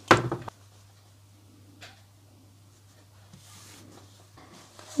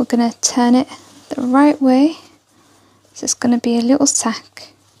 We're going to turn it the right way, so it's going to be a little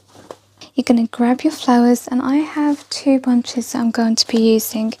sack. You're going to grab your flowers, and I have 2 bunches that I'm going to be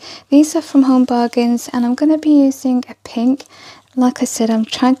using. These are from Home Bargains, and I'm going to be using a pink. Like I said, I'm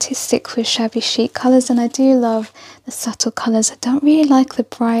trying to stick with shabby chic colours, and I do love the subtle colours. I don't really like the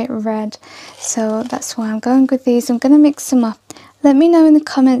bright red, so that's why I'm going with these. I'm going to mix them up. Let me know in the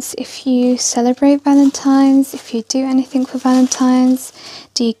comments if you celebrate Valentine's, if you do anything for Valentine's.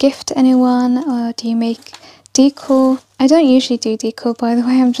 Do you gift anyone, or do you make decor. I don't usually do decor, by the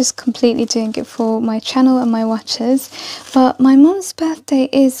way. I'm just completely doing it for my channel and my watchers. But my mum's birthday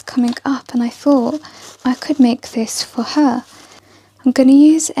is coming up and I thought I could make this for her. I'm going to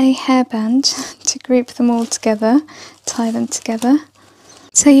use a hairband to group them all together, tie them together.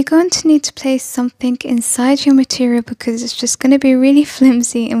 So you're going to need to place something inside your material because it's just going to be really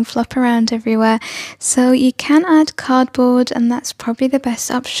flimsy and flop around everywhere. So you can add cardboard and that's probably the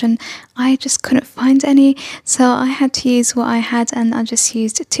best option. I just couldn't find any, so I had to use what I had and I just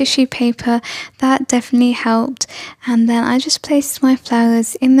used tissue paper. That definitely helped. And then I just placed my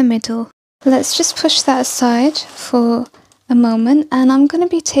flowers in the middle. Let's just push that aside for a moment and I'm going to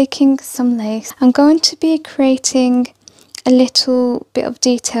be taking some lace. I'm going to be creating a little bit of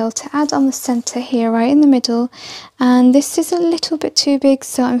detail to add on the center here, right in the middle, and this is a little bit too big,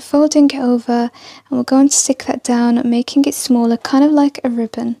 so I'm folding it over and we're going to stick that down, making it smaller, kind of like a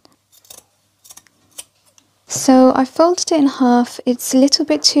ribbon. So I folded it in half. It's a little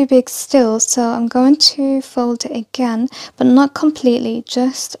bit too big still, so I'm going to fold it again, but not completely,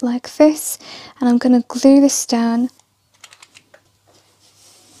 just like this, and I'm going to glue this down.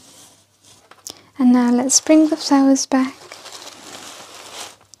 And now let's bring the flowers back.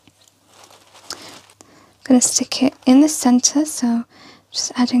 I'm going to stick it in the center, so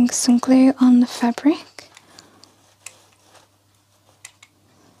just adding some glue on the fabric.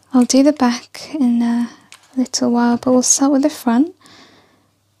 I'll do the back in a little while, but we'll start with the front.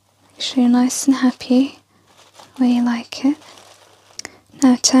 Make sure you're nice and happy where you like it.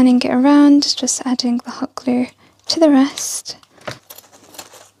 Now turning it around, just adding the hot glue to the rest.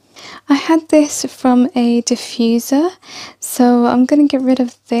 I had this from a diffuser, so I'm going to get rid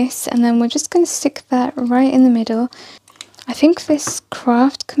of this and then we're just going to stick that right in the middle. I think this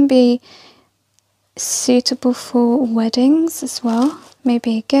craft can be suitable for weddings as well,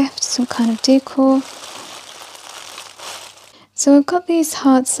 maybe a gift, some kind of decor. So I've got these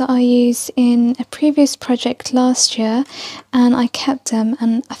hearts that I used in a previous project last year and I kept them,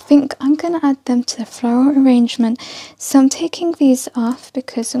 and I think I'm going to add them to the floral arrangement. So I'm taking these off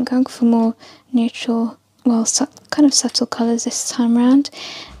because I'm going for more neutral, well, kind of subtle colours this time around.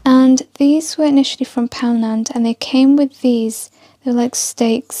 And these were initially from Poundland and they came with these, they're like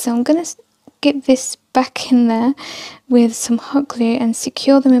stakes. So I'm going to get this back in there with some hot glue and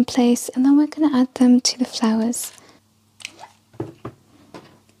secure them in place, and then we're going to add them to the flowers.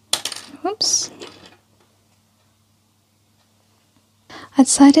 Whoops. I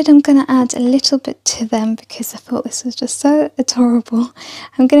decided I'm going to add a little bit to them because I thought this was just so adorable.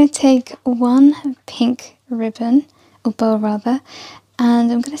 I'm going to take one pink ribbon, or bow rather,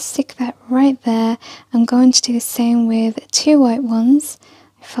 and I'm going to stick that right there. I'm going to do the same with two white ones.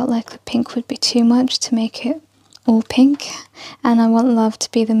 I felt like the pink would be too much to make it all pink, and I want love to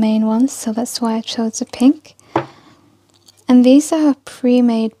be the main one, so that's why I chose the pink. And these are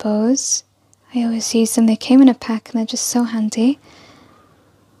pre-made bows. I always use them. They came in a pack and they're just so handy.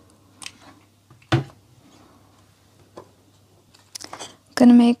 I'm going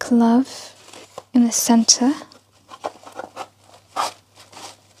to make love in the center.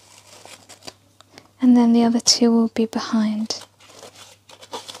 And then the other two will be behind.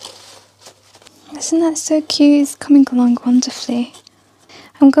 Isn't that so cute? It's coming along wonderfully.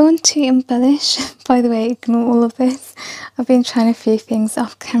 I'm going to embellish, by the way, ignore all of this. I've been trying a few things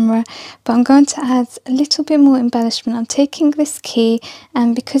off camera, but I'm going to add a little bit more embellishment. I'm taking this key,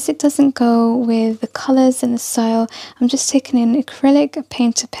 and because it doesn't go with the colours and the style, I'm just taking an acrylic, a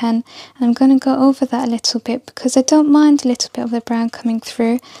painter pen, and I'm going to go over that a little bit because I don't mind a little bit of the brown coming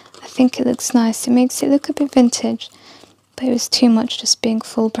through. I think it looks nice. It makes it look a bit vintage, but it was too much just being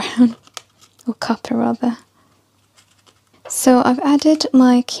full brown, or copper rather. So I've added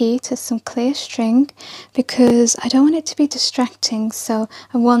my key to some clear string because I don't want it to be distracting, so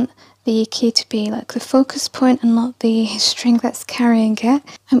I want the key to be like the focus point and not the string that's carrying it.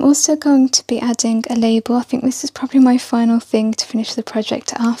 I'm also going to be adding a label. I think this is probably my final thing to finish the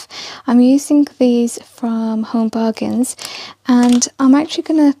project off. I'm using these from Home Bargains and I'm actually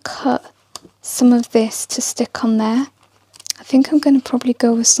going to cut some of this to stick on there. I think I'm going to probably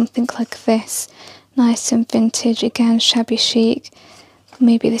go with something like this. Nice and vintage, again shabby chic,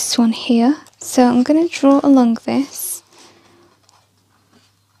 maybe this one here. So I'm going to draw along this.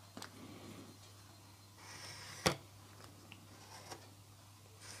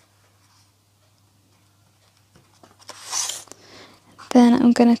 Then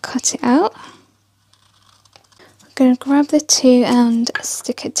I'm going to cut it out. I'm going to grab the two and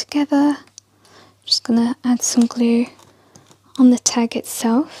stick it together. Just going to add some glue on the tag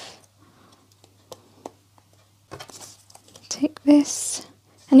itself. Take this,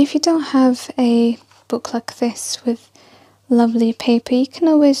 and if you don't have a book like this with lovely paper. You can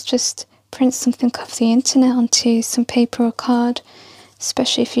always just print something off the internet onto some paper or card,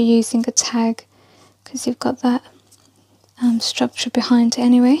 especially if you're using a tag, because you've got that structure behind it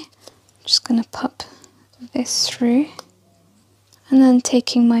anyway. I'm just going to pop this through, and then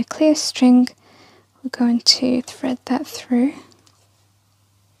taking my clear string, we're going to thread that through.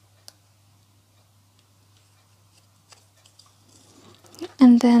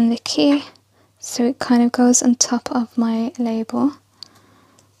 And then the key, so it kind of goes on top of my label.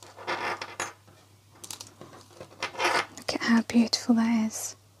 Look at how beautiful that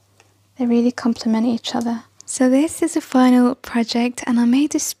is. They really complement each other. So this is a final project, and I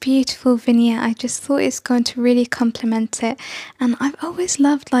made this beautiful vignette. I just thought it's going to really complement it, and I've always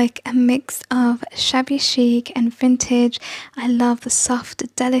loved like a mix of shabby chic and vintage. I love the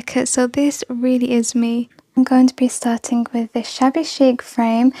soft, delicate, so this really is me. I'm going to be starting with this shabby chic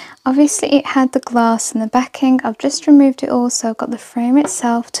frame. Obviously it had the glass and the backing. I've just removed it all, so I've got the frame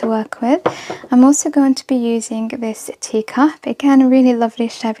itself to work with. I'm also going to be using this teacup, again really lovely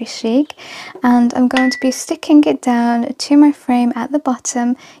shabby chic, and I'm going to be sticking it down to my frame at the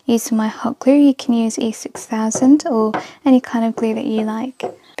bottom using my hot glue. You can use E6000 or any kind of glue that you like.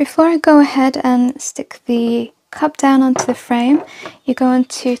 Before I go ahead and stick the cup down onto the frame, you're going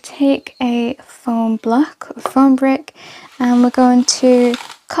to take a foam block or foam brick, and we're going to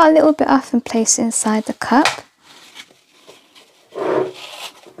cut a little bit off and place it inside the cup.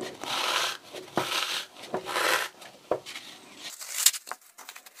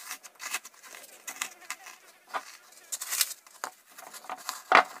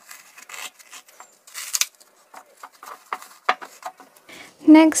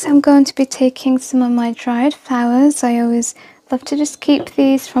 Next, I'm going to be taking some of my dried flowers. I always love to just keep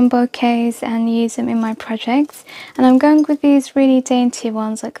these from bouquets and use them in my projects. And I'm going with these really dainty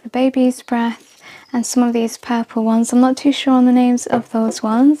ones like the baby's breath and some of these purple ones. I'm not too sure on the names of those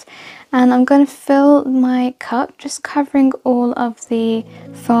ones. And I'm going to fill my cup, just covering all of the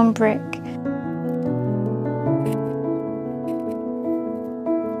foam brick.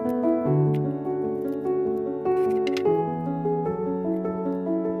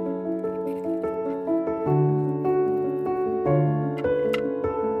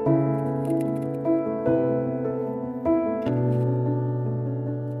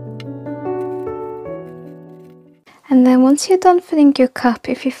 And then once you're done filling your cup,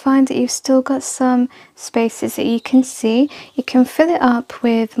 if you find that you've still got some spaces that you can see, you can fill it up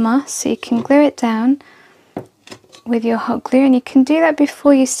with moss, so you can glue it down with your hot glue, and you can do that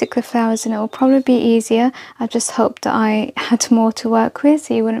before you stick the flowers in. It will probably be easier. I just hoped that I had more to work with,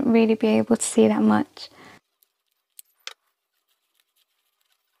 so you wouldn't really be able to see that much.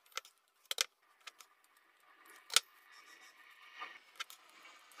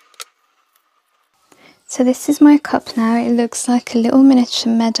 So this is my cup now. It looks like a little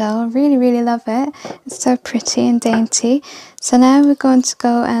miniature meadow. I really love it. It's so pretty and dainty. So now we're going to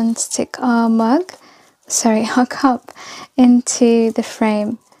go and stick our our cup into the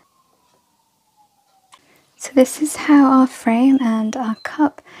frame. So this is how our frame and our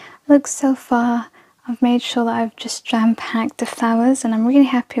cup looks so far. I've made sure that I've just jam-packed the flowers, and I'm really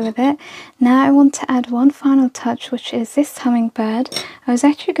happy with it. Now I want to add one final touch, which is this hummingbird. I was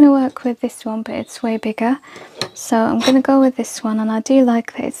actually going to work with this one, but it's way bigger. So I'm going to go with this one, and I do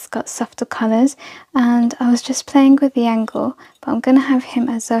like that it's got softer colours. And I was just playing with the angle, but I'm going to have him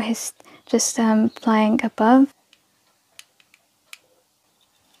as though he's just flying above.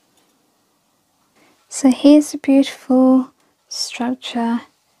 So here's a beautiful structure.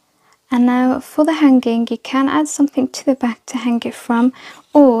 And now for the hanging, you can add something to the back to hang it from,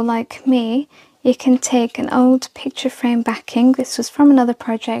 or like me, you can take an old picture frame backing. This was from another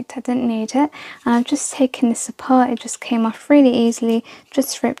project, I didn't need it, and I've just taken this apart. It just came off really easily,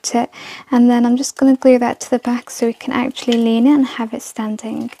 just ripped it, and then I'm just going to glue that to the back so we can actually lean it and have it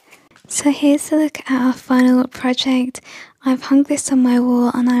standing. So here's a look at our final project. I've hung this on my wall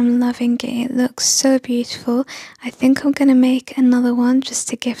and I'm loving it. It looks so beautiful. I think I'm going to make another one just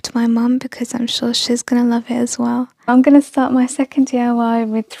to gift my mum, because I'm sure she's going to love it as well. I'm going to start my second DIY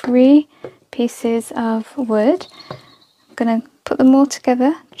with 3 pieces of wood. I'm going to put them all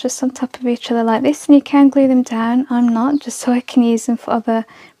together just on top of each other like this, and you can glue them down. I'm not, just so I can use them for other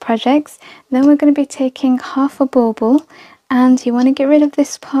projects. Then we're going to be taking half a bauble, and you want to get rid of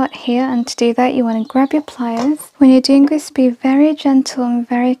this part here, and to do that you want to grab your pliers. When you're doing this, be very gentle and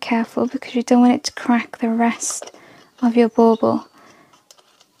very careful, because you don't want it to crack the rest of your bauble.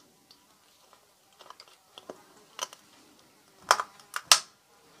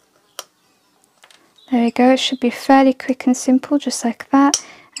 There we go, it should be fairly quick and simple, just like that.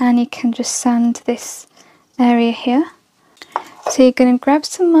 and you can just sand this area here. So you're going to grab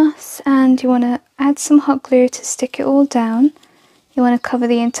some moss and you want to add some hot glue to stick it all down. You want to cover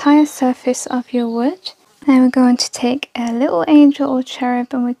the entire surface of your wood. Then we're going to take a little angel or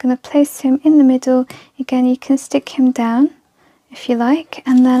cherub and we're going to place him in the middle. Again, you can stick him down if you like.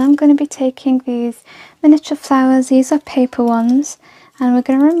 And then I'm going to be taking these miniature flowers. These are paper ones. And we're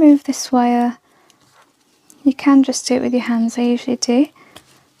going to remove this wire. You can just do it with your hands, I usually do.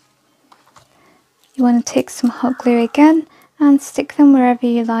 You want to take some hot glue again and stick them wherever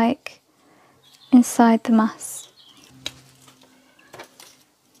you like inside the moss.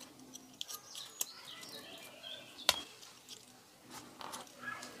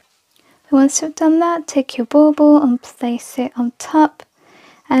 Once you've done that, take your bauble and place it on top,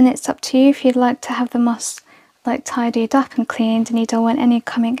 and it's up to you if you'd like to have the moss like tidied up and cleaned and you don't want any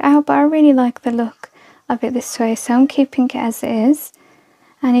coming out, but I really like the look of it this way, so I'm keeping it as it is.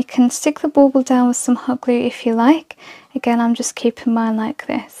 And you can stick the bauble down with some hot glue if you like. Again, I'm just keeping mine like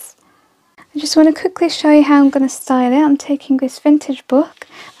this. I just want to quickly show you how I'm going to style it. I'm taking this vintage book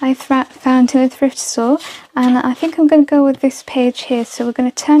I found in a thrift store, and I think I'm going to go with this page here. So we're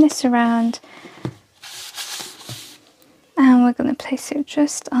going to turn this around and we're going to place it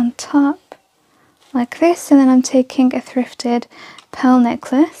just on top like this, and then I'm taking a thrifted pearl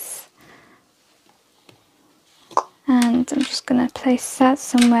necklace and I'm just going to place that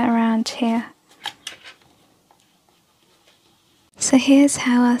somewhere around here. So here's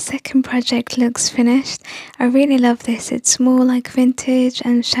how our second project looks finished. I really love this. It's more like vintage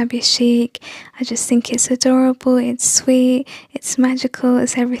and shabby chic. I just think it's adorable, it's sweet, it's magical,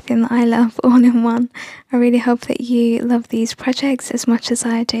 it's everything that I love all in one. I really hope that you love these projects as much as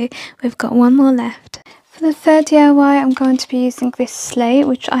I do. We've got one more left. For the third DIY, I'm going to be using this slate,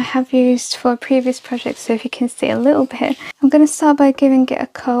 which I have used for a previous project, so if you can see a little bit. I'm going to start by giving it a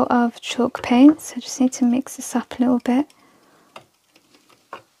coat of chalk paint, so I just need to mix this up a little bit.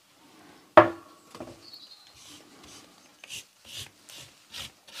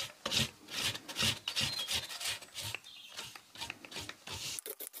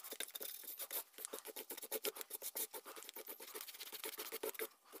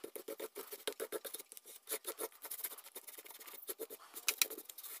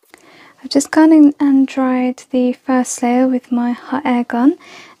 I've just gone in and dried the first layer with my hot air gun.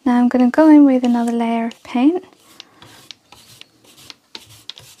 Now I'm going to go in with another layer of paint.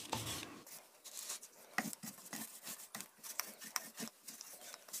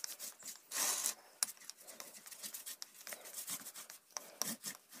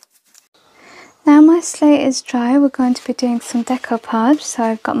 Now my slate is dry, we're going to be doing some decoupage. So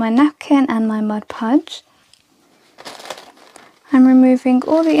I've got my napkin and my Mod Podge. I'm removing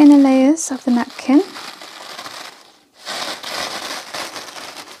all the inner layers of the napkin.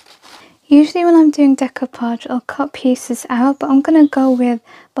 Usually when I'm doing decoupage, I'll cut pieces out, but I'm going to go with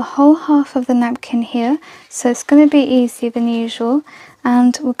the whole half of the napkin here, so it's going to be easier than usual.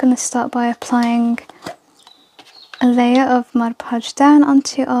 And we're going to start by applying a layer of Mod Podge down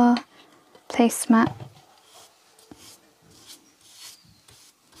onto our placemat.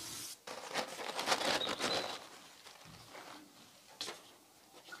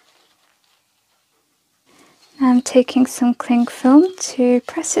 I'm taking some cling film to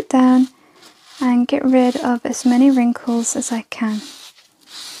press it down and get rid of as many wrinkles as I can.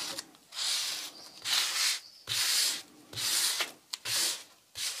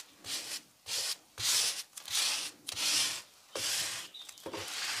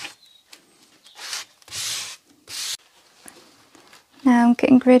 Now I'm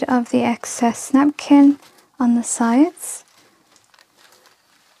getting rid of the excess napkin on the sides.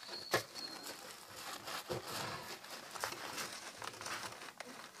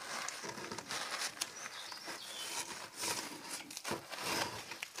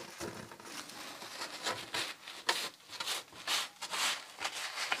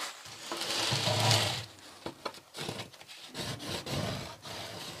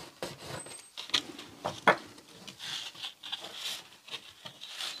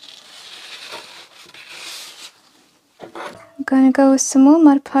 I'm going to go with some more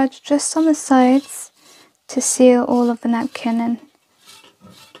Mod Podge just on the sides to seal all of the napkin in.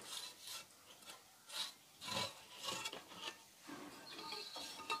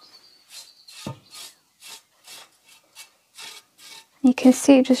 You can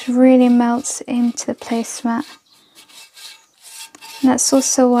see it just really melts into the placemat. And that's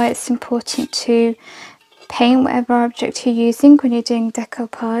also why it's important to paint whatever object you're using when you're doing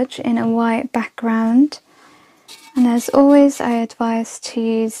decoupage in a white background. And as always, I advise to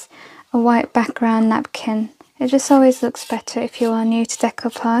use a white background napkin It just always looks better if you are new to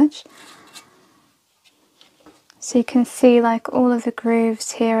decoupage. So you can see like all of the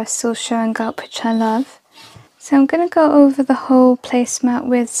grooves here are still showing up, which I love. So I'm going to go over the whole placemat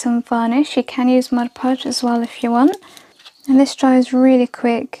with some varnish. You can use Mod Podge as well if you want. And this dries really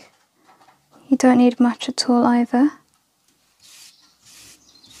quick. You don't need much at all either.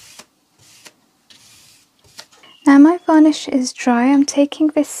 Now my varnish is dry. I'm taking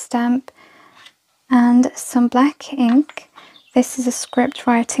this stamp and some black ink. This is a script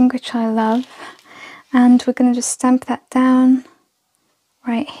writing, which I love. And we're going to just stamp that down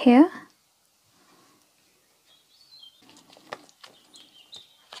right here.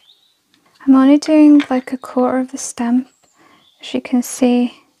 I'm only doing like a quarter of the stamp, as you can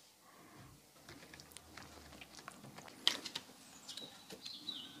see.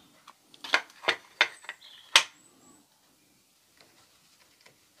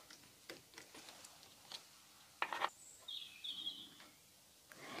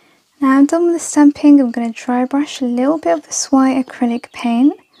 Now I'm done with the stamping. I'm going to dry brush a little bit of this white acrylic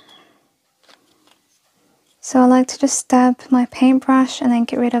paint. So I like to just dab my paintbrush and then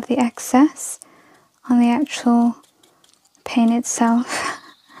get rid of the excess on the actual paint itself.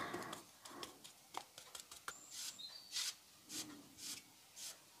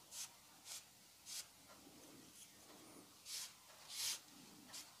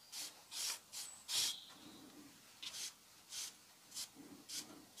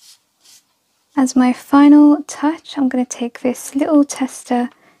 As my final touch, I'm going to take this little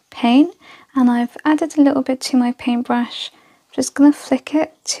tester paint and I've added a little bit to my paintbrush. I'm just going to flick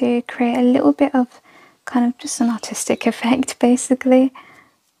it to create a little bit of kind of just an artistic effect basically.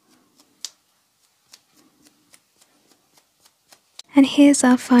 And here's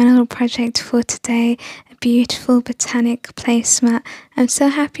our final project for today, a beautiful botanic placemat. I'm so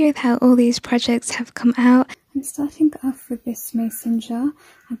happy with how all these projects have come out. I'm starting off with this mason jar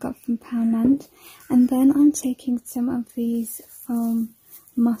I got from Poundland, and then I'm taking some of these foam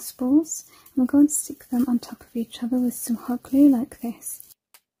moss balls and I'm going to stick them on top of each other with some hot glue like this.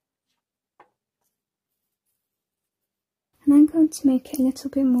 And I'm going to make it a little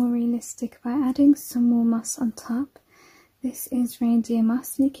bit more realistic by adding some more moss on top. This is reindeer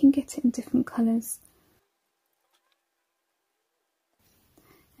moss and you can get it in different colours.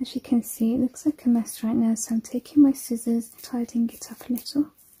 As you can see, it looks like a mess right now, so I'm taking my scissors, tidying it up a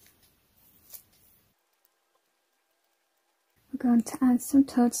little. We're going to add some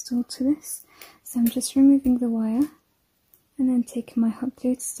toadstool to this, so I'm just removing the wire and then taking my hot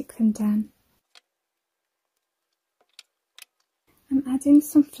glue to stick them down. I'm adding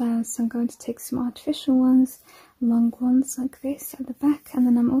some flowers, so I'm going to take some artificial ones, long ones like this at the back, and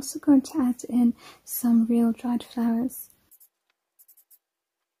then I'm also going to add in some real dried flowers.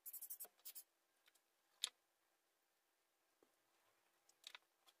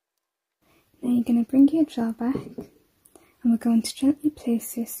 Now you're going to bring your jar back and we're going to gently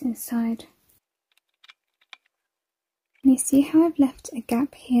place this inside. And you see how I've left a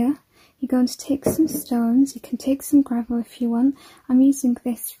gap here? You're going to take some stones, you can take some gravel if you want. I'm using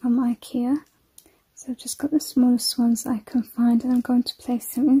this from IKEA. So I've just got the smallest ones that I can find and I'm going to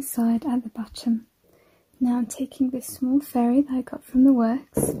place them inside at the bottom. Now I'm taking this small fairy that I got from the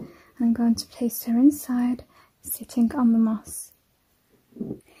works and I'm going to place her inside, sitting on the moss.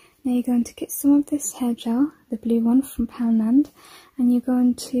 Now you're going to get some of this hair gel, the blue one from Poundland, and you're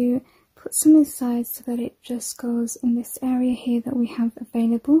going to put some inside so that it just goes in this area here that we have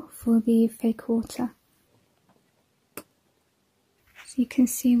available for the fake water. So you can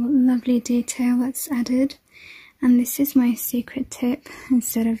see what lovely detail that's added, and this is my secret tip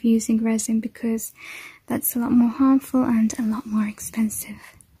instead of using resin because that's a lot more harmful and a lot more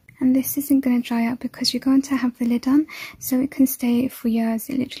expensive. And this isn't going to dry out because you're going to have the lid on, so it can stay for years.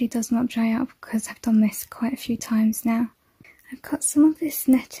 It literally does not dry out because I've done this quite a few times now. I've cut some of this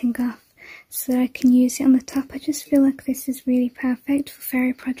netting off so that I can use it on the top. I just feel like this is really perfect for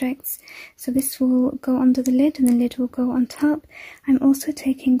fairy projects. So this will go under the lid and the lid will go on top. I'm also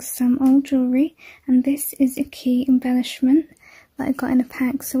taking some old jewellery, and this is a key embellishment that I got in a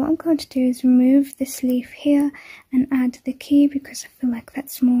pack. So what I'm going to do is remove this leaf here and add the key because I feel like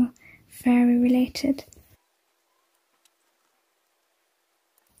that's more fairy related.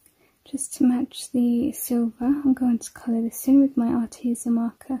 Just to match the silver, I'm going to colour this in with my Arteza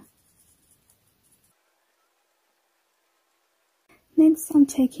marker. Next I'm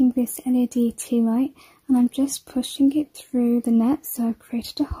taking this LED tea light and I'm just pushing it through the net, so I've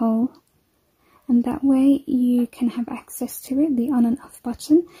created a hole. And that way you can have access to it, the on and off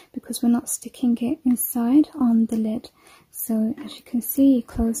button, because we're not sticking it inside on the lid. So as you can see, you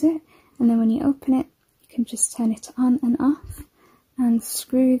close it and then when you open it, you can just turn it on and off and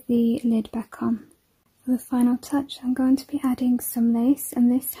screw the lid back on. For the final touch, I'm going to be adding some lace,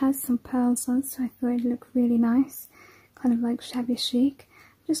 and this has some pearls on, so I thought it'd look really nice, kind of like shabby chic.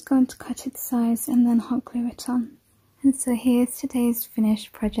 I'm just going to cut its size and then hot glue it on. And so here's today's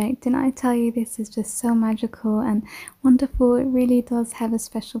finished project. Didn't I tell you this is just so magical and wonderful? It really does have a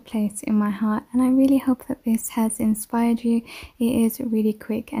special place in my heart, and I really hope that this has inspired you. It is really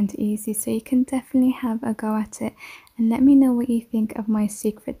quick and easy, so you can definitely have a go at it. And let me know what you think of my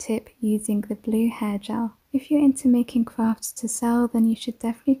secret tip using the blue hair gel. If you're into making crafts to sell, then you should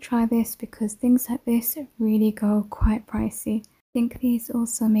definitely try this, because things like this really go quite pricey. I think these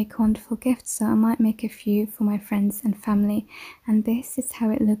also make wonderful gifts, so I might make a few for my friends and family. And this is how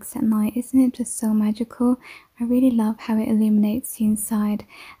it looks at night. Isn't it just so magical? I really love how it illuminates the inside,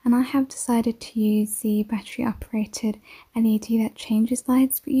 and I have decided to use the battery operated LED that changes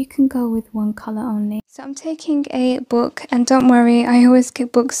lights, but you can go with one colour only. So I'm taking a book, and don't worry, I always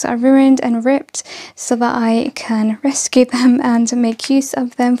get books that are ruined and ripped so that I can rescue them and make use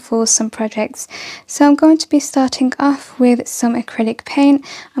of them for some projects. So I'm going to be starting off with some acrylic paint.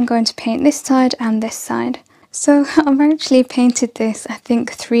 I'm going to paint this side and this side. So I've actually painted this, I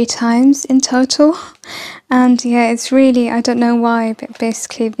think, 3 times in total, and yeah, it's really, I don't know why, but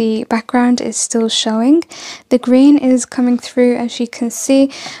basically the background is still showing. The green is coming through, as you can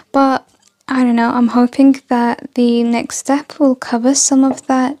see, but I don't know, I'm hoping that the next step will cover some of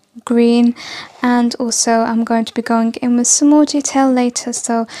that green, and also I'm going to be going in with some more detail later,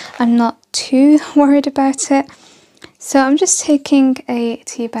 so I'm not too worried about it. So I'm just taking a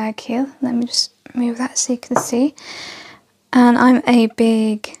tea bag here. Let me just move that so you can see. And I'm a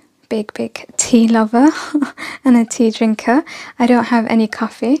big tea lover and a tea drinker. I don't have any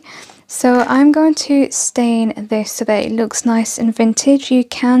coffee. So I'm going to stain this so that it looks nice and vintage. You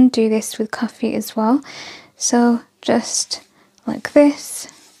can do this with coffee as well. So just like this.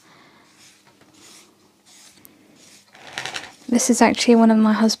 This is actually one of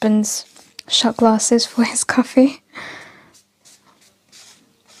my husband's shot glasses for his coffee.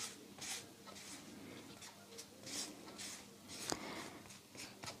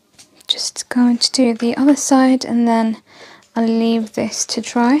 Just going to do the other side, and then I'll leave this to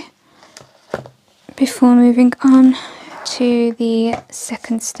dry before moving on to the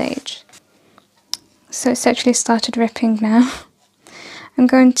second stage. So it's actually started ripping now. I'm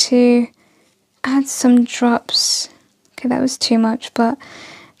going to add some drops. Okay, that was too much, but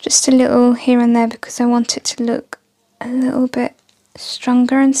just a little here and there because I want it to look a little bit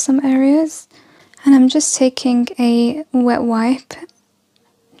stronger in some areas. And I'm just taking a wet wipe,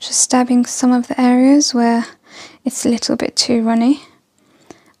 just dabbing some of the areas where it's a little bit too runny.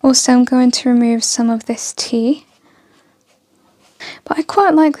 Also, I'm going to remove some of this tea, but I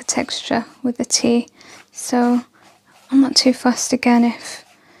quite like the texture with the tea, so I'm not too fussed again if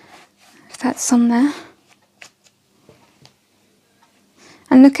that's on there.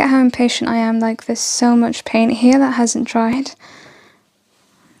 And look at how impatient I am, like there's so much paint here that hasn't dried.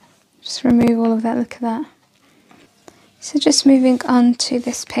 Just remove all of that, look at that. So just moving on to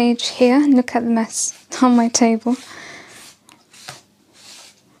this page here, look at the mess on my table.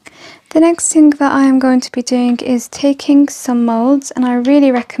 The next thing that I am going to be doing is taking some molds, and I really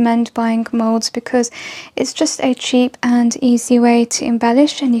recommend buying molds because it's just a cheap and easy way to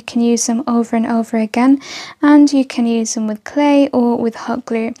embellish, and you can use them over and over again, and you can use them with clay or with hot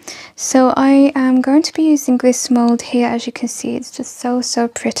glue. So I am going to be using this mold here. As you can see, it's just so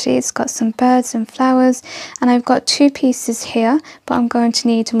pretty. It's got some birds and flowers, and I've got 2 pieces here, but I'm going to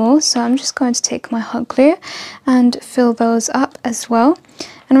need more, so I'm just going to take my hot glue and fill those up as well.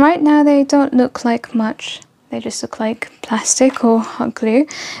 And right now they don't look like much, they just look like plastic or hot glue,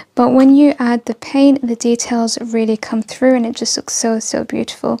 but when you add the paint, the details really come through and it just looks so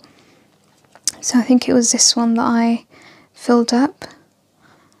beautiful. So I think it was this one that I filled up.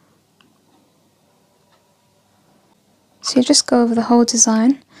 So you just go over the whole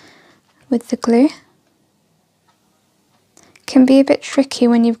design with the glue. It can be a bit tricky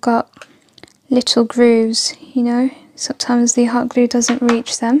when you've got little grooves, you know. Sometimes the hot glue doesn't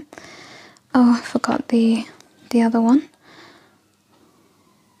reach them. Oh, I forgot the other one.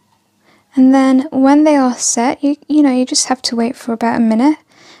 And then when they are set, you know, you just have to wait for about a minute.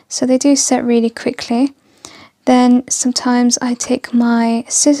 So they do set really quickly. Then sometimes I take my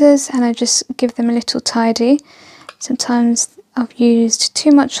scissors and I just give them a little tidy. Sometimes I've used too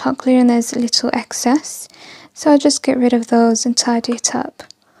much hot glue and there's a little excess. So I just get rid of those and tidy it up.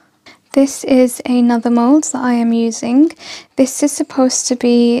 This is another mold that I am using. This is supposed to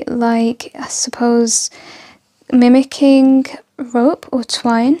be like, I suppose, mimicking rope or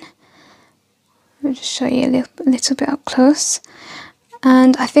twine. I'll just show you a little bit up close.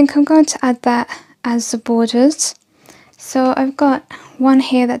 And I think I'm going to add that as the borders. So I've got one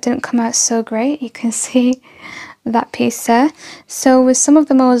here that didn't come out so great. You can see that piece there. So with some of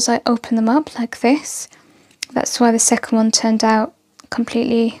the molds I open them up like this. That's why the second one turned out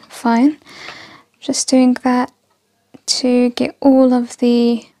completely fine. Just doing that to get all of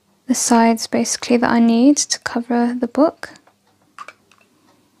the sides basically that I need to cover the book.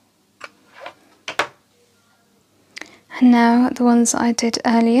 And now the ones that I did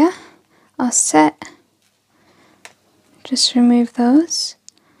earlier are set. Just remove those.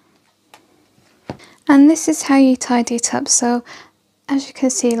 And this is how you tidy it up. So as you can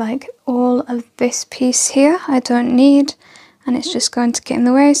see, like all of this piece here I don't need, and it's just going to get in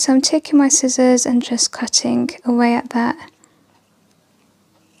the way. So I'm taking my scissors and just cutting away at that.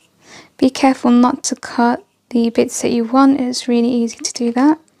 Be careful not to cut the bits that you want. It's really easy to do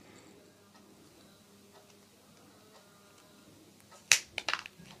that.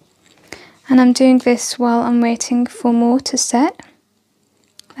 And I'm doing this while I'm waiting for more to set.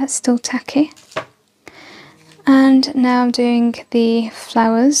 That's still tacky. And now I'm doing the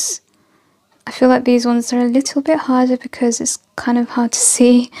flowers. I feel like these ones are a little bit harder because it's kind of hard to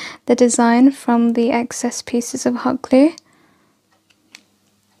see the design from the excess pieces of hot glue.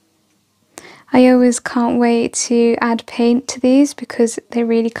 I always can't wait to add paint to these because they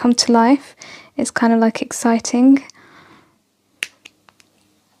really come to life. It's kind of like exciting.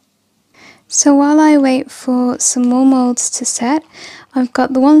 So while I wait for some more molds to set, I've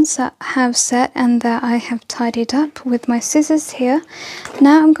got the ones that have set and that I have tidied up with my scissors here.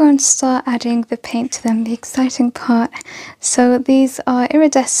 Now I'm going to start adding the paint to them, the exciting part. So these are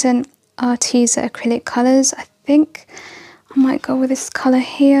iridescent Arteza acrylic colours. I think I might go with this colour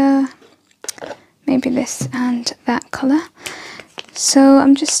here, maybe this and that colour. So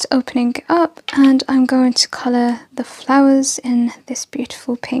I'm just opening it up and I'm going to colour the flowers in this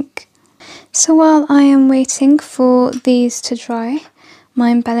beautiful pink. So while I am waiting for these to dry,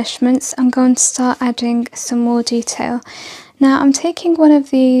 my embellishments, I'm going to start adding some more detail. Now I'm taking one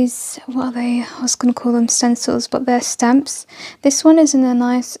of these, what are they? I was going to call them stencils, but they're stamps. This one is in a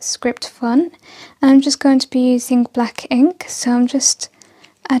nice script font, and I'm just going to be using black ink. So I'm just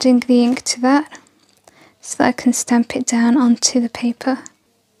adding the ink to that so that I can stamp it down onto the paper.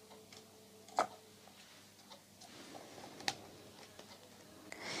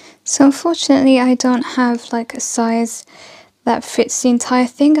 So unfortunately I don't have like a size that fits the entire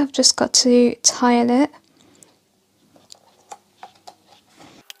thing. I've just got to tile it.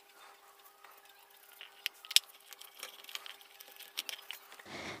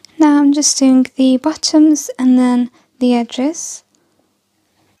 Now I'm just doing the bottoms and then the edges.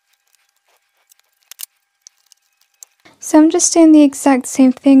 So I'm just doing the exact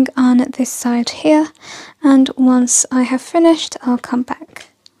same thing on this side here, and once I have finished I'll come back.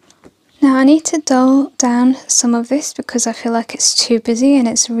 Now I need to dull down some of this because I feel like it's too busy and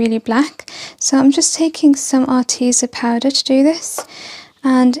it's really black. So I'm just taking some Arteza powder to do this.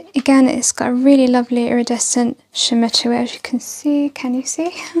 And again, it's got a really lovely iridescent shimmer to it, as you can see. Can you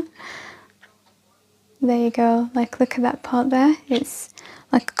see? There you go. Like, look at that part there. It's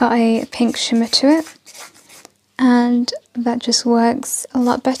like got a pink shimmer to it. And that just works a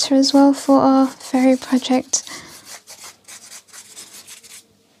lot better as well for our fairy project.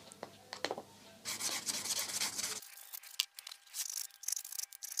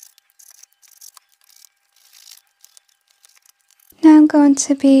 Now I'm going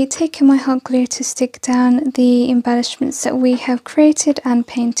to be taking my hot glue to stick down the embellishments that we have created and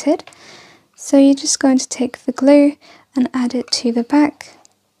painted. So you're just going to take the glue and add it to the back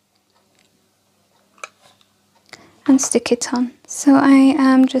and stick it on. So I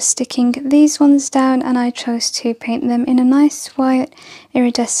am just sticking these ones down, and I chose to paint them in a nice white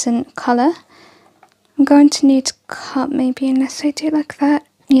iridescent colour. I'm going to need to cut maybe, unless I do it like that.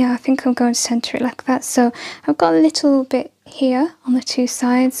 Yeah, I think I'm going to centre it like that. So I've got a little bit here on the two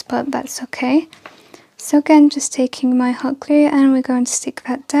sides, but that's okay. So again, just taking my hot glue and we're going to stick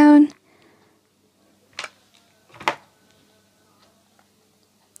that down.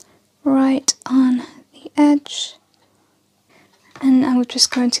 Right on the edge. And I'm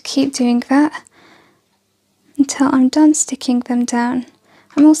just going to keep doing that until I'm done sticking them down.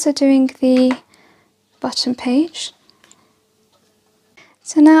 I'm also doing the bottom page.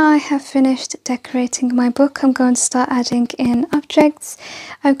 So now I have finished decorating my book. I'm going to start adding in objects.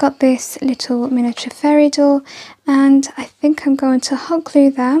 I've got this little miniature fairy doll, and I think I'm going to hot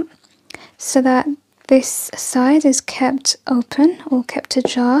glue that so that this side is kept open or kept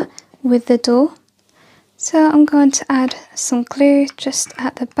ajar with the doll. So I'm going to add some glue just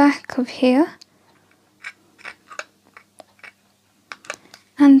at the back of here.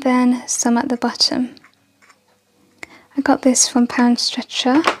 and then some at the bottom. I got this from Pound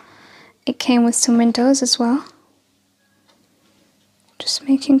Stretcher. It came with some windows as well. Just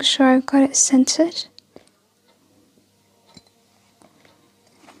making sure I've got it centered.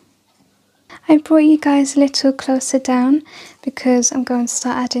 I brought you guys a little closer down because I'm going to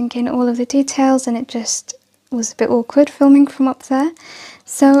start adding in all of the details, and it just was a bit awkward filming from up there.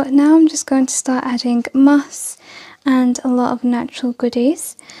 So now I'm just going to start adding moss and a lot of natural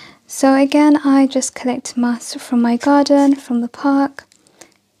goodies. So again, I just collect moss from my garden, from the park.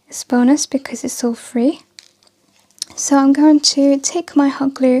 It's bonus because it's all free. So I'm going to take my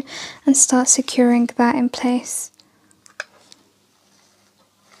hot glue and start securing that in place.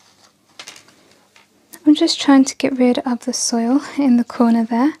 I'm just trying to get rid of the soil in the corner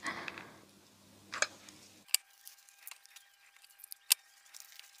there.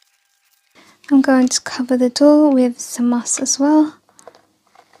 I'm going to cover the door with some moss as well.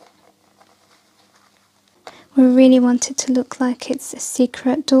 We really want it to look like it's a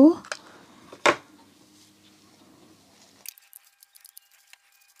secret door.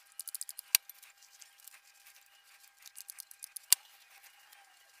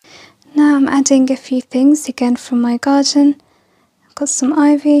 Now I'm adding a few things again from my garden. I've got some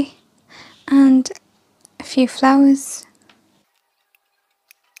ivy and a few flowers.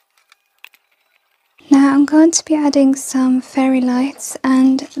 Now I'm going to be adding some fairy lights,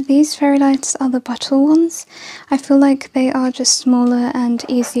 and these fairy lights are the bottle ones. I feel like they are just smaller and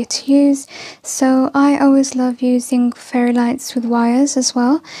easier to use, so I always love using fairy lights with wires as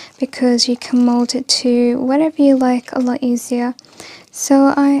well, because you can mold it to whatever you like a lot easier.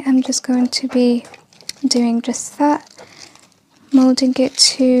 So I am just going to be doing just that, molding it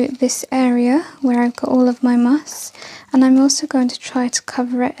to this area where I've got all of my moss, and I'm also going to try to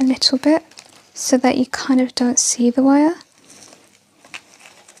cover it a little bit so that you kind of don't see the wire.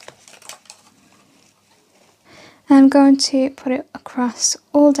 And I'm going to put it across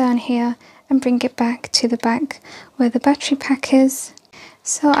all down here and bring it back to the back where the battery pack is.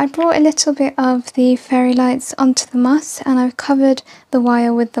 So I brought a little bit of the fairy lights onto the moss, and I've covered the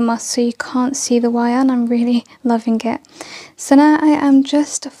wire with the moss so you can't see the wire, and I'm really loving it. So now I am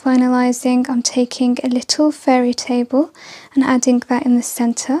just finalising. I'm taking a little fairy table and adding that in the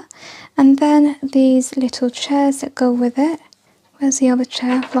centre, and then these little chairs that go with it. Where's the other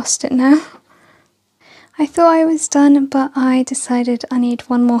chair? I've lost it now. I thought I was done, but I decided I need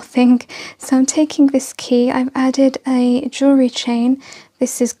one more thing. So I'm taking this key. I've added a jewellery chain.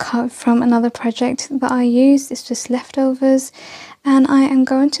 This is cut from another project that I used. It's just leftovers. And I am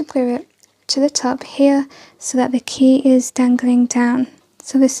going to glue it to the top here so that the key is dangling down.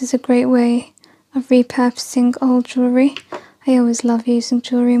 So this is a great way of repurposing old jewellery. I always love using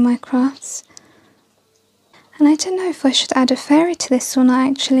jewellery in my crafts. And I don't know if I should add a fairy to this or not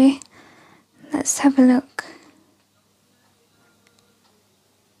actually. Let's have a look.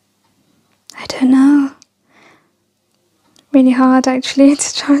 I don't know. Really hard actually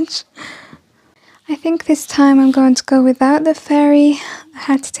to judge. I think this time I'm going to go without the fairy. I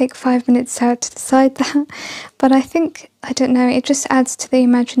had to take 5 minutes out to decide that. But I think, I don't know, it just adds to the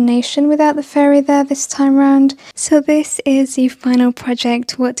imagination without the fairy there this time round. So this is the final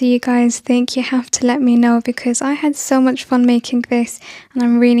project. What do you guys think? You have to let me know, because I had so much fun making this and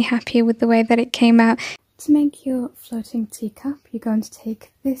I'm really happy with the way that it came out. To make your floating teacup, you're going to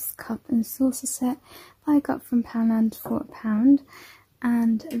take this cup and saucer set that I got from Poundland for £1,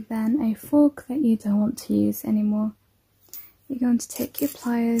 and then a fork that you don't want to use anymore. You're going to take your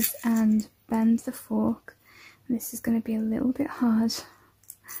pliers and bend the fork. And this is going to be a little bit hard. So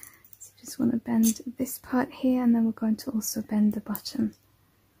you just want to bend this part here, and then we're going to also bend the bottom.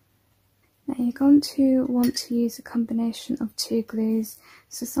 Now you're going to want to use a combination of 2 glues,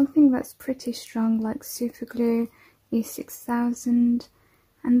 so something that's pretty strong like super glue, E6000,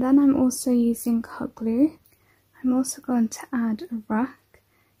 and then I'm also using hot glue. I'm also going to add a rock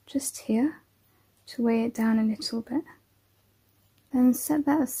just here to weigh it down a little bit. Then set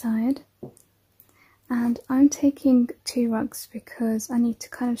that aside, and I'm taking 2 rocks because I need to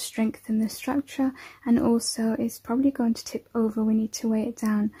kind of strengthen the structure, and also it's probably going to tip over. We need to weigh it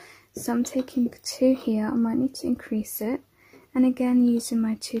down. So I'm taking 2 here. I might need to increase it, and again using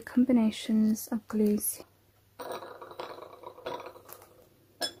my 2 combinations of glues.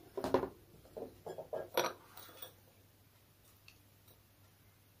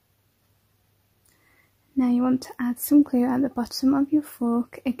 Now you want to add some glue at the bottom of your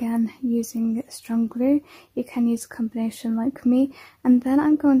fork, again using strong glue. You can use a combination like me, and then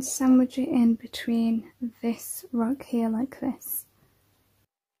I'm going to sandwich it in between this rock here like this.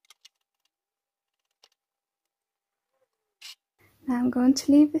 Now I'm going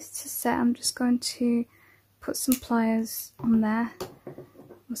to leave this to set. I'm just going to put some pliers on there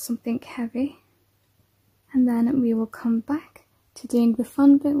or something heavy, and then we will come back to doing the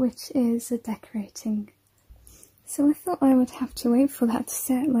fun bit, which is the decorating. So I thought I would have to wait for that to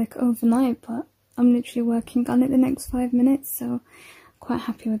set like overnight, but I'm literally working on it the next 5 minutes, so I'm quite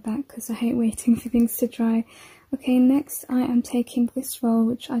happy with that because I hate waiting for things to dry. Okay, next I am taking this roll,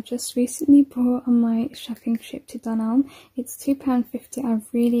 which I just recently bought on my shopping trip to Dunelm. It's £2.50. I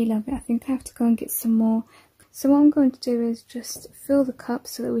really love it. I think I have to go and get some more. So what I'm going to do is just fill the cup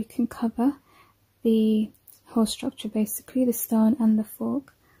so that we can cover the whole structure, basically, the stone and the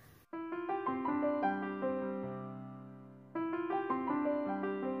fork.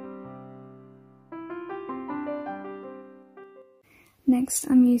 Next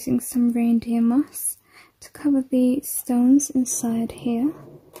I'm using some reindeer moss to cover the stones inside here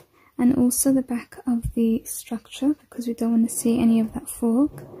and also the back of the structure because we don't want to see any of that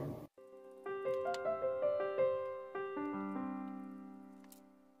fork.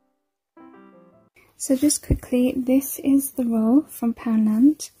 So just quickly, this is the roll from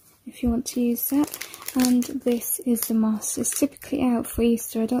Poundland if you want to use that, and this is the moss. It's typically out for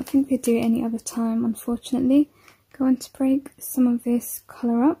Easter. I don't think they do it any other time, unfortunately. Going to break some of this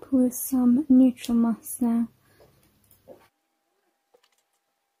colour up with some neutral moss now.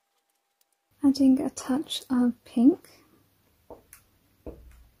 Adding a touch of pink.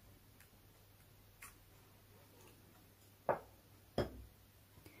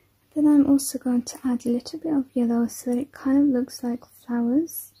 Then I'm also going to add a little bit of yellow so that it kind of looks like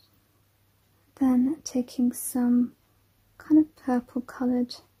flowers. Then taking some kind of purple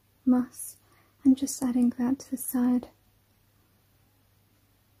coloured moss and just adding that to the side.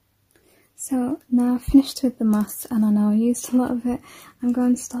 So now I've finished with the moss, and I know I used a lot of it. I'm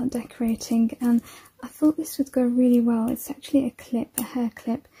going to start decorating, and I thought this would go really well. It's actually a clip, a hair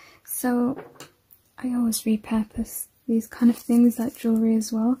clip, so I always repurpose these kind of things like jewellery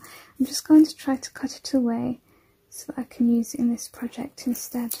as well. I'm just going to try to cut it away so that I can use it in this project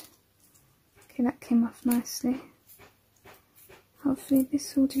instead. Okay, that came off nicely. Hopefully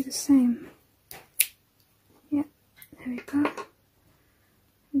this will do the same. Yeah, there we go.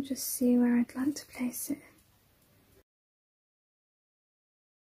 And just see where I'd like to place it.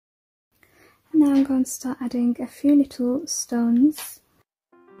 And now I'm going to start adding a few little stones.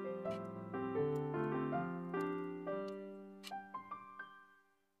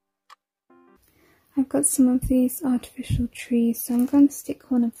 I've got some of these artificial trees, so I'm going to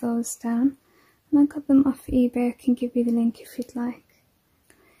stick one of those down. And I got them off eBay. I can give you the link if you'd like.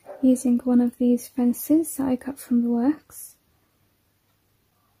 Using one of these fences that I got from the works.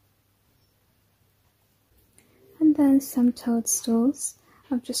 And then some toadstools.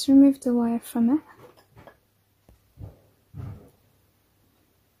 I've just removed the wire from it.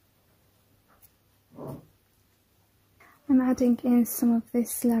 I'm adding in some of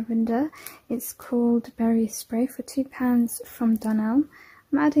this lavender. It's called Berry Spray for £2 from Dunelm.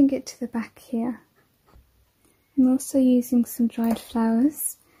 I'm adding it to the back here. I'm also using some dried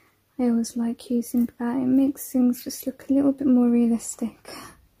flowers. I always like using that. It makes things just look a little bit more realistic,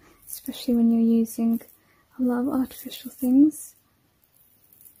 especially when you're using a lot of artificial things.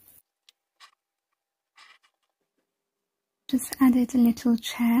 Just added a little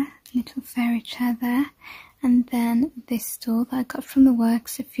chair, a little fairy chair there, and then this stool that I got from the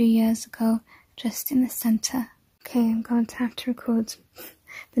works a few years ago, just in the centre. Okay, I'm going to have to record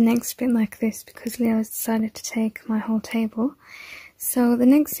the next bit like this because Leo has decided to take my whole table. So the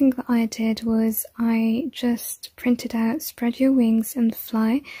next thing that I did was I just printed out Spread Your Wings and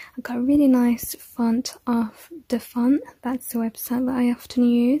Fly. I got a really nice font off the font. That's the website that I often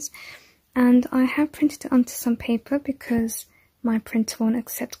use. And I have printed it onto some paper because my printer won't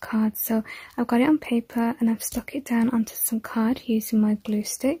accept cards. So I've got it on paper and I've stuck it down onto some card using my glue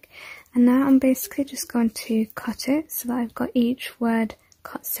stick. And now I'm basically just going to cut it so that I've got each word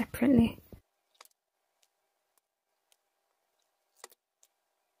cut separately.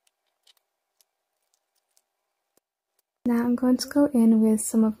 Now I'm going to go in with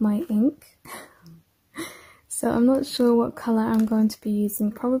some of my ink. So I'm not sure what colour I'm going to be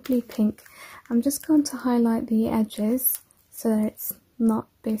using, probably pink. I'm just going to highlight the edges so that it's not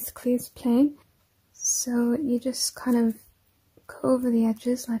basically as plain. So you just kind of go over the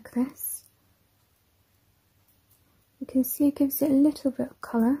edges like this. You can see it gives it a little bit of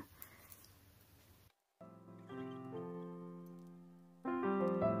colour.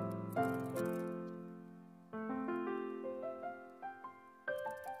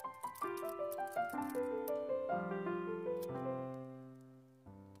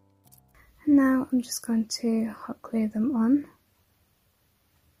 And now I'm just going to hot glue them on.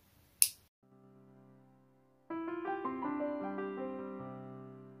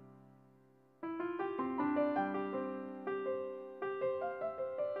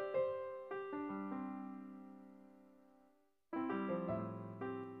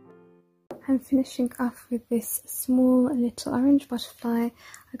 I'm finishing off with this small little orange butterfly.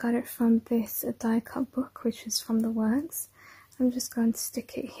 I got it from this die cut book, which is from the Works. I'm just going to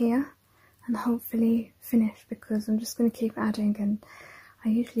stick it here and hopefully finish, because I'm just going to keep adding, and I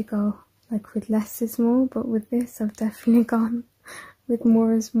usually go like with less is more, but with this I've definitely gone with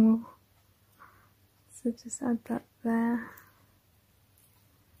more is more. So just add that there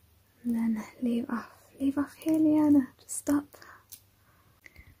and then leave off here, Liyana, just stop.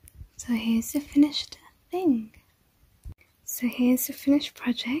 So here's the finished thing. So here's the finished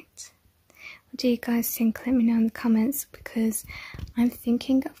project. What do you guys think? Let me know in the comments, because I'm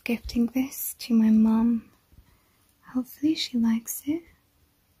thinking of gifting this to my mum. Hopefully she likes it.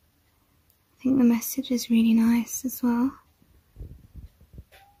 I think the message is really nice as well.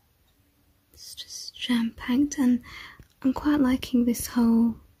 It's just jam-packed, and I'm quite liking this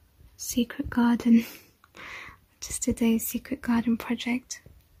whole secret garden. Just today's secret garden project,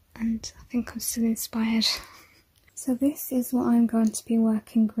 and I think I'm still inspired. So this is what I'm going to be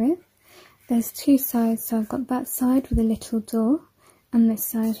working with. There's two sides, so I've got that side with a little door and this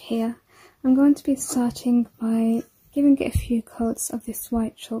side here. I'm going to be starting by giving it a few coats of this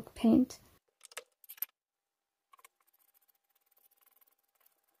white chalk paint.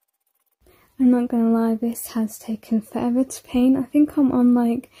 I'm not going to lie, this has taken forever to paint. I think I'm on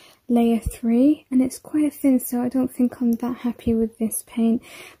like layer 3 and it's quite thin, so I don't think I'm that happy with this paint.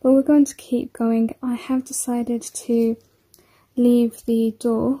 But we're going to keep going. I have decided to leave the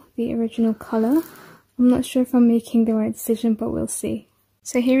door the original colour. I'm not sure if I'm making the right decision, but we'll see.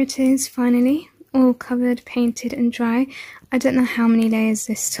 So here it is finally, all covered, painted and dry. I don't know how many layers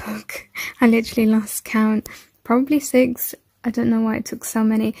this took. I literally lost count. Probably 6. I don't know why it took so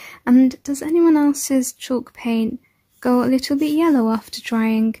many. And does anyone else's chalk paint go a little bit yellow after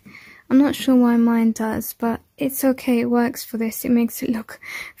drying? I'm not sure why mine does, but it's okay, it works for this. It makes it look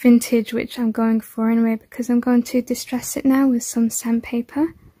vintage, which I'm going for anyway, because I'm going to distress it now with some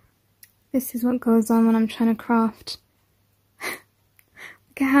sandpaper. This is what goes on when I'm trying to craft.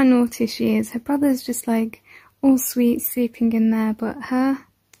 Look at how naughty she is. Her brother's just like all sweet, sleeping in there, but her,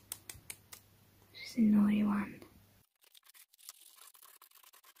 she's a naughty one.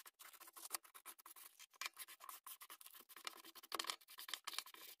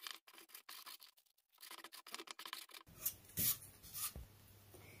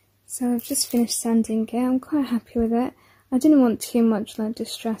 So I've just finished sanding it. I'm quite happy with it. I didn't want too much like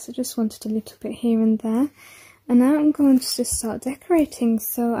distress, I just wanted a little bit here and there. And now I'm going to just start decorating.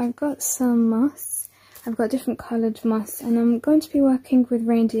 So I've got some moss. I've got different coloured moss, and I'm going to be working with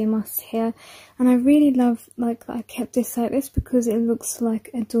reindeer moss here. And I really love like that I kept this like this, because it looks like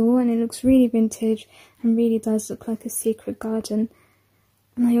a door and it looks really vintage and really does look like a secret garden.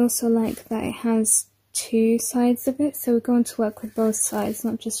 And I also like that it has two sides of it, so we're going to work with both sides,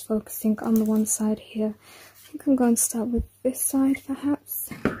 not just focusing on the one side here. I think I'm going to start with this side perhaps.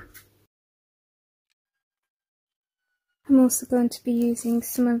 I'm also going to be using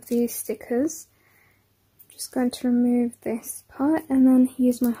some of these stickers. I'm just going to remove this part and then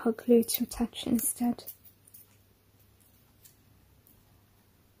use my hot glue to attach it instead.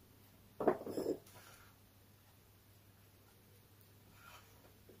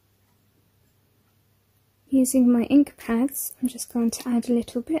 Using my ink pads, I'm just going to add a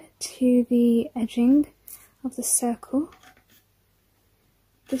little bit to the edging of the circle.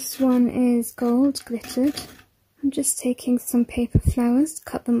 This one is gold glittered. I'm just taking some paper flowers,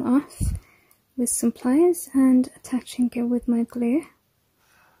 cut them off with some pliers and attaching it with my glue.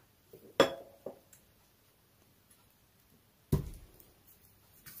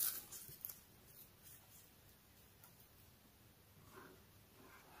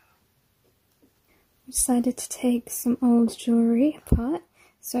 Decided to take some old jewellery apart,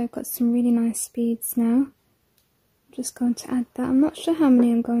 so I've got some really nice beads now. I'm just going to add that. I'm not sure how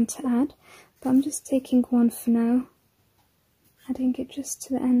many I'm going to add, but I'm just taking one for now, adding it just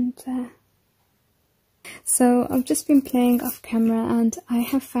to the end there. So I've just been playing off camera and I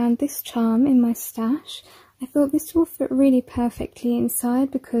have found this charm in my stash. I thought this will fit really perfectly inside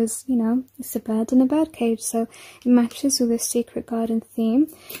because, you know, it's a bird in a bird cage, so it matches with the secret garden theme.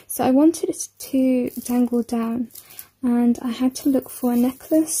 So I wanted it to dangle down, and I had to look for a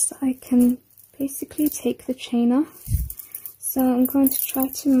necklace that I can basically take the chain off. So I'm going to try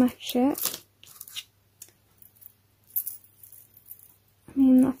to match it. I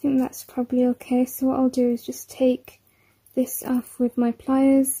mean, I think that's probably okay. So what I'll do is just take this off with my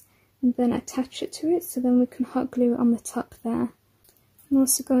pliers and then attach it to it, so then we can hot glue it on the top there. I'm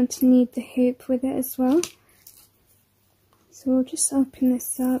also going to need the hoop with it as well. So we'll just open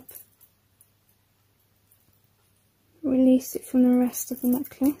this up, release it from the rest of the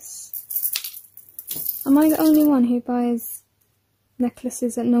necklace. Am I the only one who buys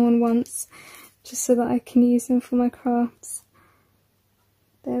necklaces that no one wants, just so that I can use them for my crafts?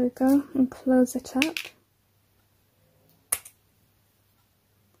 There we go, and close it up.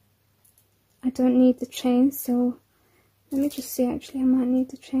 I don't need the chain, so let me just see. Actually, I might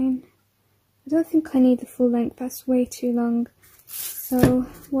need the chain. I don't think I need the full length, that's way too long. So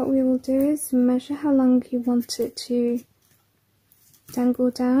what we will do is measure how long you want it to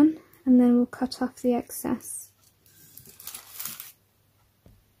dangle down, and then we'll cut off the excess.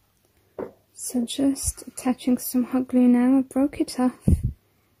 So just attaching some hot glue now. I broke it off,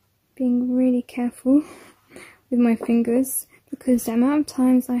 being really careful with my fingers because the amount of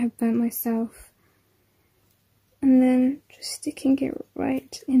times I have burnt myself. And then just sticking it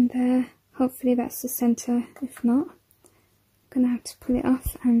right in there. Hopefully that's the centre. If not, I'm gonna have to pull it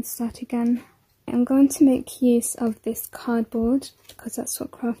off and start again. I'm going to make use of this cardboard because that's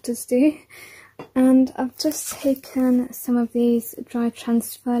what crafters do. And I've just taken some of these dry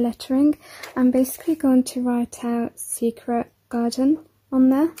transfer lettering. I'm basically going to write out secret garden on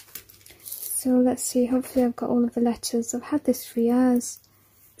there. So let's see, hopefully I've got all of the letters. I've had this for years.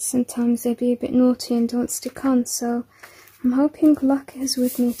 Sometimes they be a bit naughty and don't stick on, so I'm hoping luck is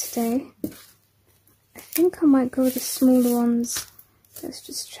with me today. I think I might go with the smaller ones. Let's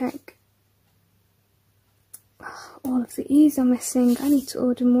just check. Oh, all of the E's are missing. I need to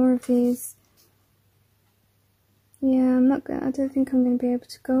order more of these. Yeah, I don't think I'm going to be able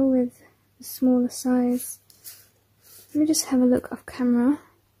to go with the smaller size. Let me just have a look off camera.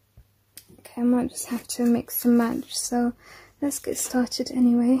 Okay, I might just have to mix and match, so let's get started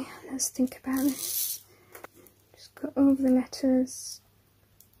anyway. Let's think about this. Just go over the letters.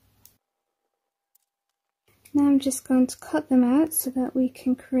 Now I'm just going to cut them out so that we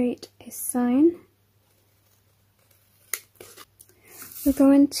can create a sign. We're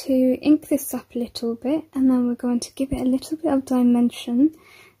going to ink this up a little bit, and then we're going to give it a little bit of dimension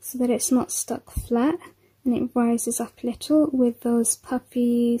so that it's not stuck flat and it rises up a little with those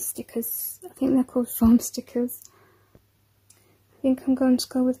puffy stickers. I think they're called foam stickers. I think I'm going to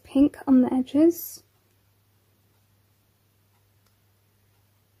go with pink on the edges.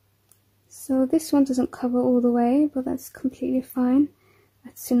 So this one doesn't cover all the way, but that's completely fine.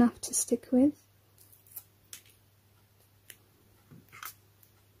 That's enough to stick with.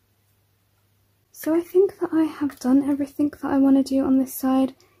 So I think that I have done everything that I want to do on this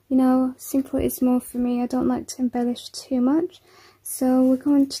side. You know, simple is more for me. I don't like to embellish too much. So we're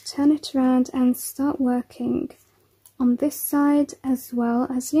going to turn it around and start working on this side as well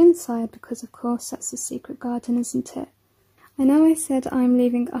as the inside, because of course that's the secret garden, isn't it? I know I said I'm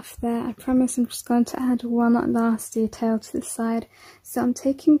leaving off there. I promise I'm just going to add one last detail to the side. So I'm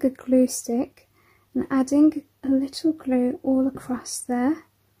taking a glue stick and adding a little glue all across there.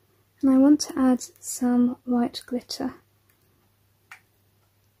 And I want to add some white glitter.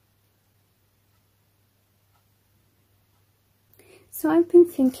 So I've been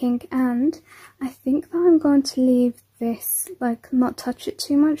thinking, and I think that I'm going to leave this, like, not touch it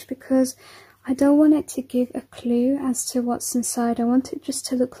too much, because I don't want it to give a clue as to what's inside. I want it just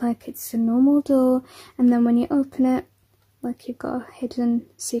to look like it's a normal door, and then when you open it, like, you've got a hidden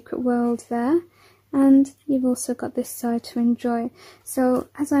secret world there. And you've also got this side to enjoy. So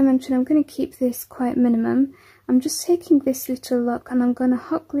as I mentioned, I'm going to keep this quite minimum. I'm just taking this little lock and I'm going to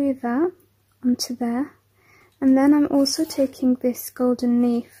hot glue that onto there. And then I'm also taking this golden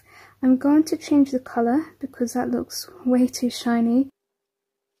leaf. I'm going to change the colour because that looks way too shiny.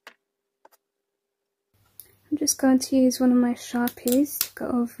 I'm just going to use one of my Sharpies to go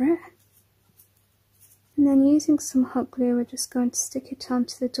over it. And then using some hot glue, we're just going to stick it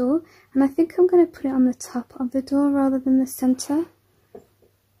onto the door. And I think I'm going to put it on the top of the door rather than the centre.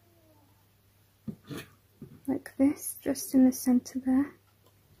 Like this, just in the centre there.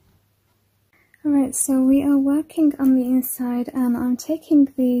 Alright, so we are working on the inside, and I'm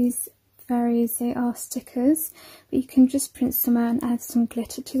taking these fairies. They are stickers, but you can just print some out and add some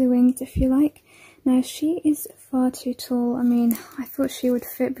glitter to the wings if you like. Now she is far too tall. I mean, I thought she would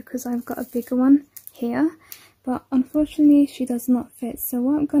fit because I've got a bigger one here, but unfortunately she does not fit. So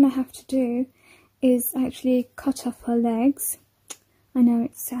what I'm going to have to do is actually cut off her legs. I know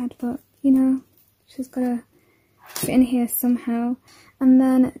it's sad, but you know, she's got to fit in here somehow. And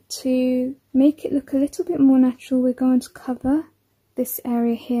then to make it look a little bit more natural, we're going to cover this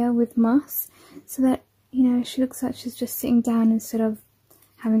area here with moss so that, you know, she looks like she's just sitting down instead of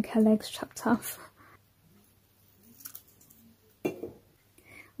having her legs chopped off.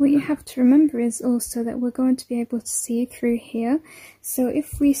 What you have to remember is also that we're going to be able to see through here. So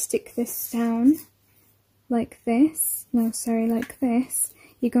if we stick this down like this, like this,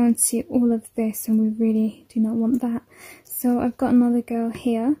 you're going to see all of this, and we really do not want that. So I've got another girl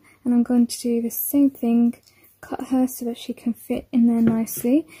here, and I'm going to do the same thing, cut her so that she can fit in there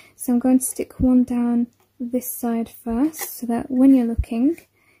nicely. So I'm going to stick one down this side first, so that when you're looking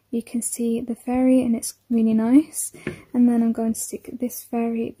you can see the fairy and it's really nice, and then I'm going to stick this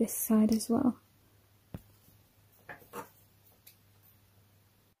fairy this side as well.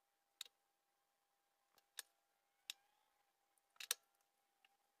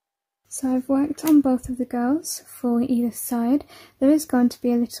 So I've worked on both of the girls for either side. There is going to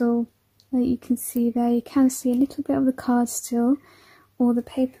be a little, like you can see there, you can see a little bit of the card still, or the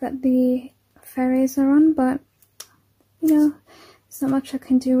paper that the fairies are on, but you know, there's not much I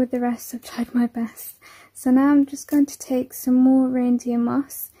can do with the rest. I've tried my best. So now I'm just going to take some more reindeer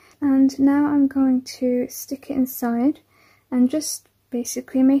moss, and now I'm going to stick it inside and just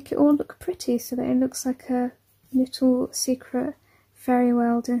basically make it all look pretty so that it looks like a little secret fairy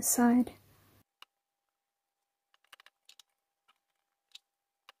world inside.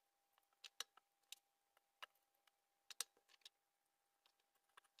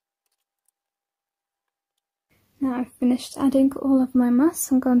 Now I've finished adding all of my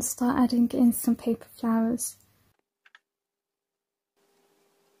moss, I'm going to start adding in some paper flowers.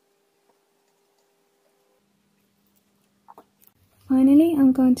 Finally,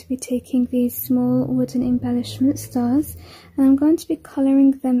 I'm going to be taking these small wooden embellishment stars, and I'm going to be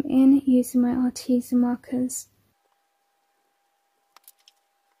colouring them in using my artisan markers.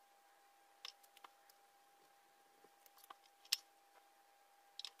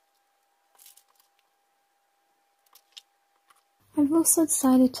 I've also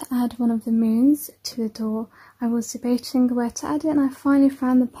decided to add one of the moons to the door. I was debating where to add it, and I finally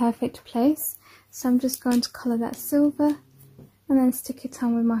found the perfect place. So I'm just going to colour that silver and then stick it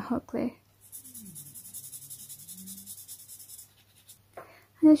on with my hot glue.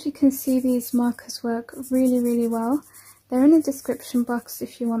 And as you can see, these markers work really well. They're in the description box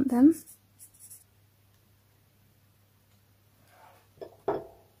if you want them.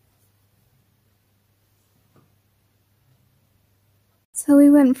 So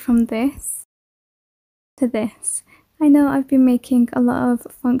we went from this to this. I know I've been making a lot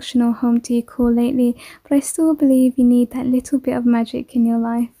of functional home decor lately, but I still believe you need that little bit of magic in your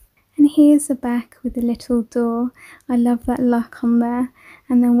life. And here's the back with the little door. I love that lock on there.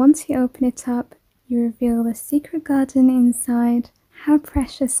 And then once you open it up, you reveal the secret garden inside. How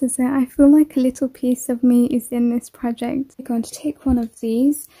precious is it? I feel like a little piece of me is in this project. I'm going to take one of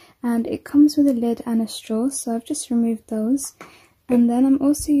these, and it comes with a lid and a straw, so I've just removed those. And then I'm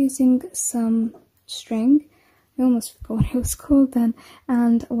also using some string. I almost forgot what it was called then.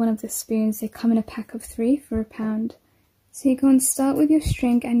 And one of the spoons. They come in a pack of 3 for £1. So you're going to start with your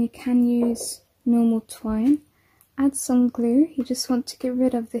string, and you can use normal twine. Add some glue. You just want to get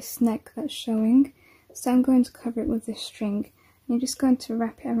rid of this neck that's showing. So I'm going to cover it with this string. And you're just going to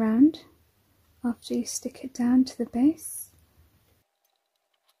wrap it around after you stick it down to the base.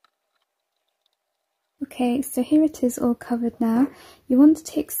 Okay, so here it is all covered now. You want to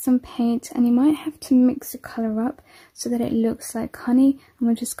take some paint, and you might have to mix the colour up so that it looks like honey, and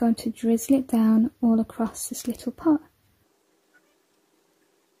we're just going to drizzle it down all across this little pot.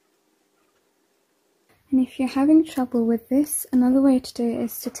 And if you're having trouble with this, another way to do it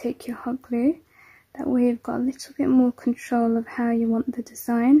is to take your hot glue. That way you've got a little bit more control of how you want the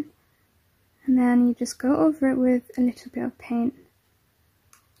design. And then you just go over it with a little bit of paint.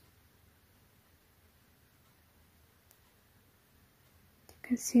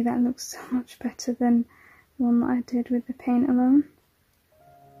 You can see that looks so much better than the one that I did with the paint alone.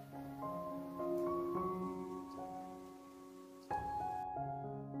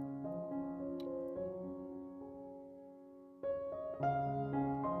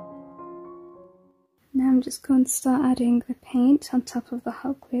 Now I'm just going to start adding the paint on top of the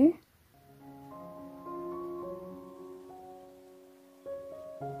hot glue.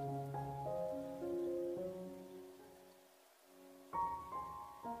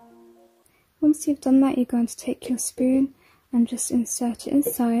 Once you've done that, you're going to take your spoon and just insert it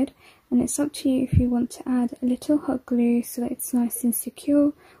inside, and it's up to you if you want to add a little hot glue so that it's nice and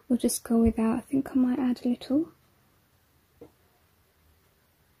secure, or just go without. I think I might add a little.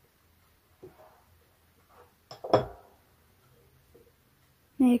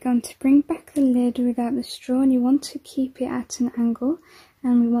 Now you're going to bring back the lid without the straw, and you want to keep it at an angle,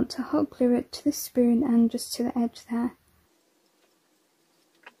 and we want to hot glue it to the spoon and just to the edge there.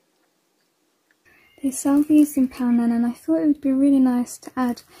 They sell these in Poundland, and I thought it would be really nice to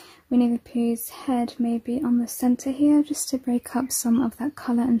add Winnie the Pooh's head maybe on the centre here, just to break up some of that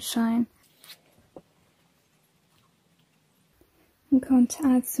colour and shine. I'm going to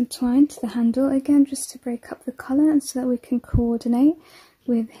add some twine to the handle, again just to break up the colour and so that we can coordinate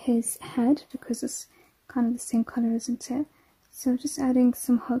with his head, because it's kind of the same colour, isn't it? So just adding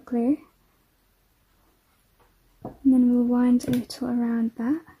some hot glue, and then we'll wind a little around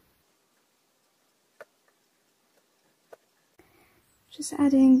that. Just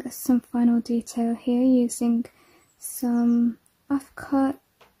adding some final detail here using some off-cut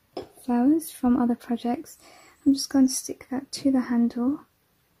flowers from other projects. I'm just going to stick that to the handle,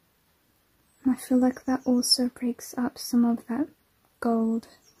 and I feel like that also breaks up some of that gold.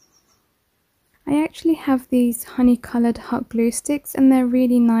 I actually have these honey coloured hot glue sticks, and they're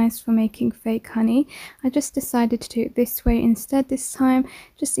really nice for making fake honey. I just decided to do it this way instead this time,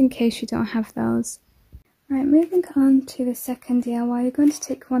 just in case you don't have those. Right, moving on to the second DIY, you're going to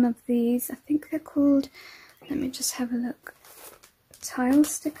take one of these, I think they're called, let me just have a look, tile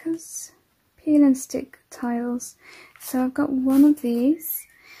stickers, peel and stick tiles. So I've got one of these,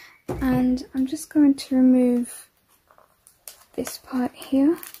 and I'm just going to remove this part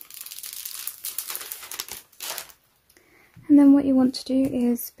here. And then what you want to do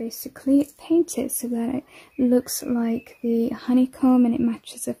is basically paint it so that it looks like the honeycomb and it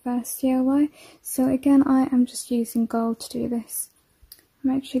matches the first DIY. So again, I am just using gold to do this. I'm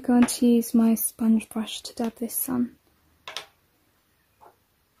actually going to use my sponge brush to dab this on.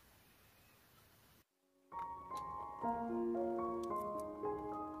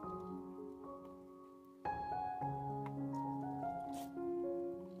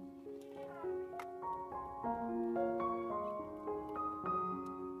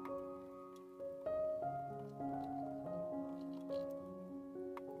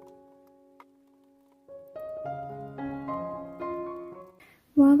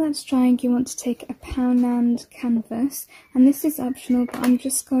 While that's drying, you want to take a poundland canvas, and this is optional, but I'm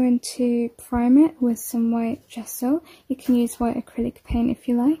just going to prime it with some white gesso. You can use white acrylic paint if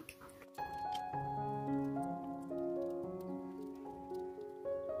you like.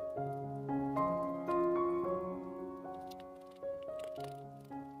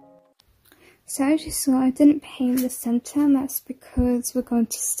 So as you saw, I didn't paint the centre, and that's because we're going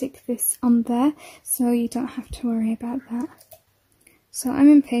to stick this on there, so you don't have to worry about that. So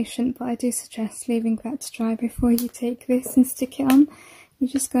I'm impatient, but I do suggest leaving that to dry before you take this and stick it on. You're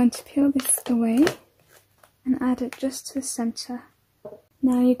just going to peel this away and add it just to the centre.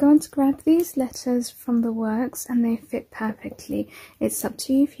 Now you're going to grab these letters from the works, and they fit perfectly. It's up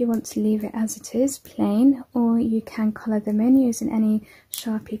to you if you want to leave it as it is, plain, or you can colour them in using any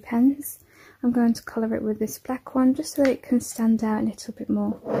Sharpie pens. I'm going to colour it with this black one just so that it can stand out a little bit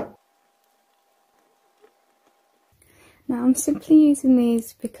more. Now I'm simply using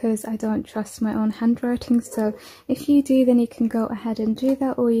these because I don't trust my own handwriting, so if you do, then you can go ahead and do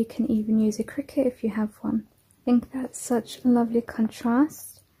that, or you can even use a Cricut if you have one. I think that's such a lovely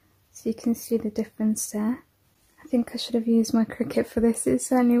contrast, so you can see the difference there. I think I should have used my Cricut for this, it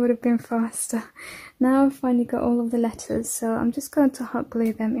certainly would have been faster. Now I've finally got all of the letters, so I'm just going to hot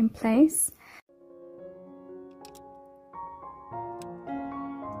glue them in place.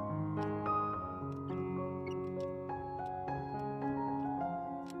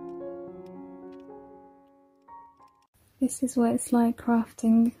 This is what it's like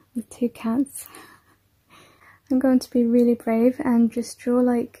crafting with two cats. I'm going to be really brave and just draw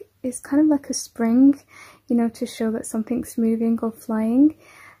like, it's kind of like a spring, you know, to show that something's moving or flying.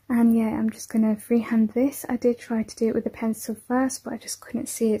 And yeah, I'm just going to freehand this. I did try to do it with a pencil first, but I just couldn't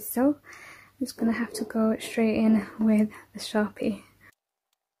see it, so I'm just going to have to go straight in with the Sharpie.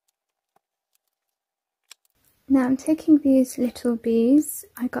 Now I'm taking these little bees,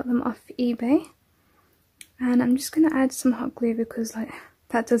 I got them off eBay. And I'm just going to add some hot glue because like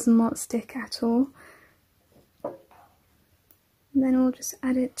that does not stick at all. And then we'll just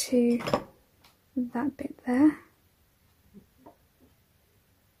add it to that bit there.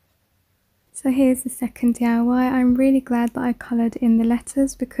 So here's the second DIY. I'm really glad that I coloured in the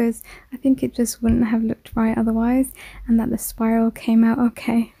letters because I think it just wouldn't have looked right otherwise, and that the spiral came out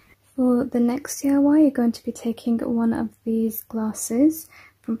okay. For the next DIY, you're going to be taking one of these glasses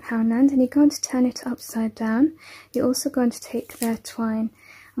from Poundland, and you're going to turn it upside down. You're also going to take their twine,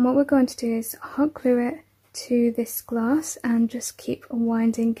 and what we're going to do is hot glue it to this glass and just keep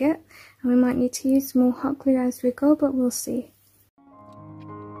winding it, and we might need to use more hot glue as we go, but we'll see.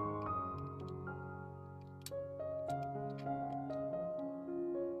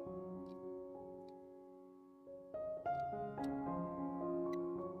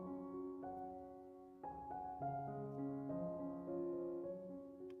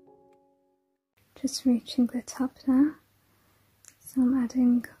 Just reaching the top now, so I'm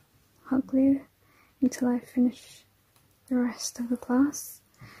adding hot glue until I finish the rest of the glass,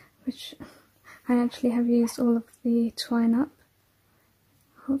 which I actually have used all of the twine up.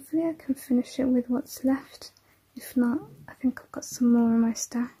 Hopefully I can finish it with what's left. If not, I think I've got some more in my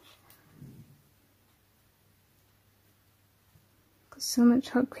stash. Got so much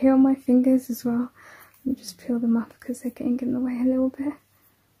hot glue on my fingers as well. I'll just peel them off because they're getting in the way a little bit.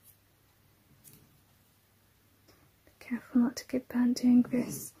 Be careful not to get burnt doing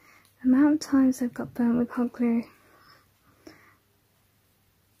this. The amount of times I've got burnt with hot glue.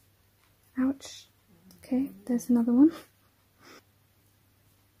 Ouch. Okay, there's another one.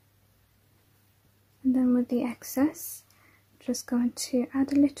 And then with the excess, I'm just going to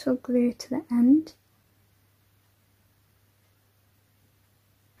add a little glue to the end.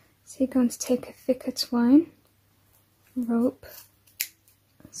 So you're going to take a thicker twine, rope.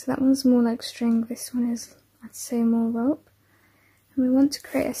 So that one's more like string, this one is, I'd say, more rope. And we want to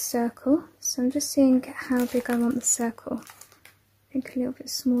create a circle. So I'm just seeing how big I want the circle. I think a little bit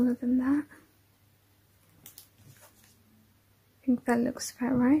smaller than that. I think that looks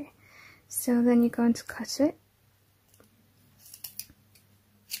about right. So then you're going to cut it.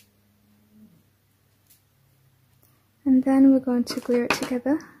 And then we're going to glue it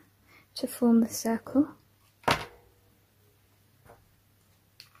together to form the circle.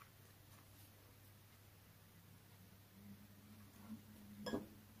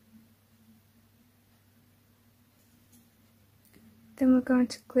 Then we're going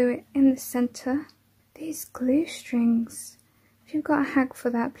to glue it in the center. These glue strings, if you've got a hack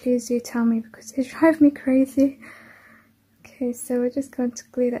for that, please do tell me because they drive me crazy. Okay, so we're just going to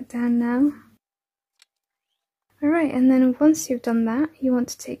glue that down now. Alright, and then once you've done that, you want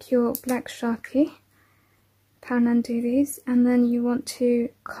to take your black Sharpie, Poundland do these, and then you want to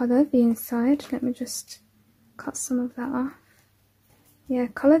colour the inside. Let me just cut some of that off. Yeah,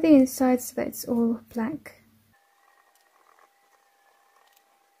 colour the inside so that it's all black.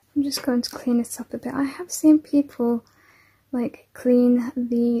 I'm just going to clean it up a bit. I have seen people like clean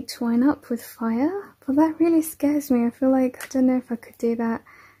the twine up with fire, but that really scares me. I feel like, I don't know if I could do that.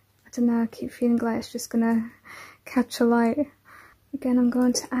 I don't know, I keep feeling like it's just gonna catch alight. Again, I'm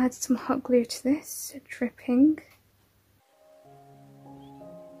going to add some hot glue to this, dripping.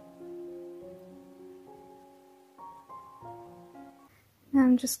 Now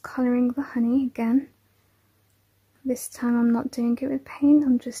I'm just colouring the honey again. This time I'm not doing it with paint,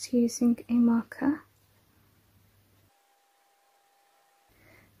 I'm just using a marker.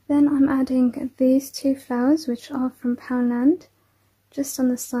 Then I'm adding these two flowers, which are from Poundland, just on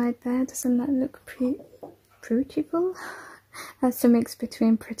the side there. Doesn't that look beautiful? That's a mix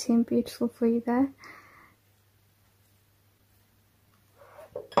between pretty and beautiful for you there.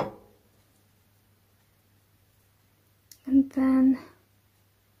 And then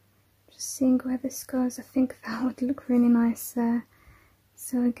just seeing where this goes, I think that would look really nice there.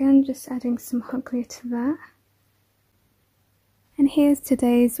 So again, just adding some hot glue to that. And here's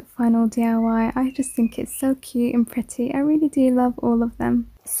today's final DIY. I just think it's so cute and pretty. I really do love all of them.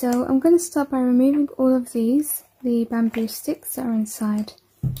 So I'm going to start by removing all of these, the bamboo sticks that are inside.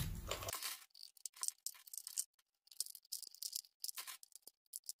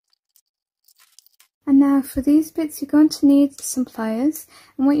 And now for these bits, you're going to need some pliers.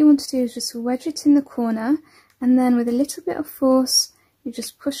 And what you want to do is just wedge it in the corner, and then with a little bit of force, you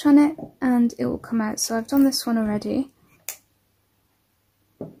just push on it and it will come out. So I've done this one already.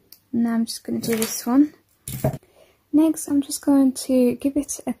 Now I'm just going to do this one. Next, I'm just going to give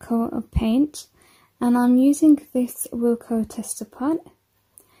it a coat of paint, and I'm using this Wilco tester pot.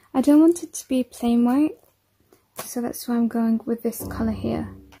 I don't want it to be plain white, so that's why I'm going with this colour here.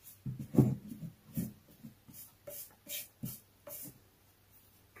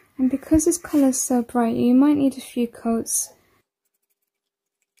 And because this colour is so bright, you might need a few coats.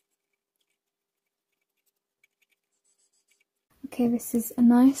 Okay, this is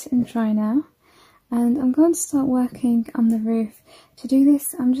nice and dry now, and I'm going to start working on the roof. To do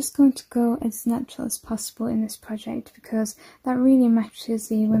this, I'm just going to go as natural as possible in this project because that really matches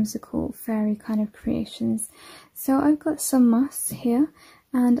the whimsical fairy kind of creations. So I've got some moss here,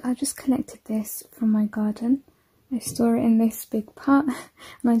 and I just collected this from my garden. I store it in this big pot,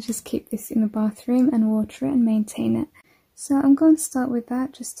 and I just keep this in the bathroom and water it and maintain it. So I'm going to start with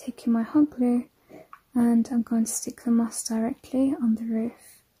that, just taking my hot glue, and I'm going to stick the moss directly on the roof.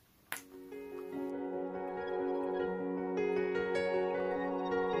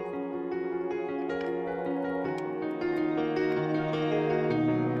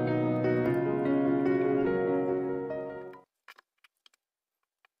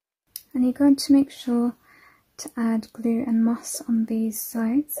 And you're going to make sure to add glue and moss on these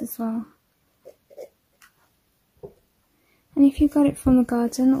sides as well. And if you got it from the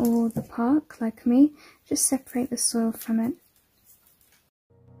garden or the park like me, just separate the soil from it.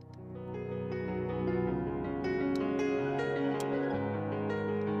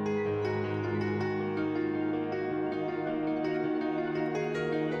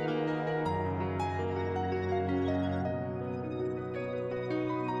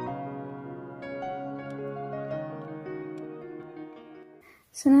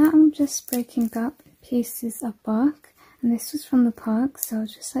 So now I'm just breaking up pieces of bark, and this was from the park, so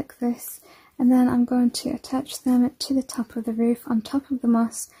just like this, and then I'm going to attach them to the top of the roof on top of the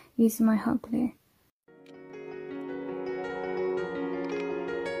moss using my hot glue.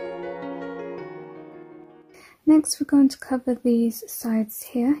 Next we're going to cover these sides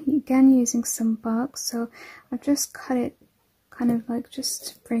here, again using some bark, so I've just cut it kind of like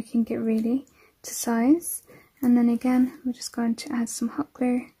just breaking it really to size. And then again, we're just going to add some hot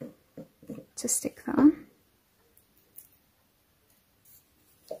glue to stick that on.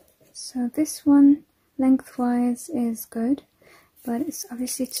 So this one lengthwise is good, but it's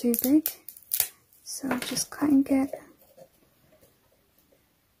obviously too big. So I'm just cutting it.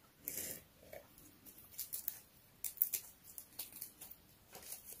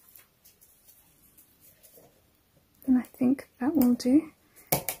 And I think that will do.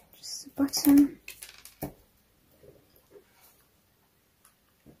 Just the bottom.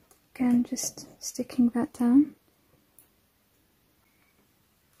 Again, just sticking that down.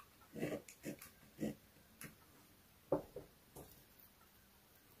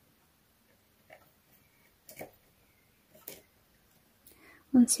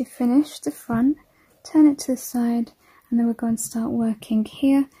 Once you've finished the front, turn it to the side, and then we're going to start working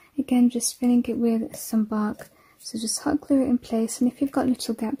here. Again, just filling it with some bark. So just hot glue it in place, and if you've got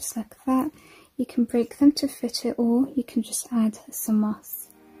little gaps like that, you can break them to fit it, or you can just add some moss.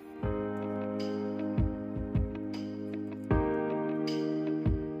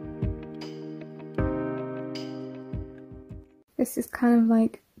 This is kind of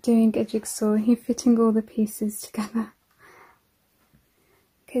like doing a jigsaw, you're fitting all the pieces together.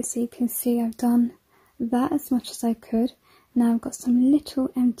 Okay, so you can see I've done that as much as I could. Now I've got some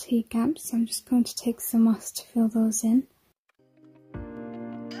little empty gaps, so I'm just going to take some moss to fill those in.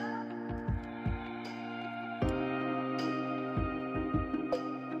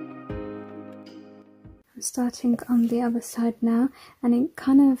 I'm starting on the other side now, and it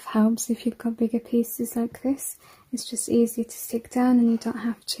kind of helps if you've got bigger pieces like this. It's just easy to stick down and you don't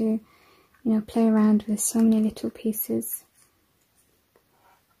have to, you know, play around with so many little pieces.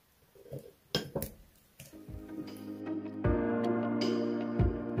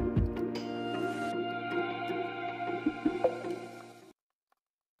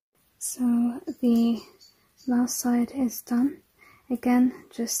 So the last side is done. Again,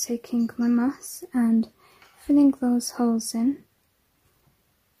 just taking my moss and filling those holes in.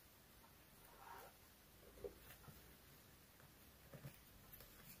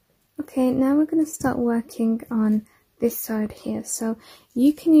 Okay, now we're going to start working on this side here. So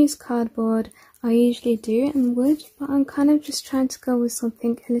you can use cardboard, I usually do, and wood, but I'm kind of just trying to go with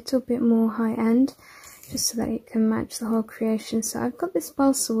something a little bit more high-end, just so that it can match the whole creation. So I've got this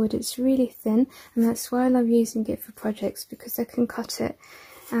balsa wood, it's really thin, and that's why I love using it for projects, because I can cut it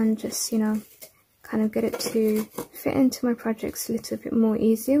and just, you know, kind of get it to fit into my projects a little bit more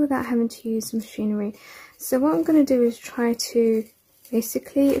easier without having to use machinery. So what I'm going to do is try to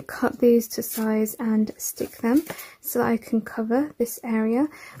basically cut these to size and stick them so that I can cover this area,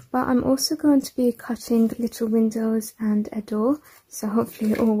 but I'm also going to be cutting little windows and a door, so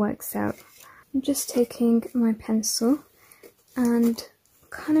hopefully it all works out. I'm just taking my pencil and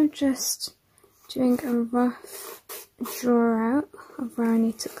kind of just doing a rough draw out of where I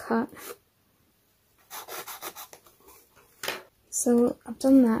need to cut. So I've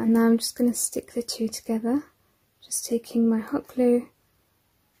done that, and now I'm just going to stick the two together, just taking my hot glue,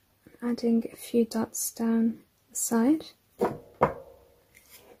 adding a few dots down the side.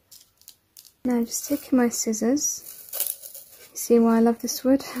 Now just taking my scissors, you see why I love this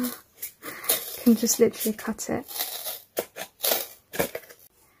wood? Can just literally cut it.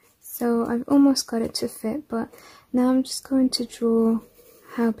 So I've almost got it to fit, but now I'm just going to draw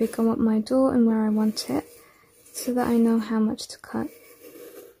how big I want my door and where I want it, so that I know how much to cut.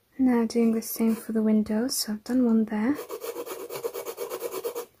 Now doing the same for the windows, so I've done one there.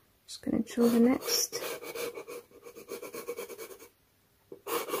 Just going to draw the next.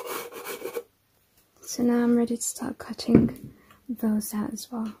 So now I'm ready to start cutting those out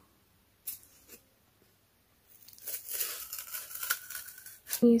as well.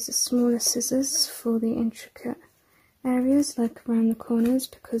 Use the smaller scissors for the intricate areas, like around the corners,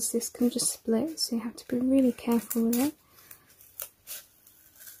 because this can just split, so you have to be really careful with it.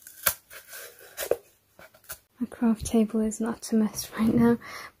 My craft table is not a mess right now,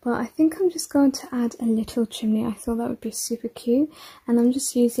 but I think I'm just going to add a little chimney. I thought that would be super cute, and I'm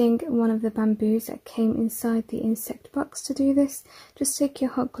just using one of the bamboos that came inside the insect box to do this. Just take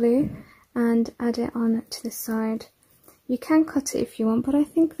your hot glue and add it on to the side. You can cut it if you want, but I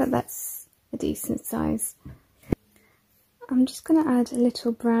think that that's a decent size. I'm just going to add a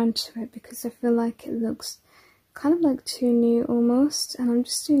little brown to it because I feel like it looks kind of like too new almost, and I'm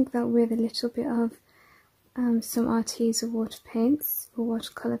just doing that with a little bit of some Arteza water paints or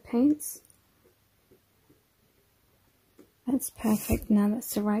watercolour paints. That's perfect now,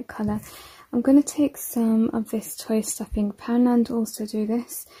 that's the right colour. I'm going to take some of this toy stuffing. Poundland also do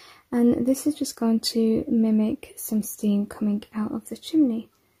this, and this is just going to mimic some steam coming out of the chimney.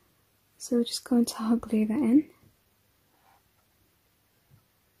 So we're just going to hot glue that in.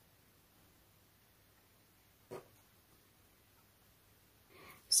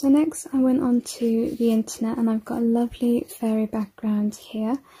 So next I went onto the internet and I've got a lovely fairy background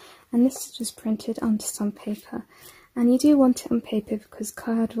here, and this is just printed onto some paper, and you do want it on paper because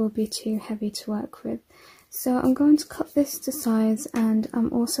card will be too heavy to work with. So I'm going to cut this to size, and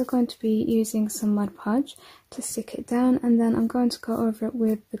I'm also going to be using some Mod Podge to stick it down, and then I'm going to go over it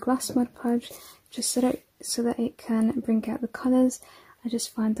with the glass Mod Podge just so that it can bring out the colours. I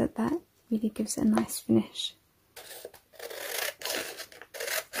just find that that really gives it a nice finish.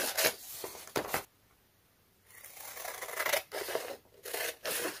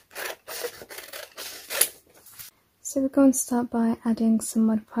 So we're going to start by adding some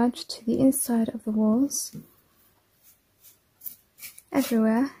Mod Podge to the inside of the walls,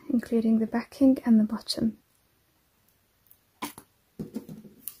 everywhere, including the backing and the bottom.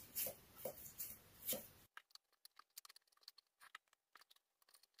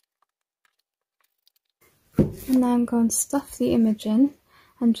 And now I'm going to stuff the image in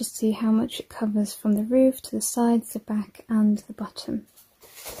and just see how much it covers from the roof to the sides, the back and the bottom.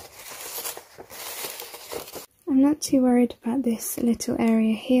 I'm not too worried about this little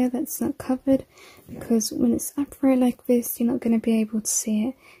area here that's not covered, because when it's upright like this you're not going to be able to see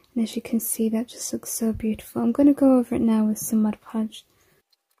it, and as you can see that just looks so beautiful. I'm going to go over it now with some Mod Podge.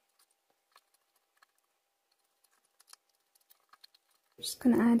 I'm just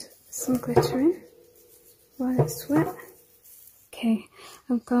going to add some glitter in while it's wet. Okay,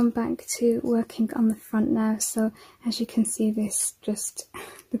 I've gone back to working on the front now, so as you can see this just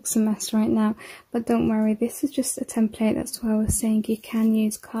looks a mess right now, but don't worry, this is just a template. That's why I was saying you can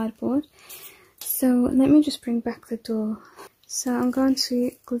use cardboard. So let me just bring back the door. So I'm going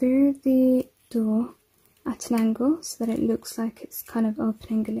to glue the door at an angle so that it looks like it's kind of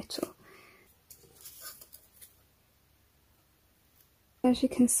opening a little. As you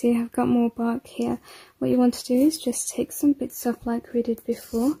can see, I've got more bark here. What you want to do is just take some bits off like we did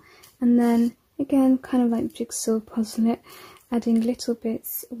before, and then again kind of like jigsaw puzzle it, adding little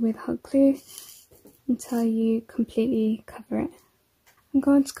bits with hot glue until you completely cover it. I'm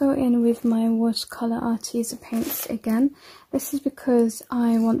going to go in with my watercolour Arteza paints again. This is because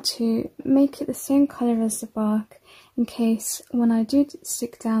I want to make it the same colour as the bark, in case when I do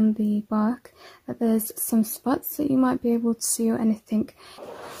stick down the bark that there's some spots that you might be able to see or anything.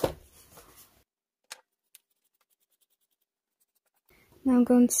 Now I'm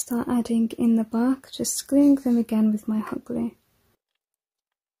going to start adding in the bark, just gluing them again with my hot glue.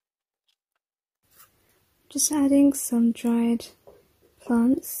 Just adding some dried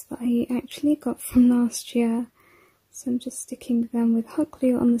plants that I actually got from last year. So I'm just sticking them with hot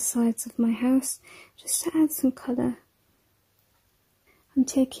glue on the sides of my house just to add some colour. I'm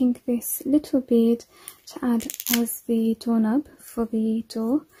taking this little bead to add as the doorknob for the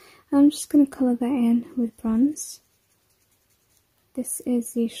door. I'm just going to colour that in with bronze. This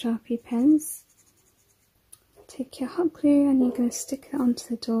is the Sharpie pens. Take your hot glue and you're going to stick it onto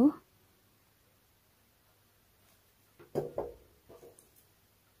the door.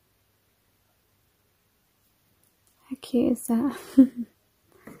 How cute is that?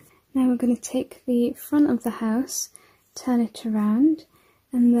 Now we're going to take the front of the house, turn it around,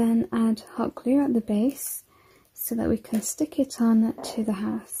 and then add hot glue at the base so that we can stick it on to the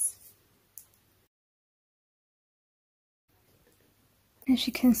house. As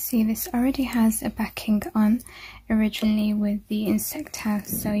you can see, this already has a backing on originally with the insect house,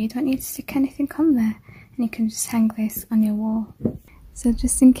 so you don't need to stick anything on there, and you can just hang this on your wall. So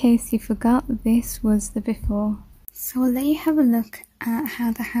just in case you forgot, this was the before. So I'll let you have a look at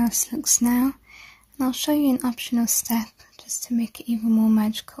how the house looks now, and I'll show you an optional step just to make it even more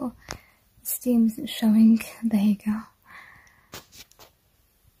magical. The steam isn't showing, there you go.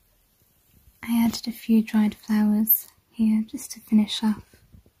 I added a few dried flowers here just to finish off.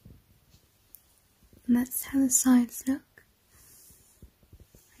 And that's how the sides look.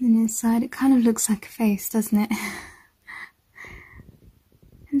 And then inside it kind of looks like a face, doesn't it?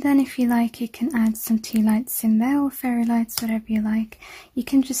 And then if you like, you can add some tea lights in there, or fairy lights, whatever you like. You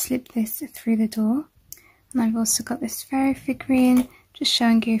can just slip this through the door. And I've also got this fairy figurine, just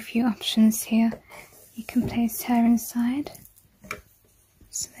showing you a few options here. You can place her inside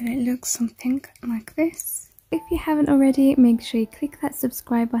so that it looks something like this. If you haven't already, make sure you click that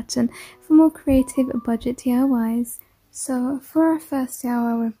subscribe button for more creative budget DIYs. So for our first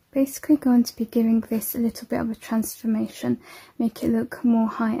DIY, we're basically going to be giving this a little bit of a transformation, make it look more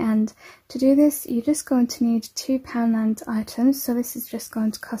high-end. To do this, you're just going to need 2 Poundland items, so this is just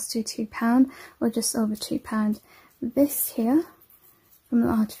going to cost you £2 or just over £2. This here, from the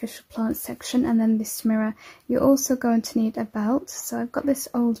artificial plant section, and then this mirror. You're also going to need a belt, so I've got this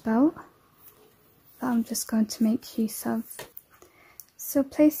old belt that I'm just going to make use of. So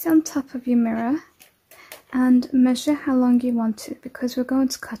place it on top of your mirror and measure how long you want it, because we're going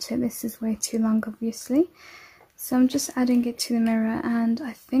to cut it. This is way too long, obviously. So I'm just adding it to the mirror, and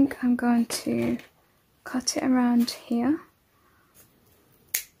I think I'm going to cut it around here.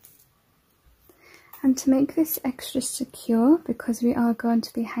 And to make this extra secure, because we are going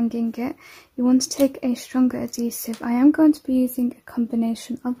to be hanging it, you want to take a stronger adhesive. I am going to be using a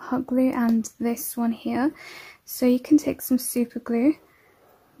combination of hot glue and this one here. So you can take some super glue.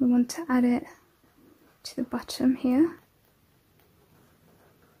 We want to add it to the bottom here,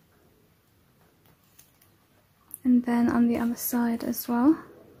 and then on the other side as well,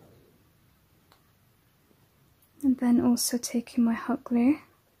 and then also taking my hot glue.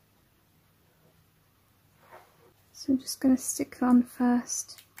 So I'm just going to stick it on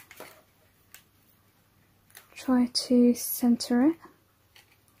first, try to center it,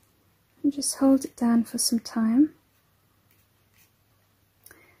 and just hold it down for some time.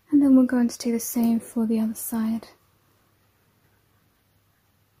 And then we're going to do the same for the other side.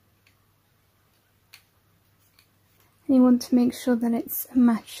 And you want to make sure that it's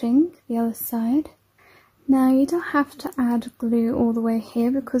matching the other side. Now you don't have to add glue all the way here,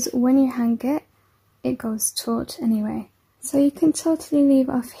 because when you hang it, it goes taut anyway. So you can totally leave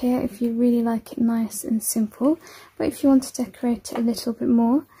off here if you really like it nice and simple. But if you want to decorate it a little bit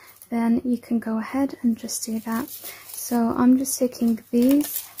more, then you can go ahead and just do that. So I'm just taking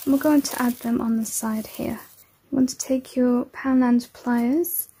these, and we're going to add them on the side here. You want to take your Poundland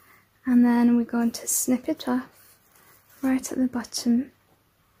pliers, and then we're going to snip it off right at the bottom.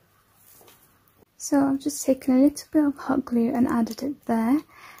 So I've just taken a little bit of hot glue and added it there,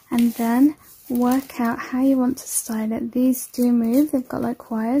 and then work out how you want to style it. These do move, they've got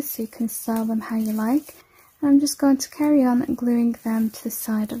like wires, so you can style them how you like. And I'm just going to carry on gluing them to the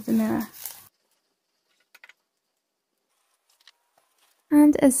side of the mirror.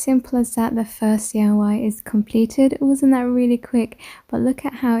 And as simple as that, the first DIY is completed. Wasn't that really quick? But look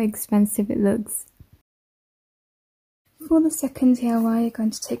at how expensive it looks. For the second DIY, you're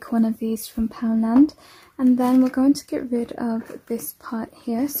going to take one of these from Poundland, and then we're going to get rid of this part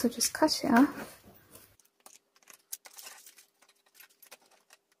here, so just cut it off.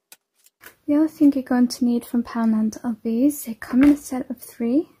 The other thing you're going to need from Poundland are these. They come in a set of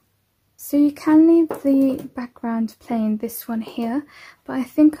 3. So you can leave the background plain, this one here, but I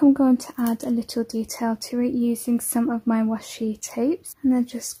think I'm going to add a little detail to it using some of my washi tapes, and they're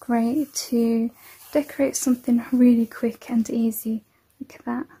just great to decorate something really quick and easy. Look at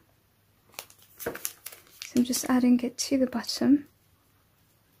that. So I'm just adding it to the bottom.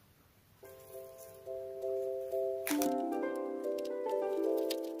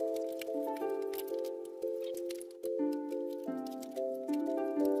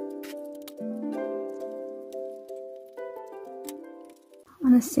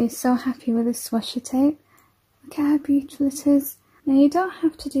 Honestly, so happy with this washi tape. Look at how beautiful it is. Now you don't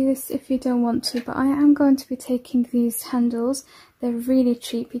have to do this if you don't want to, but I am going to be taking these handles. They're really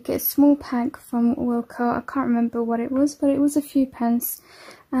cheap. You get a small pack from Wilko. I can't remember what it was, but it was a few pence.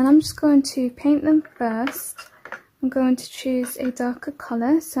 And I'm just going to paint them first. I'm going to choose a darker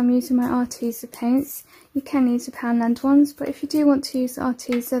colour, so I'm using my Arteza paints. You can use the Poundland ones, but if you do want to use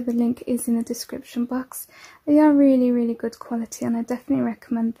Arteza, the link is in the description box. They are really, really good quality, and I definitely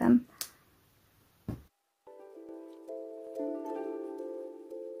recommend them.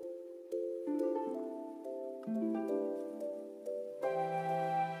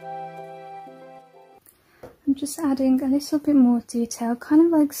 I'm just adding a little bit more detail, kind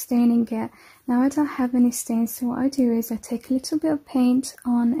of like staining it. Now I don't have any stains, so what I do is I take a little bit of paint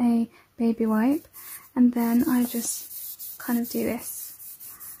on a baby wipe, and then I just kind of do this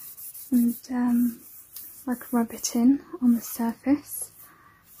and like rub it in on the surface.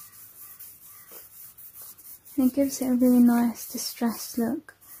 and it gives it a really nice distressed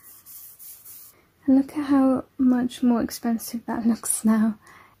look. And look at how much more expensive that looks now.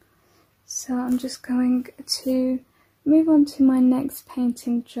 So I'm just going to move on to my next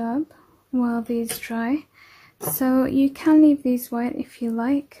painting job while these dry. So you can leave these white if you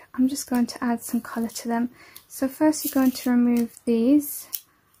like. I'm just going to add some colour to them. So first you're going to remove these.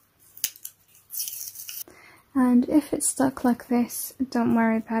 And if it's stuck like this, don't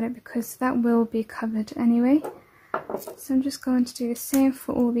worry about it because that will be covered anyway. So I'm just going to do the same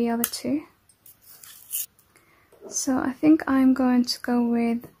for all the other two. So I think I'm going to go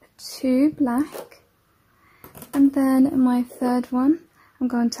with 2 black, and then my third one I'm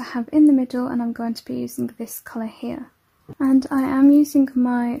going to have in the middle, and I'm going to be using this colour here. And I am using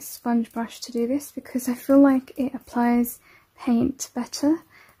my sponge brush to do this because I feel like it applies paint better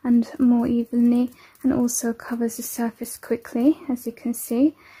and more evenly, and also covers the surface quickly. As you can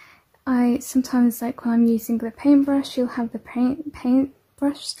see, I sometimes, like when I'm using the paintbrush, you'll have the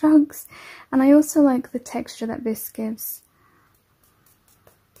paintbrush strokes, and I also like the texture that this gives.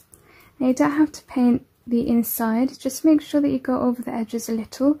 Now you don't have to paint the inside, just make sure that you go over the edges a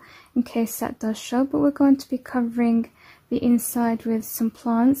little in case that does show, but we're going to be covering the inside with some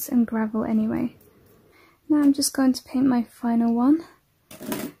plants and gravel anyway. Now I'm just going to paint my final one.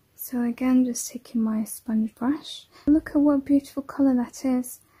 So again, just taking my sponge brush. Look at what beautiful colour that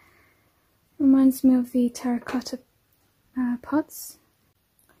is. Reminds me of the terracotta pots.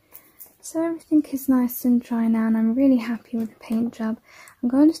 So everything is nice and dry now, and I'm really happy with the paint job. I'm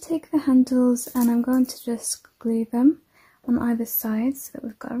going to take the handles and I'm going to just glue them on either side so that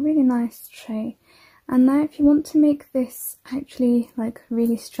we've got a really nice tray. And now if you want to make this actually like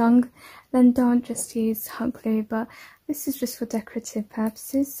really strong, then don't just use hot glue, but this is just for decorative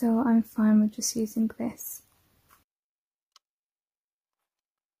purposes, so I'm fine with just using this.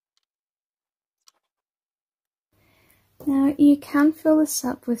 Now you can fill this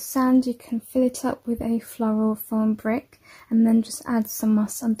up with sand, you can fill it up with a floral foam brick and then just add some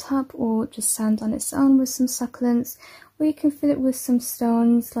moss on top, or just sand on its own with some succulents, or you can fill it with some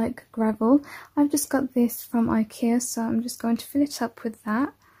stones like gravel. I've just got this from IKEA, so I'm just going to fill it up with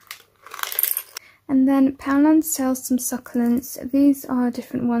that. And then Poundland sells some succulents. These are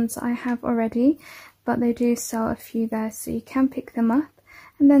different ones I have already, but they do sell a few there, so you can pick them up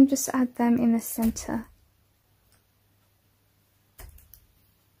and then just add them in the centre.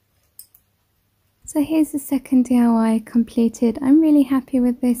 So here's the second DIY completed. I'm really happy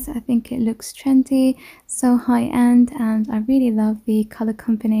with this. I think it looks trendy, so high-end, and I really love the colour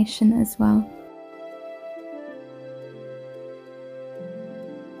combination as well.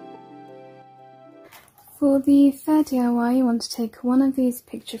 For the third DIY, you want to take one of these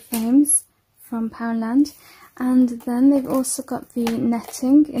picture frames from Poundland, and then they've also got the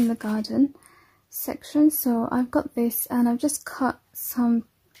netting in the garden section. So I've got this, and I've just cut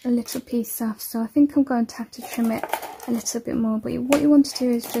a little piece off, so I think I'm going to have to trim it a little bit more. But what you want to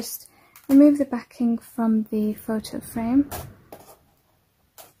do is just remove the backing from the photo frame,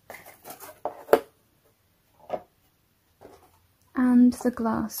 and the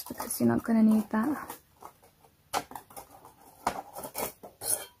glass, because you're not going to need that.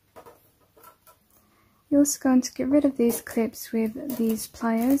 You're also going to get rid of these clips with these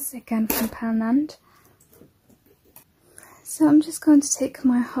pliers, again from Poundland. So I'm just going to take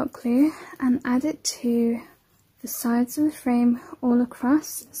my hot glue and add it to the sides of the frame all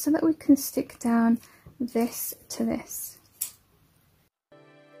across, so that we can stick down this to this.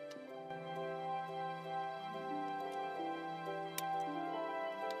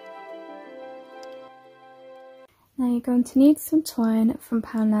 Now you're going to need some twine from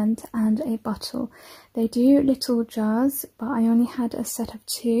Poundland and a bottle. They do little jars, but I only had a set of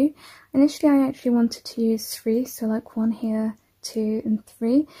 2. Initially I actually wanted to use 3, so like 1 here, 2 and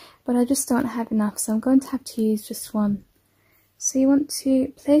 3, but I just don't have enough, so I'm going to have to use just 1. So you want to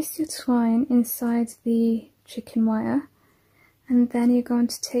place your twine inside the chicken wire, and then you're going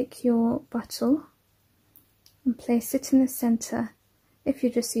to take your bottle and place it in the centre. If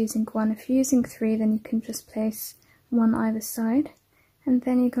you're just using 1, if you're using 3, then you can just place 1 either side, and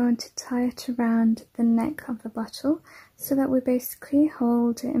then you're going to tie it around the neck of the bottle so that we basically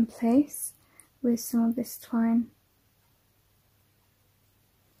hold it in place with some of this twine.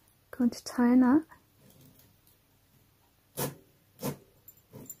 Going to tie a knot. Make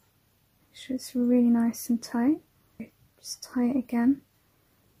sure it's really nice and tight. Just tie it again.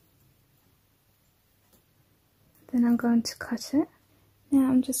 Then I'm going to cut it. Now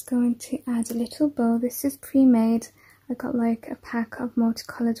I'm just going to add a little bow. This is pre-made. I got like a pack of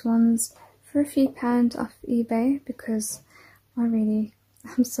multicoloured ones for a few pounds off eBay because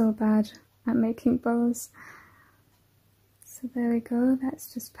I'm so bad at making bows. So there we go,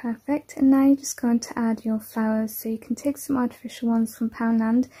 that's just perfect. And now you're just going to add your flowers. So you can take some artificial ones from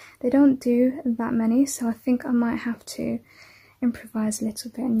Poundland. They don't do that many, so I think I might have to improvise a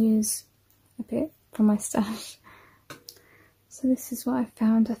little bit and use a bit from my stash. So this is what I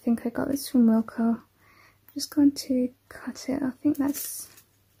found. I think I got this from Wilko. I'm just going to cut it. I think that's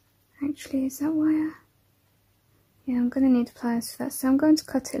actually, is that wire? Yeah, I'm going to need pliers for that. So I'm going to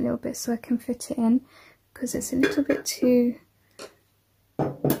cut it a little bit so I can fit it in, because it's a little bit too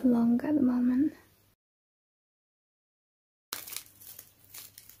long at the moment.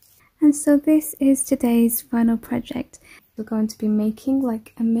 And so this is today's final project. We're going to be making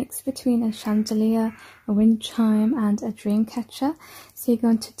like a mix between a chandelier, a wind chime and a dream catcher. So you're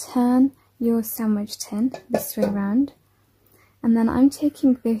going to turn your sandwich tin this way around, and then I'm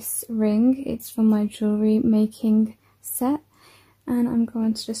taking this ring, it's from my jewellery making set, and I'm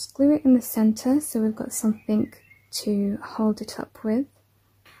going to just glue it in the centre so we've got something to hold it up with.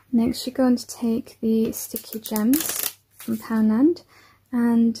 Next you're going to take the sticky gems from Poundland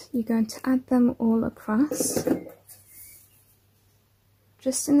and you're going to add them all across,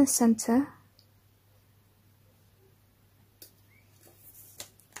 just in the centre.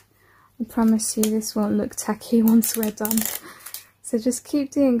 I promise you this won't look tacky once we're done. So just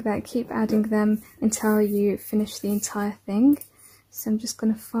keep doing that, keep adding them until you finish the entire thing. So I'm just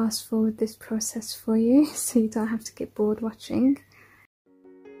going to fast forward this process for you so you don't have to get bored watching.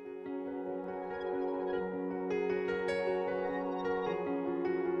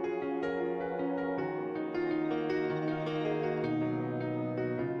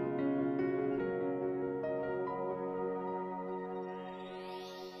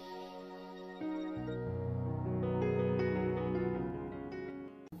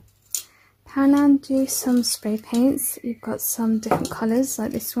 Poundland do some spray paints. You've got some different colours,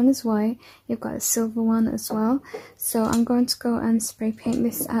 like this one is white, you've got a silver one as well. So I'm going to go and spray paint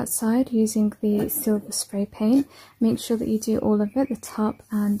this outside using the silver spray paint. Make sure that you do all of it, the top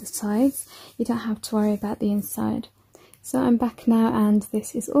and the sides. You don't have to worry about the inside. So I'm back now and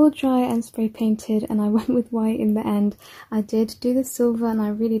this is all dry and spray painted, and I went with white in the end. I did do the silver and I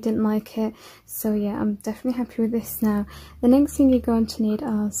really didn't like it, so yeah, I'm definitely happy with this now. The next thing you're going to need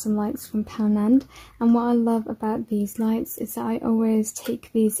are some lights from Poundland, and what I love about these lights is that I always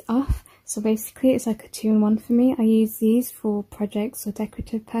take these off. So basically it's like a 2-in-1 for me. I use these for projects or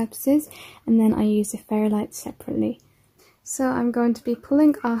decorative purposes, and then I use the fairy lights separately. So I'm going to be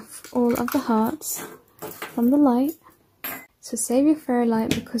pulling off all of the hearts from the light. So save your fairy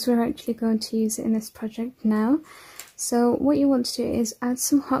light because we're actually going to use it in this project now. So what you want to do is add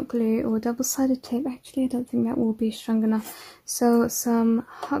some hot glue or double-sided tape. Actually I don't think that will be strong enough. So some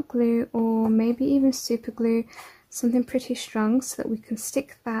hot glue or maybe even super glue, something pretty strong, so that we can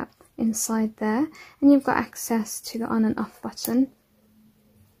stick that inside there, and you've got access to the on and off button.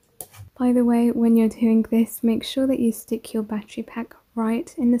 By the way, when you're doing this, make sure that you stick your battery pack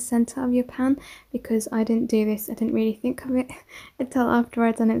right in the center of your pan, because I didn't do this, I didn't really think of it until after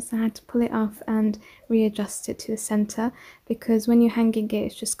I'd done it, so I had to pull it off and readjust it to the center, because when you're hanging it,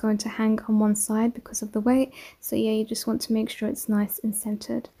 it's just going to hang on one side because of the weight. So yeah, you just want to make sure it's nice and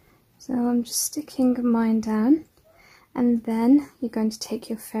centered. So I'm just sticking mine down, and then you're going to take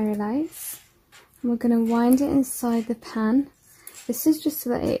your fairy lights and we're going to wind it inside the pan. This is just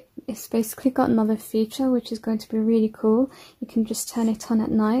so that it's basically got another feature, which is going to be really cool. You can just turn it on at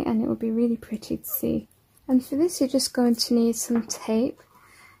night and it will be really pretty to see. And for this you're just going to need some tape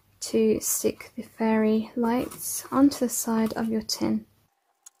to stick the fairy lights onto the side of your tin.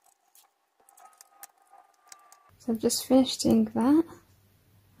 So I've just finished doing that,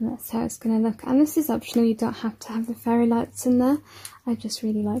 and that's how it's going to look. And this is optional, you don't have to have the fairy lights in there. I just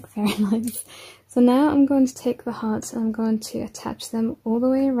really like fairy lights. So now I'm going to take the hearts and I'm going to attach them all the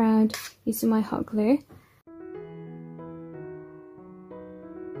way around using my hot glue.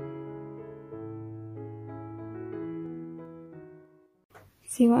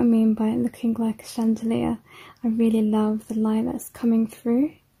 See what I mean by it looking like a chandelier? I really love the light that's coming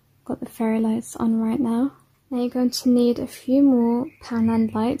through. Got the fairy lights on right now. Now you're going to need a few more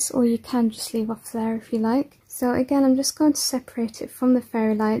Poundland lights, or you can just leave off there if you like. So again, I'm just going to separate it from the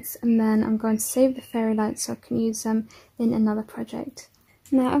fairy lights, and then I'm going to save the fairy lights so I can use them in another project.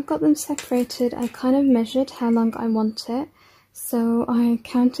 Now I've got them separated. I kind of measured how long I want it. So I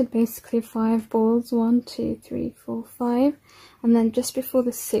counted basically 5 balls, 1, 2, 3, 4, 5, and then just before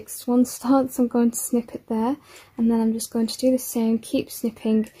the 6th one starts, I'm going to snip it there, and then I'm just going to do the same, keep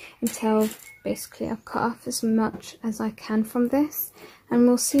snipping until basically I've cut off as much as I can from this, and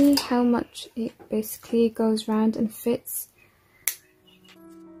we'll see how much it basically goes round and fits.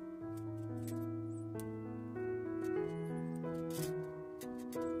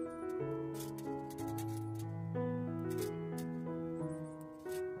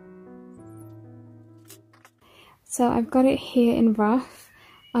 So I've got it here in rough.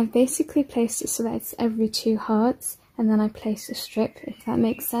 I've basically placed it so that it's every 2 hearts, and then I place a strip, if that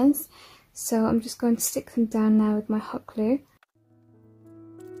makes sense. So I'm just going to stick them down now with my hot glue.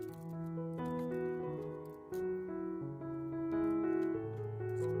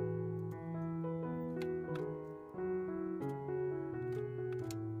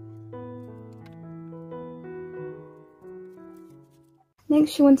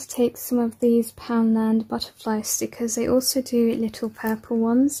 Next you want to take some of these Poundland butterfly stickers. They also do little purple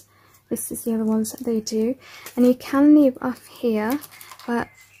ones. This is the other ones that they do. And you can leave off here, but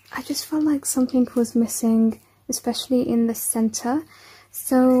I just felt like something was missing, especially in the centre.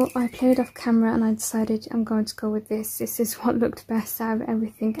 So I played off camera and I decided I'm going to go with this. This is what looked best out of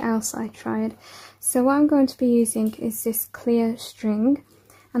everything else I tried. So what I'm going to be using is this clear string,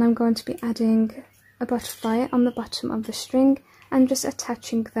 and I'm going to be adding a butterfly on the bottom of the string and just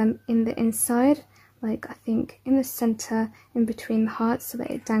attaching them in the inside, like I think in the centre, in between the hearts, so that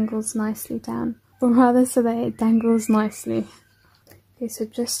it dangles nicely down, or rather so that it dangles nicely. Okay, so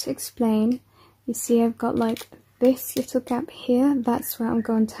just to explain, you see I've got like this little gap here, that's where I'm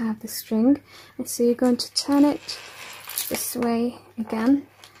going to have the string, and so you're going to turn it this way again,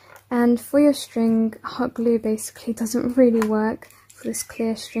 and for your string, hot glue basically doesn't really work for this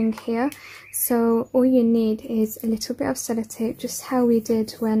clear string here, so all you need is a little bit of sellotape, just how we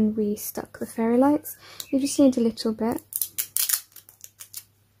did when we stuck the fairy lights. You just need a little bit,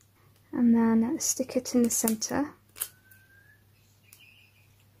 and then stick it in the centre,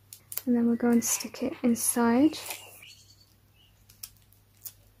 and then we're going to stick it inside.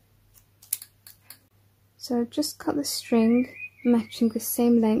 So I've just cut the string matching the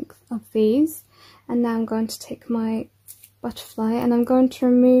same length of these, and now I'm going to take my butterfly and I'm going to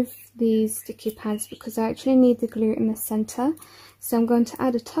remove these sticky pads because I actually need the glue in the centre. So I'm going to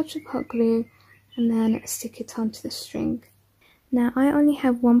add a touch of hot glue and then stick it onto the string. Now I only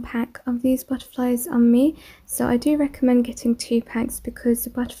have 1 pack of these butterflies on me, so I do recommend getting 2 packs because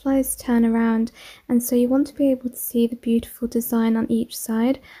the butterflies turn around, and so you want to be able to see the beautiful design on each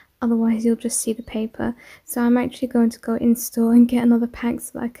side, otherwise you'll just see the paper. So I'm actually going to go in store and get another pack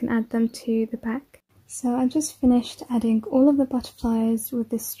so that I can add them to the back. So I just finished adding all of the butterflies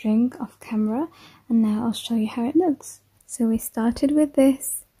with this string off camera, and now I'll show you how it looks. So we started with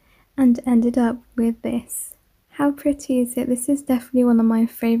this and ended up with this. How pretty is it? This is definitely one of my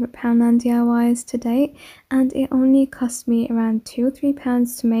favourite Poundland DIYs to date, and it only cost me around £2 or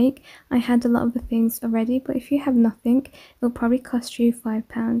 £3 to make. I had a lot of the things already, but if you have nothing, it'll probably cost you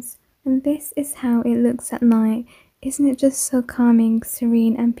 £5. And this is how it looks at night. Isn't it just so calming,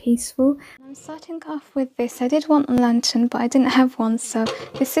 serene and peaceful? I'm starting off with this. I did want a lantern, but I didn't have one, so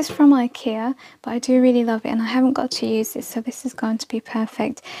this is from IKEA, but I do really love it and I haven't got to use it, so this is going to be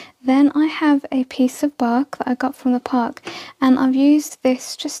perfect. Then I have a piece of bark that I got from the park, and I've used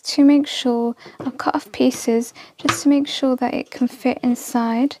this just to make sure, I've cut off pieces just to make sure that it can fit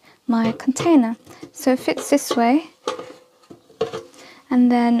inside my container. So it fits this way. And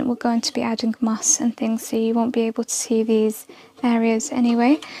then we're going to be adding moss and things, so you won't be able to see these areas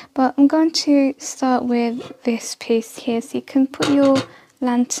anyway. But I'm going to start with this piece here, so you can put your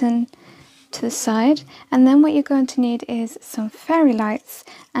lantern to the side. And then what you're going to need is some fairy lights,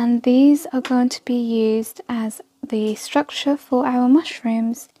 and these are going to be used as the structure for our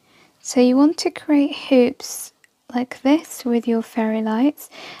mushrooms. So you want to create hoops like this with your fairy lights,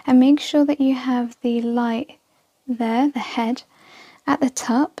 and make sure that you have the light there, the head, at the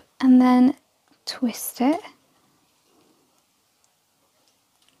top, and then twist it.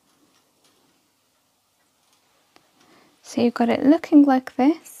 So you've got it looking like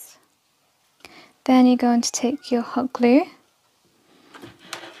this. Then you're going to take your hot glue,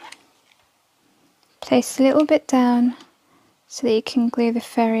 place a little bit down so that you can glue the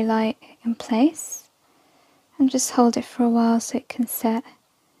fairy light in place, and just hold it for a while so it can set.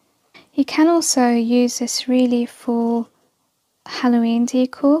 You can also use this really for Halloween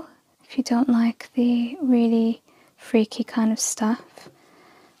decor if you don't like the really freaky kind of stuff.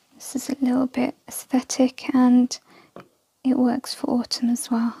 This is a little bit aesthetic and it works for autumn as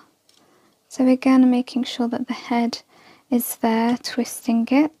well. So again, I'm making sure that the head is there, twisting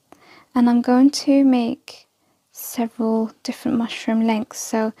it, and I'm going to make several different mushroom lengths.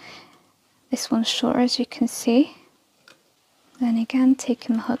 So this one's shorter, as you can see. Then again,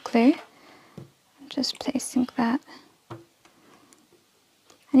 taking the hot glue and just placing that.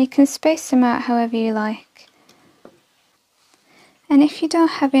 And you can space them out however you like. And if you don't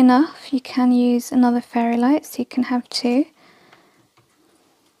have enough, you can use another fairy light, so you can have 2.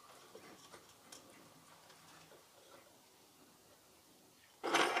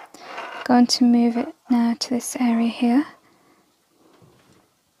 going to move it now to this area here.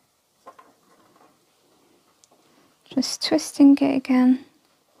 Just twisting it again.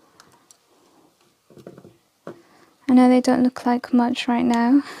 I know they don't look like much right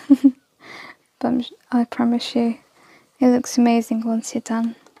now, but I promise you, it looks amazing once you're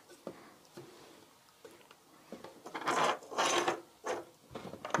done.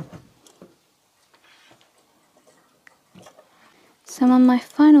 So I'm on my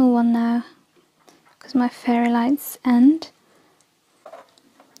final one now, because my fairy lights end. I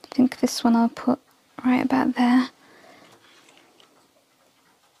think this one I'll put right about there.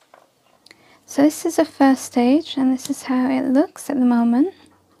 So this is the first stage, and this is how it looks at the moment.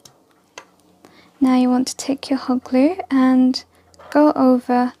 Now you want to take your hot glue and go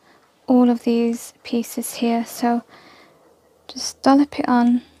over all of these pieces here. So just dollop it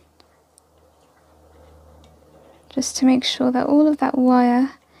on, just to make sure that all of that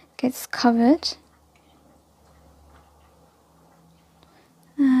wire gets covered.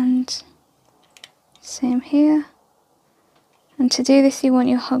 And same here. And to do this, you want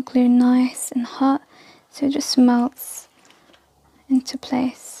your hot glue nice and hot, so it just melts into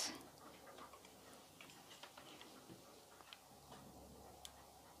place.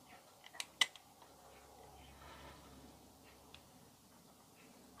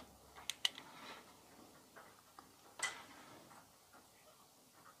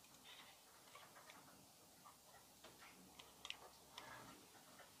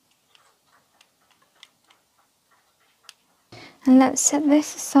 And let's set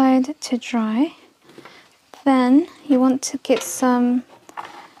this aside to dry. Then you want to get some,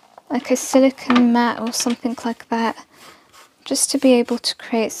 like a silicone mat or something like that, just to be able to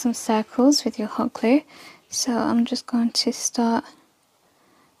create some circles with your hot glue. So I'm just going to start,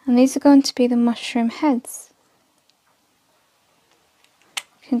 and these are going to be the mushroom heads.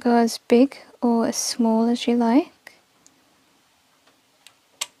 You can go as big or as small as you like.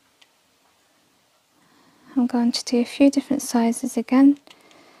 I'm going to do a few different sizes again.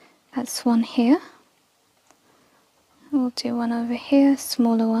 That's one here. We'll do one over here,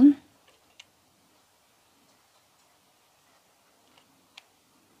 smaller one.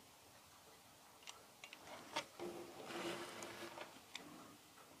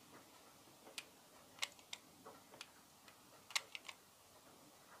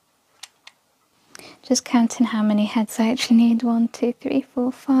 Just counting how many heads I actually need. 1, 2, 3,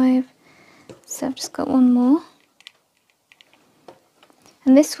 4, 5. So I've just got one more.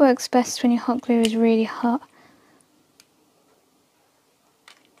 And this works best when your hot glue is really hot.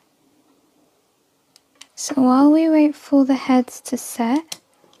 So while we wait for the heads to set,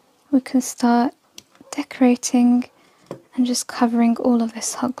 we can start decorating and just covering all of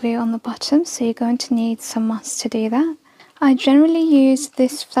this hot glue on the bottom. So you're going to need some moss to do that. I generally use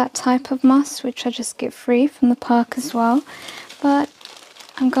this flat type of moss, which I just get free from the park as well. But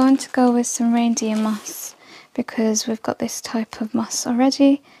I'm going to go with some reindeer moss, because we've got this type of moss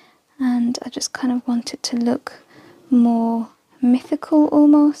already, and I just kind of want it to look more mythical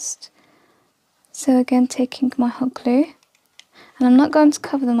almost. So again, taking my hot glue, and I'm not going to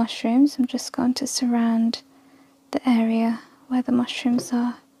cover the mushrooms, I'm just going to surround the area where the mushrooms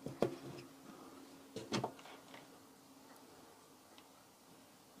are.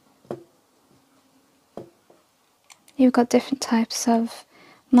 You've got different types of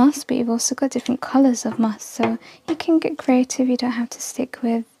moss, but you've also got different colours of moss, so you can get creative. You don't have to stick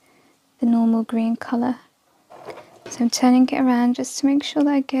with the normal green colour. So I'm turning it around just to make sure that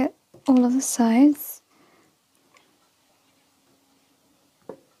I get all of the sides.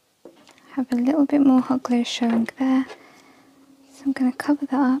 Have a little bit more hot glue showing there, so I'm going to cover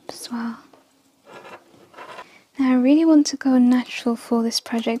that up as well. Now I really want to go natural for this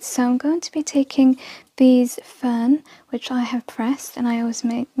project, so I'm going to be taking these fern, which I have pressed, and I always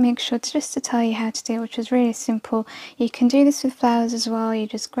make sure just to tell you how to do it, which is really simple. You can do this with flowers as well. You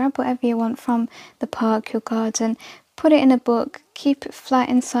just grab whatever you want from the park, your garden, put it in a book, keep it flat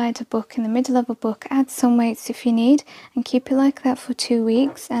inside a book, in the middle of a book, add some weights if you need, and keep it like that for 2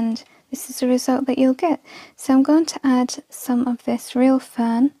 weeks, and this is the result that you'll get. So I'm going to add some of this real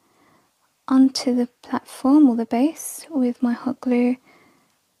fern onto the platform or the base with my hot glue.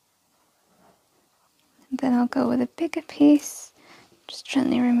 And then I'll go with a bigger piece, just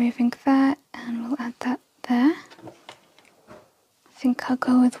gently removing that, and we'll add that there. I think I'll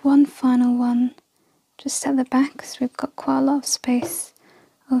go with one final one just at the back, because we've got quite a lot of space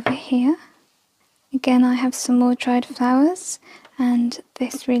over here. Again, I have some more dried flowers, and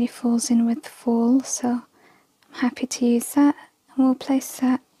this really falls in with the fall, so I'm happy to use that, and we'll place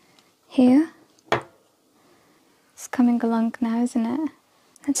that here. It's coming along now, isn't it?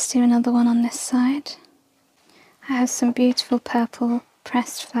 Let's do another one on this side. I have some beautiful purple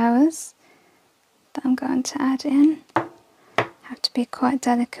pressed flowers that I'm going to add in. Have to be quite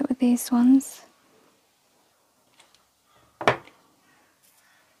delicate with these ones.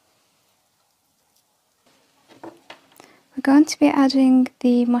 We're going to be adding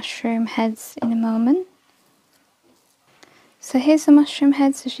the mushroom heads in a moment. So here's the mushroom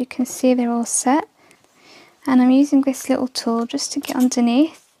heads. As you can see, they're all set. And I'm using this little tool just to get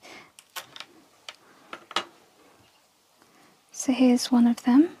underneath. So here's one of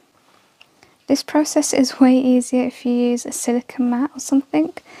them. This process is way easier if you use a silicone mat or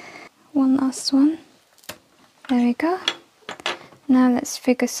something. One last one. There we go. Now let's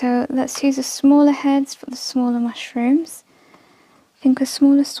let's use the smaller heads for the smaller mushrooms. I think the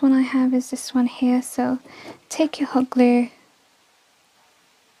smallest one I have is this one here, so take your hot glue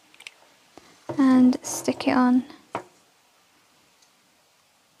and stick it on.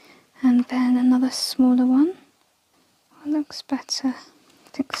 And then another smaller one. What looks better? I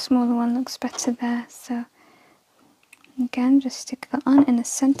think the smaller one looks better there, so again just stick that on in the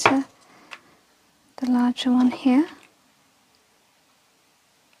center. The larger one here.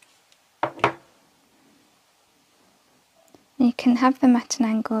 You can have them at an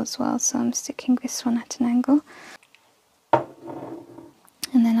angle as well, so I'm sticking this one at an angle.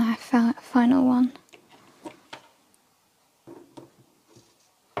 And then I have a final one.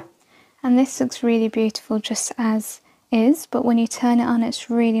 And this looks really beautiful just as is, but when you turn it on it's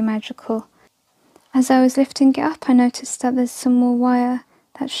really magical. As I was lifting it up I noticed that there's some more wire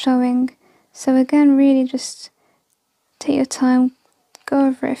that's showing. So again, really just take your time, go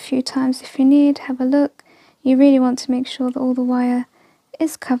over it a few times if you need, have a look. You really want to make sure that all the wire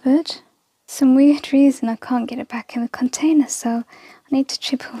is covered. For some weird reason I can't get it back in the container, so I need to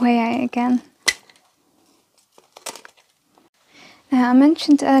chip away at it again. Now I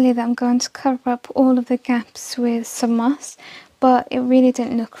mentioned earlier that I'm going to cover up all of the gaps with some moss, but it really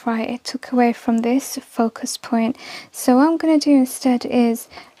didn't look right. It took away from this focus point. So what I'm going to do instead is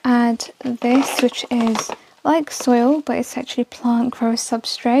add this, which is like soil, but it's actually plant growth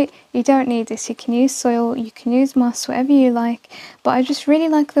substrate. You don't need this, you can use soil, you can use moss, whatever you like, but I just really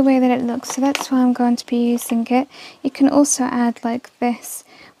like the way that it looks, so that's why I'm going to be using it. You can also add like this,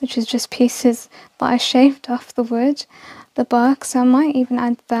 which is just pieces that I shaved off the wood, the bark, so I might even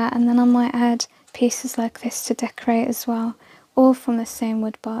add that, and then I might add pieces like this to decorate as well, all from the same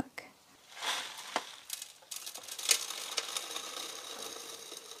wood bark.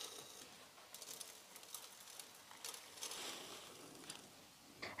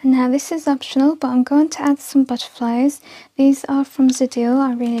 And now this is optional, but I'm going to add some butterflies. These are from Zadil.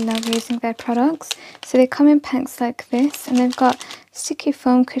 I really love using their products. So they come in packs like this, and they've got sticky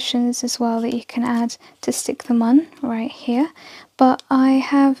foam cushions as well that you can add to stick them on right here. But I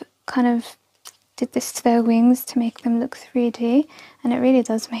have kind of did this to their wings to make them look 3D, and it really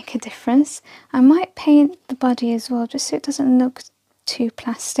does make a difference. I might paint the body as well just so it doesn't look too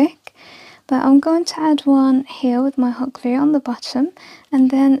plastic. But I'm going to add one here with my hot glue on the bottom,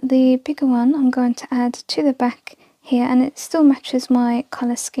 and then the bigger one I'm going to add to the back here, and it still matches my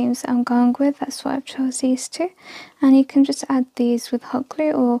colour schemes that I'm going with. That's why I've chose these two, and you can just add these with hot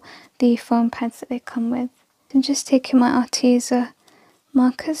glue or the foam pads that they come with. I'm just taking my Arteza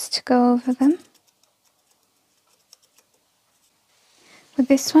markers to go over them. With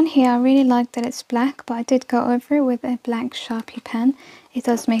this one here, I really like that it's black, but I did go over it with a black Sharpie pen. It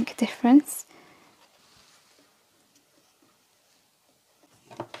does make a difference.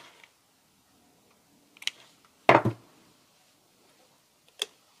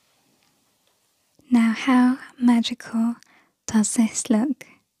 Now, how magical does this look?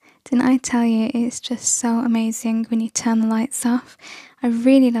 Didn't I tell you it's just so amazing when you turn the lights off? I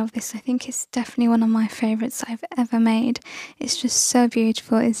really love this. I think it's definitely one of my favourites I've ever made. It's just so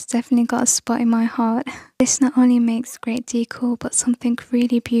beautiful. It's definitely got a spot in my heart. This not only makes great decor, but something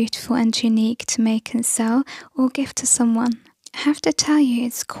really beautiful and unique to make and sell or gift to someone. I have to tell you,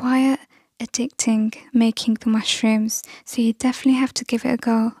 it's quite addicting making the mushrooms, so you definitely have to give it a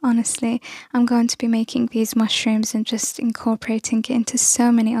go. Honestly, I'm going to be making these mushrooms and just incorporating it into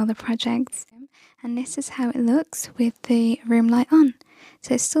so many other projects. And this is how it looks with the room light on,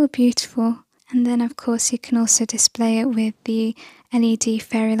 so it's still beautiful. And then of course you can also display it with the LED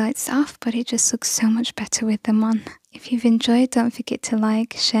fairy lights off, but it just looks so much better with them on. If you've enjoyed, don't forget to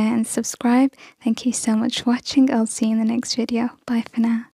like, share and subscribe. Thank you so much for watching. I'll see you in the next video. Bye for now.